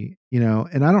enemy,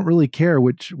 and I don't really care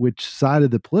which side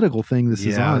of the political thing this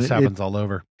is on. This happens all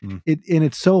over.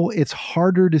 It's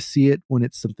harder to see it when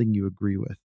it's something you agree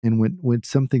with, and when it's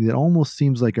something that almost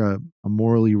seems like a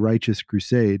morally righteous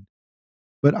crusade.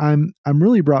 But I'm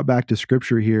really brought back to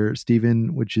scripture here,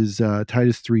 Stephen, which is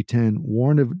Titus 3:10.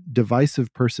 Warn a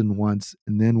divisive person once,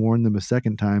 and then warn them a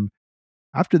second time.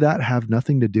 After that, have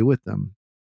nothing to do with them.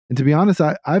 And to be honest,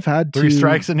 I've had 3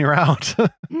 strikes and you're out.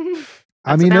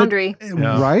 I mean, a boundary,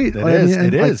 right?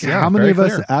 It is. How many of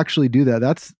us actually do that?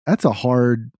 That's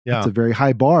a very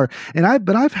high bar.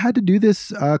 But I've had to do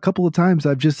this a couple of times.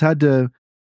 I've just had to,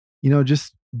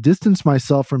 just distance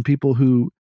myself from people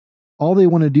who all they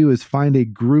want to do is find a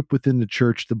group within the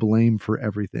church to blame for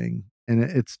everything. And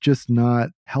it's just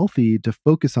not healthy to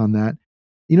focus on that.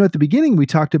 At the beginning, we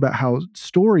talked about how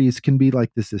stories can be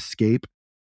like this escape.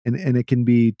 And it can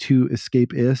be too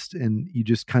escapist, and you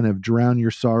just kind of drown your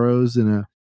sorrows in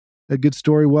a good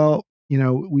story. Well,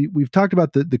 we've talked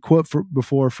about the quote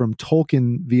before from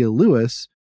Tolkien via Lewis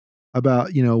about,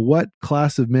 what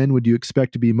class of men would you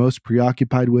expect to be most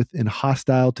preoccupied with and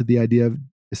hostile to the idea of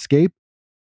escape?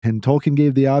 And Tolkien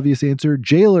gave the obvious answer: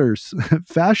 jailers.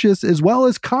 Fascists as well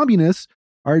as communists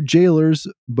are jailers.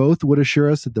 Both would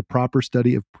assure us that the proper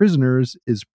study of prisoners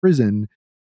is prison.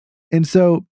 And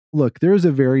so, look, there is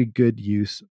a very good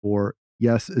use for,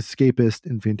 yes, escapist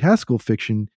and fantastical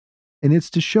fiction, and it's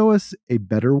to show us a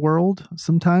better world,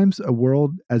 sometimes a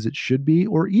world as it should be,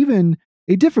 or even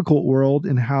a difficult world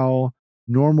and how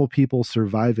normal people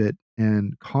survive it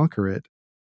and conquer it.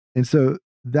 And so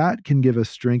that can give us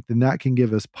strength and that can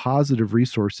give us positive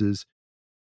resources.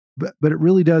 But it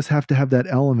really does have to have that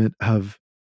element of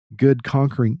good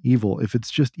conquering evil. If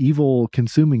it's just evil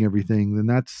consuming everything, then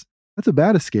that's a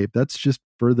bad escape. That's just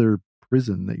further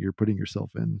prison that you're putting yourself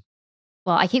in.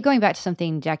 Well, I keep going back to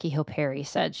something Jackie Hill Perry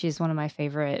said. She's one of my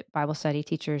favorite Bible study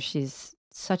teachers. She's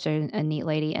such a neat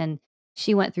lady. And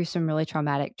she went through some really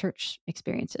traumatic church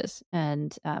experiences.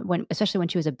 And especially when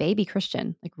she was a baby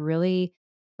Christian, like really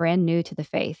brand new to the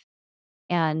faith.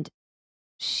 And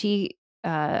she,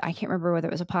 I can't remember whether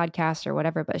it was a podcast or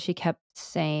whatever, but she kept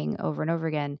saying over and over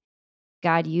again,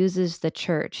 God uses the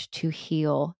church to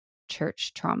heal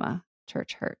church trauma,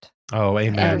 church hurt. Oh,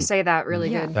 amen. You say that really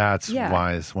good. That's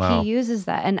wise. Wow. He uses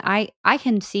that. And I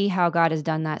can see how God has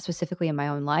done that specifically in my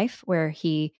own life, where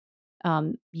he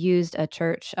used a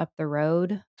church up the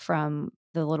road from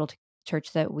the little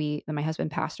church that my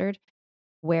husband pastored,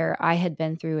 where I had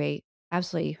been through a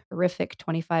absolutely horrific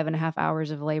 25 and a half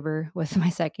hours of labor with my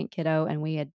second kiddo. And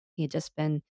he had just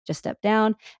stepped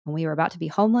down, and we were about to be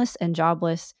homeless and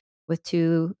jobless with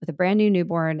a brand new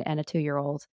newborn and a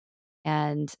 2-year-old.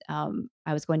 And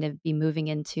I was going to be moving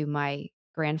into my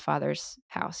grandfather's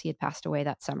house. He had passed away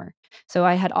that summer. So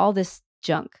I had all this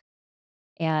junk.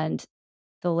 And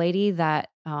the lady that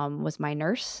was my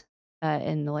nurse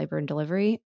in the labor and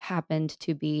delivery happened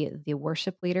to be the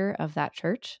worship leader of that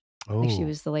church. Like she Oh,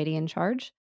 was the lady in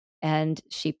charge. And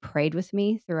she prayed with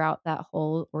me throughout that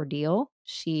whole ordeal.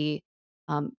 She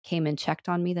came and checked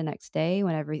on me the next day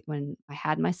when I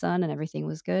had my son and everything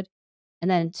was good. And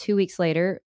then 2 weeks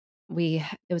later, it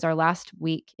was our last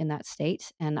week in that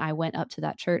state, and I went up to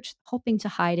that church hoping to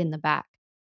hide in the back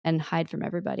and hide from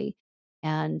everybody.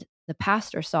 And the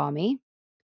pastor saw me.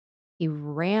 He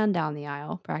ran down the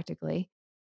aisle practically,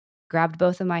 grabbed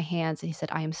both of my hands, and he said,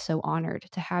 "I am so honored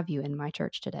to have you in my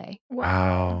church today."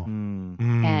 wow. Mm.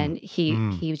 And he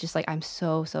Mm. he was just like, "I'm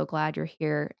so, so glad you're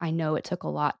here. I know it took a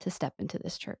lot to step into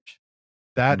this church."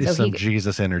 That is So some he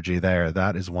Jesus energy there.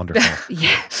 That is wonderful.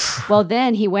 Yeah. Well,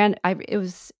 then he went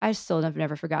I still have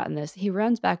never forgotten this. He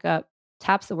runs back up,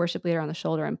 taps the worship leader on the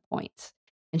shoulder and points.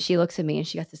 And she looks at me and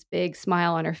she got this big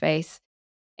smile on her face.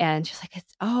 And she's like,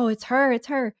 it's her, it's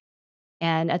her.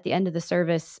 And at the end of the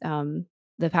service,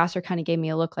 the pastor kind of gave me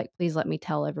a look like, please let me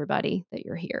tell everybody that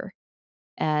you're here.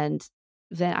 And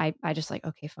then I just like,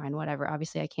 okay, fine, whatever.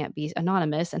 Obviously, I can't be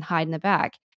anonymous and hide in the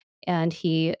back. And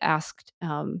he asked,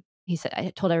 he said, I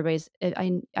told everybody's,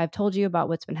 I've told you about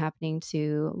what's been happening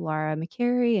to Laura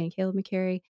McCary and Caleb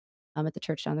McCary at the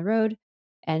church down the road.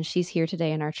 And she's here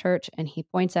today in our church. And he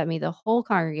points at me. The whole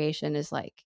congregation is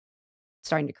like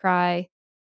starting to cry.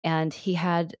 And he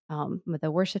had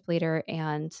the worship leader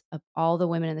and all the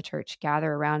women in the church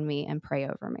gather around me and pray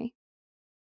over me.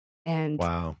 And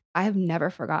Wow. I have never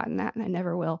forgotten that, and I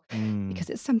never will, because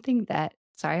it's something that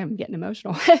sorry, I'm getting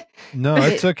emotional. No,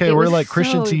 But it's okay. it We're was like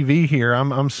Christian so TV here.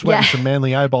 I'm sweating Yeah. some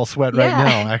manly eyeball sweat right Yeah.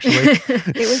 now, actually.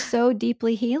 It was so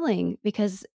deeply healing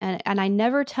because and I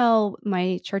never tell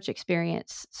my church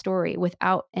experience story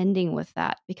without ending with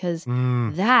that, because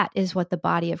Mm, that is what the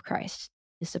body of Christ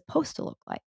is supposed to look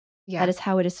like. That Yeah. is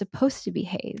how it is supposed to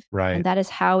behave. right. And that is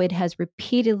how it has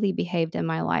repeatedly behaved in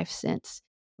my life since,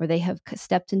 where they have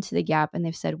stepped into the gap and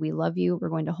they've said, "We love you. We're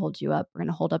going to hold you up. We're going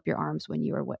to hold up your arms when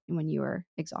you are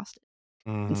exhausted."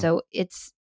 And Mhm. so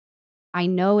I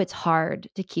know it's hard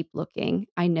to keep looking.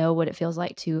 I know what it feels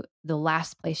like to the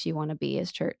last place you want to be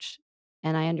is church.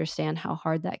 And I understand how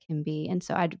hard that can be. And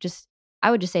so I would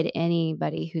just say to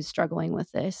anybody who's struggling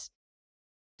with this,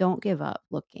 don't give up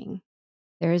looking.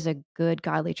 There is a good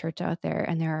godly church out there,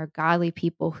 and there are godly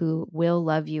people who will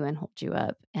love you and hold you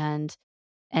up. And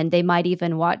they might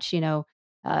even watch,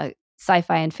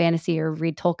 sci-fi and fantasy or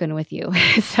read Tolkien with you.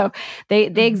 So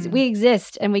we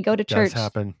exist and we go to It does church.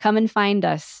 happen. Come and find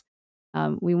us.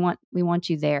 We want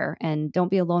you there, and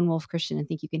don't be a lone wolf Christian and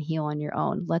think you can heal on your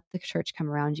own. Let the church come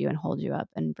around you and hold you up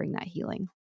and bring that healing.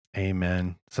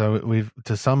 Amen. So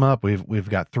to sum up, we've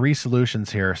got three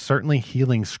solutions here. Certainly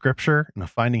healing scripture and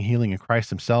finding healing in Christ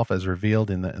himself as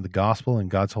revealed in the gospel and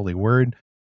God's holy word.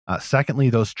 Secondly,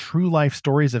 those true life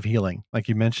stories of healing, like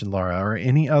you mentioned, Laura, or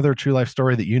any other true life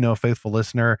story that you know, faithful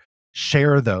listener,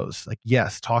 share those. Like,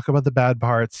 yes, talk about the bad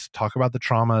parts, talk about the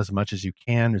trauma as much as you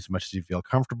can, as much as you feel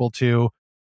comfortable to.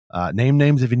 Name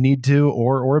names if you need to,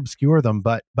 or obscure them,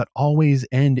 but always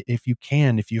end if you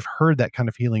can. If you've heard that kind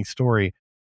of healing story,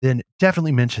 then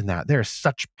definitely mention that. There's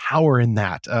such power in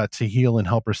that to heal and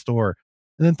help restore.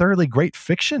 And then thirdly, great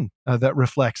fiction that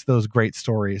reflects those great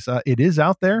stories. It is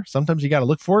out there. Sometimes you got to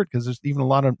look for it because there's even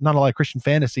not a lot of Christian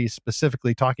fantasy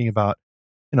specifically talking about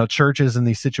churches and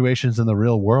these situations in the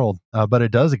real world. But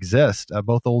it does exist,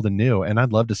 both old and new. And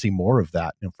I'd love to see more of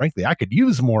that. And frankly, I could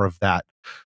use more of that.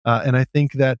 And I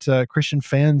think that Christian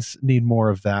fans need more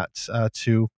of that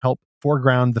to help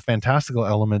foreground the fantastical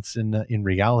elements in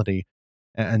reality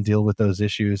and deal with those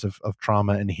issues of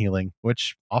trauma and healing,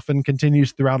 which often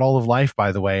continues throughout all of life, by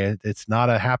the way. It's not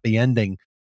a happy ending.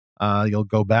 You'll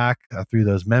go back through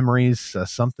those memories.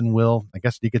 Something will, I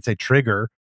guess you could say, trigger.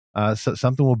 So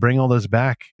something will bring all those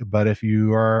back. But if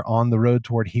you are on the road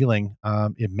toward healing,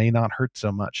 it may not hurt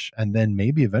so much. And then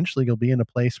maybe eventually you'll be in a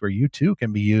place where you too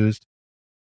can be used.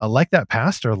 I like that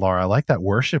pastor, Laura. I like that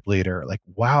worship leader. Like,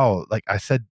 wow, like I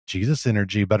said, Jesus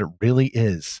energy, but it really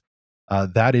is.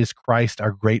 That is Christ,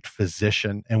 our great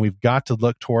physician. And we've got to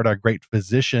look toward our great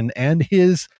physician and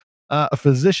his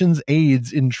physician's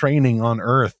aides in training on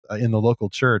earth in the local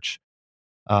church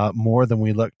more than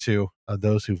we look to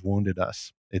those who've wounded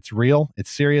us. It's real,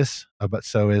 it's serious, but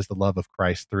so is the love of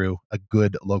Christ through a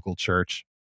good local church.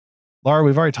 Laura,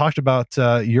 we've already talked about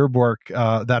your work,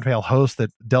 That Pale Host,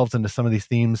 that delves into some of these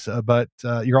themes, but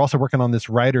you're also working on this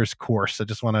writer's course. I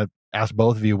just want to ask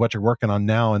both of you what you're working on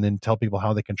now and then tell people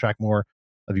how they can track more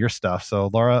of your stuff. So,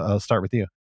 Laura, I'll start with you.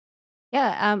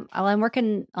 Yeah, well, I'm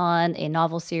working on a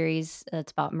novel series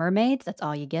that's about mermaids. That's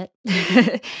all you get.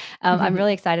 I'm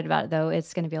really excited about it, though.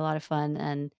 It's going to be a lot of fun,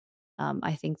 and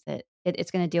I think that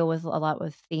it's going to deal with a lot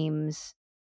with themes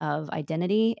of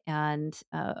identity and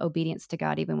obedience to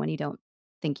God, even when you don't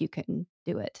think you can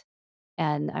do it.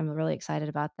 And I'm really excited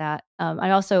about that.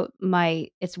 I also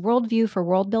it's Worldview for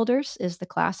World Builders is the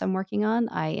class I'm working on.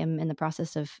 I am in the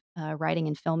process of writing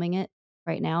and filming it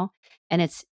right now, and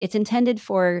it's intended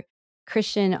for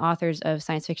Christian authors of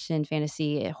science fiction,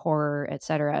 fantasy, horror,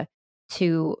 etc.,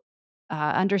 to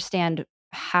understand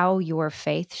how your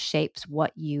faith shapes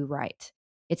what you write.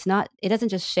 It doesn't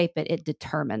just shape it, it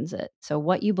determines it. So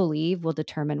what you believe will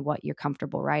determine what you're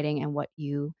comfortable writing and what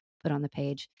you put on the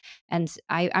page. And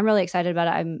I'm really excited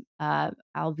about it.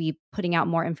 I'll be putting out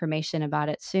more information about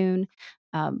it soon.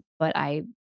 But I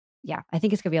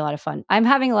think it's gonna be a lot of fun. I'm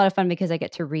having a lot of fun because I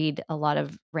get to read a lot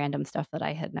of random stuff that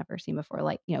I had never seen before,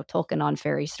 like Tolkien on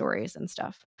fairy stories and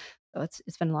stuff. So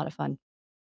it's been a lot of fun.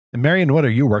 And Marion, what are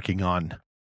you working on?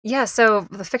 Yeah, so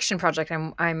the fiction project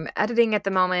I'm editing at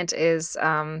the moment is,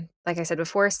 like I said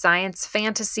before, science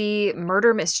fantasy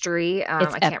murder mystery. It's I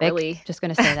epic. can't really. Just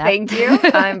gonna say that. Thank you.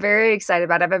 I'm very excited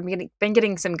about it. I've been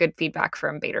getting some good feedback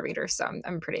from beta readers, so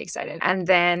I'm pretty excited. And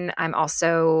then I'm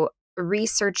also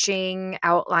researching,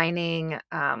 outlining,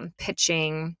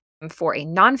 pitching for a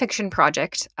nonfiction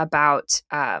project about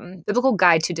biblical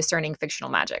guide to discerning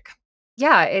fictional magic.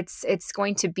 Yeah, it's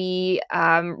going to be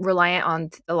reliant on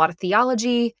a lot of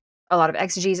theology, a lot of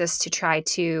exegesis to try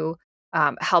to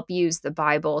help use the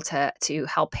Bible to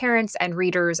help parents and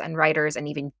readers and writers and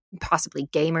even possibly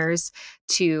gamers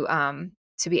to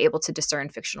be able to discern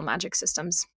fictional magic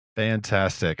systems.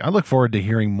 Fantastic. I look forward to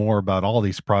hearing more about all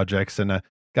these projects. And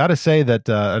got to say that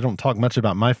I don't talk much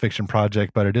about my fiction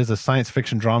project, but it is a science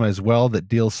fiction drama as well that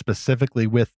deals specifically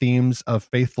with themes of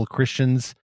faithful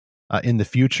Christians in the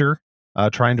future,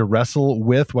 trying to wrestle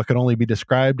with what could only be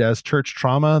described as church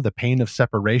trauma, the pain of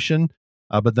separation,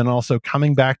 but then also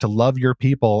coming back to love your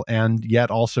people and yet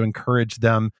also encourage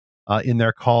them in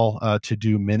their call to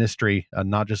do ministry,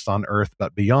 not just on earth,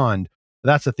 but beyond.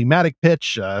 That's a thematic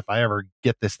pitch. If I ever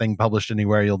get this thing published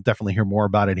anywhere, you'll definitely hear more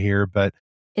about it here. But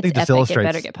I It's think this epic. It illustrates.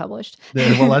 better get published.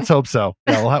 Well, let's hope so.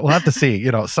 Yeah, we'll have to see.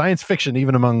 Science fiction,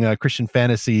 even among Christian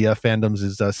fantasy fandoms,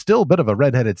 is still a bit of a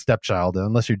redheaded stepchild,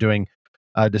 unless you're doing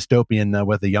dystopian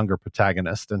with a younger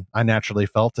protagonist. And I naturally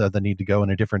felt the need to go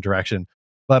in a different direction.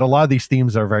 But a lot of these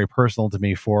themes are very personal to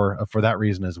me for that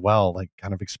reason as well, like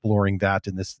kind of exploring that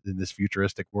in this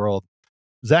futuristic world.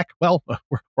 Zach, well,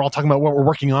 we're all talking about what we're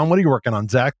working on. What are you working on,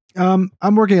 Zach?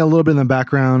 I'm working a little bit in the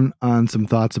background on some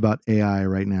thoughts about AI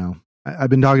right now.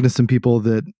 I've been talking to some people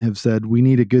that have said we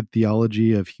need a good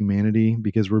theology of humanity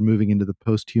because we're moving into the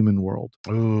post-human world.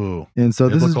 Ooh, and so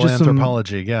this is just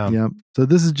anthropology. Yeah. So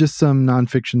this is just some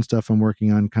nonfiction stuff I'm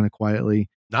working on, kind of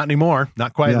quietly. Not anymore.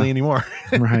 Not quietly anymore.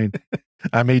 Right.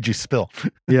 I made you spill.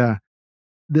 Yeah.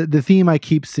 The theme I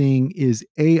keep seeing is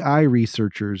AI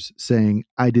researchers saying,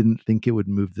 I didn't think it would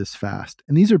move this fast.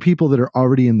 And these are people that are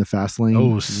already in the fast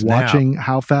lane, watching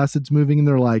how fast it's moving. And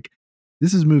they're like,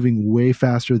 this is moving way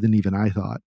faster than even I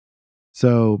thought.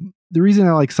 So the reason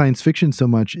I like science fiction so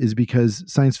much is because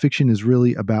science fiction is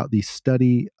really about the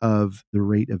study of the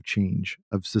rate of change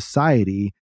of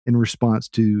society in response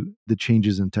to the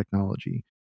changes in technology.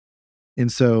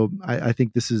 And so I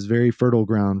think this is very fertile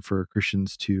ground for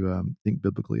Christians to think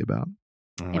biblically about.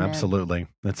 Absolutely.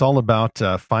 It's all about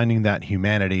finding that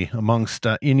humanity amongst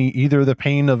either the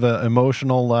pain of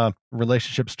emotional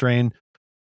relationship strain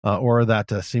or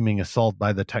that seeming assault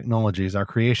by the technologies, our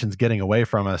creation's getting away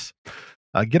from us.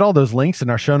 Get all those links in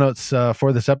our show notes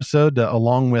for this episode,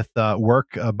 along with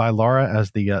work by Laura as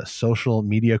the social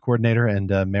media coordinator, and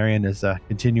Marion is a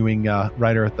continuing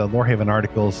writer at the Lorehaven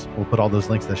articles. We'll put all those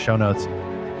links in the show notes.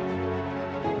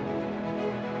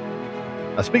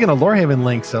 Speaking of Lorehaven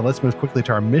links, let's move quickly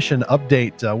to our mission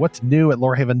update. What's new at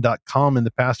lorehaven.com in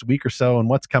the past week or so, and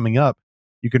what's coming up?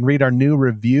 You can read our new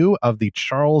review of the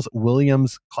Charles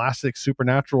Williams classic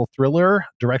supernatural thriller,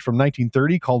 direct from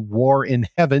 1930, called War in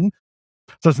Heaven.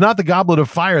 So it's not the goblet of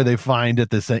fire they find at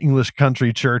this English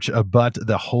country church, but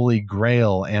the Holy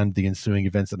Grail and the ensuing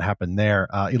events that happen there.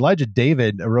 Elijah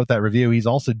David wrote that review. He's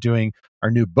also doing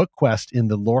our new book quest in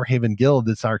the Lorehaven Guild.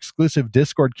 It's our exclusive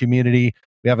Discord community.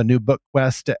 We have a new book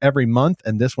quest every month,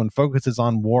 and this one focuses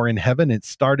on War in Heaven. It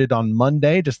started on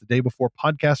Monday, just the day before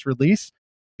podcast release.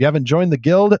 If you haven't joined the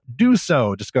guild, do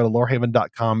so. Just go to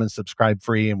lorehaven.com and subscribe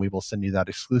free, and we will send you that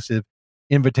exclusive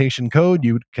invitation code.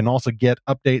 You can also get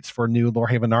updates for new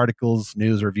Lorehaven articles,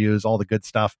 news, reviews, all the good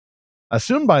stuff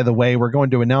Soon, by the way, we're going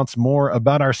to announce more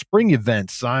about our spring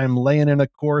events. I'm laying in a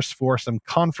course for some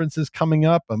conferences coming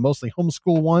up, mostly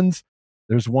homeschool ones.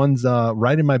 There's ones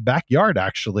right in my backyard,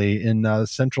 actually, in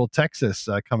Central Texas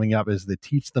coming up is the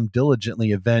Teach Them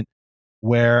Diligently event,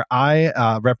 where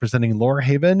I, representing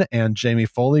Lorehaven, and Jamie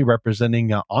Foley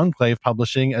representing Enclave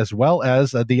Publishing, as well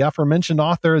as the aforementioned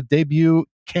author debut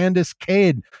Candace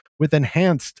Cade with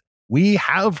Enhanced. We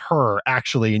have her,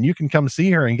 actually, and you can come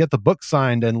see her and get the book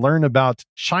signed and learn about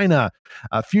China,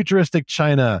 futuristic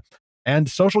China, and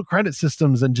social credit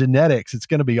systems and genetics. It's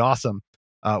going to be awesome.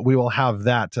 We will have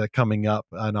that coming up,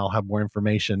 and I'll have more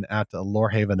information at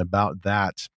Lorehaven about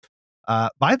that.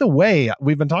 By the way,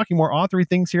 we've been talking more authory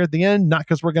things here at the end, not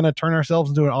because we're going to turn ourselves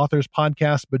into an author's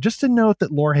podcast, but just to note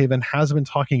that Lorehaven has been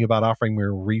talking about offering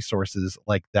more resources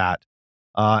like that.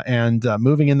 And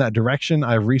moving in that direction,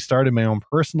 I've restarted my own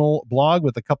personal blog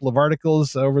with a couple of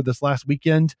articles over this last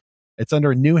weekend. It's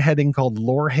under a new heading called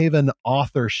Lorehaven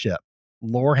Authorship.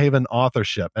 Lorehaven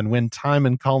Authorship. And when time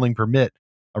and calling permit,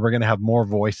 we're going to have more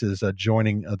voices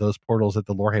joining those portals at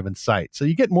the Lorehaven site. So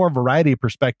you get more variety of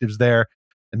perspectives there,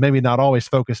 and maybe not always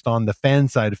focused on the fan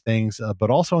side of things, but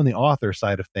also on the author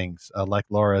side of things, like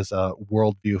Laura's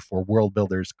Worldview for World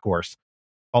Builders course.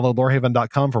 Follow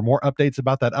lorehaven.com for more updates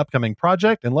about that upcoming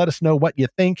project, and let us know what you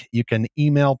think. You can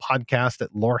email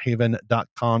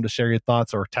podcast@lorehaven.com to share your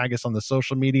thoughts or tag us on the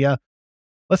social media.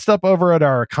 Let's stop over at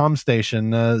our comm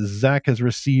station. Zach has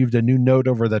received a new note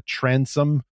over the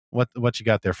transom. What you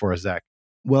got there for us, Zach?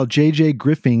 Well, J.J.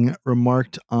 Griffing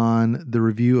remarked on the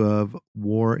review of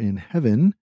War in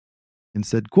Heaven and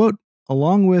said, quote,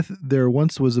 "Along with There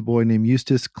Once Was a Boy Named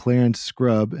Eustace Clarence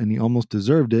Scrubb, and he almost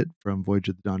deserved it," from Voyage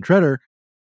of the Dawn Treader,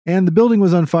 and The Building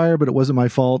Was on Fire, but It Wasn't My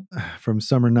Fault, from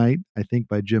Summer Night, I think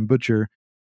by Jim Butcher.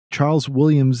 Charles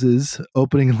Williams's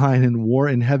opening line in War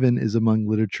in Heaven is among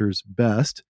literature's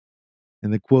best.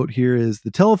 And the quote here is,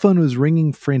 "The telephone was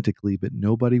ringing frantically, but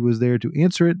nobody was there to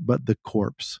answer it but the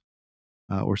corpse,"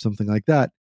 or something like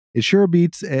that. It sure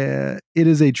beats It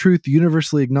Is a Truth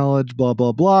Universally Acknowledged, blah,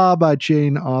 blah, blah, by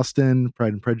Jane Austen,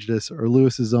 Pride and Prejudice, or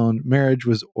Lewis's own Marriage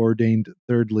Was Ordained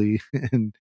Thirdly,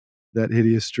 and That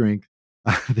Hideous Strength.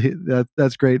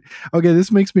 That's great. Okay,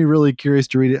 this makes me really curious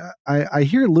to read it. I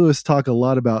hear Lewis talk a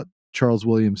lot about Charles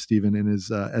Williams, Stephen, in his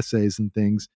essays and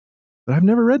things, but I've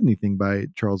never read anything by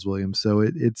Charles Williams. So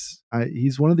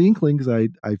he's one of the inklings. I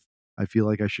feel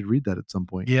like I should read that at some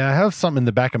point. Yeah, I have something in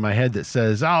the back of my head that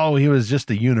says, "Oh, he was just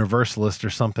a universalist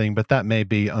or something," but that may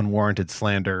be unwarranted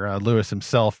slander. Lewis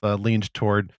himself leaned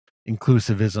toward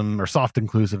inclusivism or soft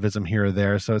inclusivism here or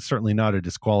there, so it's certainly not a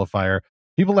disqualifier.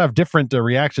 People have different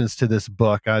reactions to this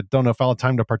book. I don't know if I'll have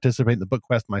time to participate in the book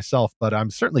quest myself, but I'm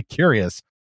certainly curious.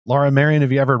 Laura Marion,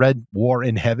 have you ever read War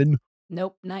in Heaven?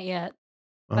 Nope, not yet.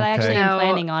 But I actually am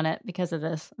planning on it because of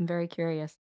this. I'm very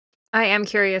curious. I am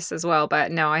curious as well,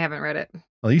 but no, I haven't read it.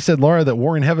 Well, you said, Laura, that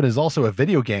War in Heaven is also a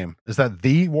video game. Is that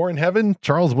the War in Heaven?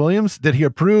 Charles Williams? Did he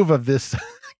approve of this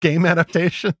game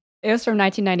adaptation? It was from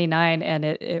 1999, and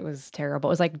it was terrible.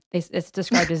 It was like it's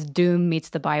described as Doom meets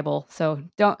the Bible. So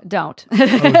don't.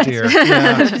 Oh dear.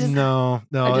 Yeah, no.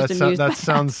 That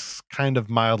sounds kind of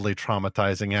mildly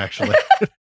traumatizing, actually.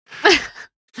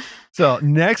 So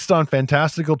next on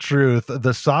Fantastical Truth,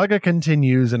 the saga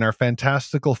continues in our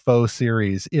Fantastical Foe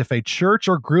series. If a church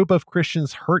or group of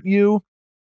Christians hurt you,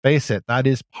 face it, that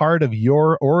is part of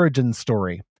your origin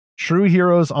story. True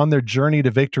heroes on their journey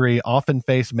to victory often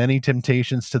face many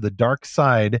temptations to the dark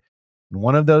side. And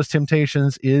one of those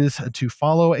temptations is to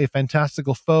follow a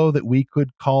fantastical foe that we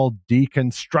could call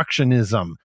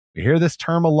deconstructionism. We hear this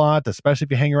term a lot, especially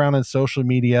if you hang around on social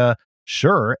media.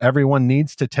 Sure, everyone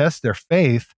needs to test their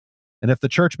faith. And if the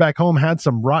church back home had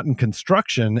some rotten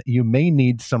construction, you may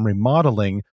need some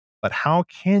remodeling. But how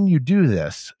can you do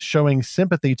this? Showing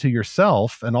sympathy to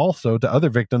yourself and also to other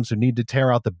victims who need to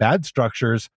tear out the bad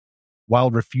structures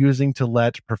while refusing to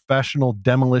let professional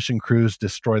demolition crews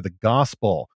destroy the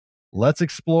gospel. Let's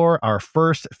explore our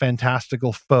first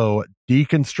fantastical foe,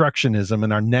 deconstructionism,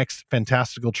 in our next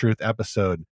Fantastical Truth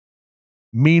episode.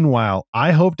 Meanwhile,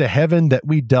 I hope to heaven that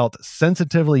we dealt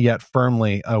sensitively yet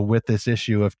firmly with this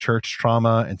issue of church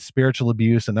trauma and spiritual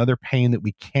abuse and other pain that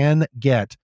we can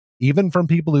get, even from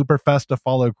people who profess to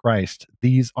follow Christ.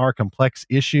 These are complex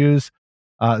issues.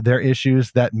 They're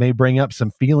issues that may bring up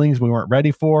some feelings we weren't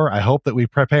ready for. I hope that we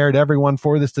prepared everyone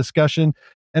for this discussion.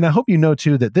 And I hope you know,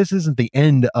 too, that this isn't the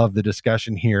end of the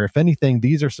discussion here. If anything,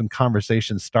 these are some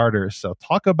conversation starters. So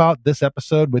talk about this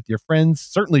episode with your friends.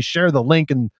 Certainly share the link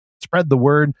and spread the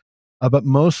word. But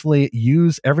mostly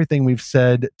use everything we've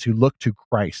said to look to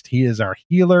Christ. He is our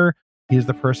healer. He is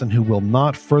the person who will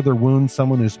not further wound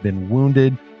someone who's been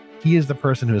wounded. He is the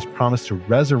person who has promised to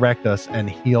resurrect us and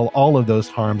heal all of those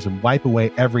harms and wipe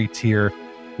away every tear.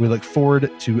 We look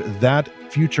forward to that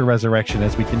future resurrection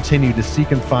as we continue to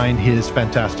seek and find his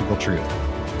fantastical truth.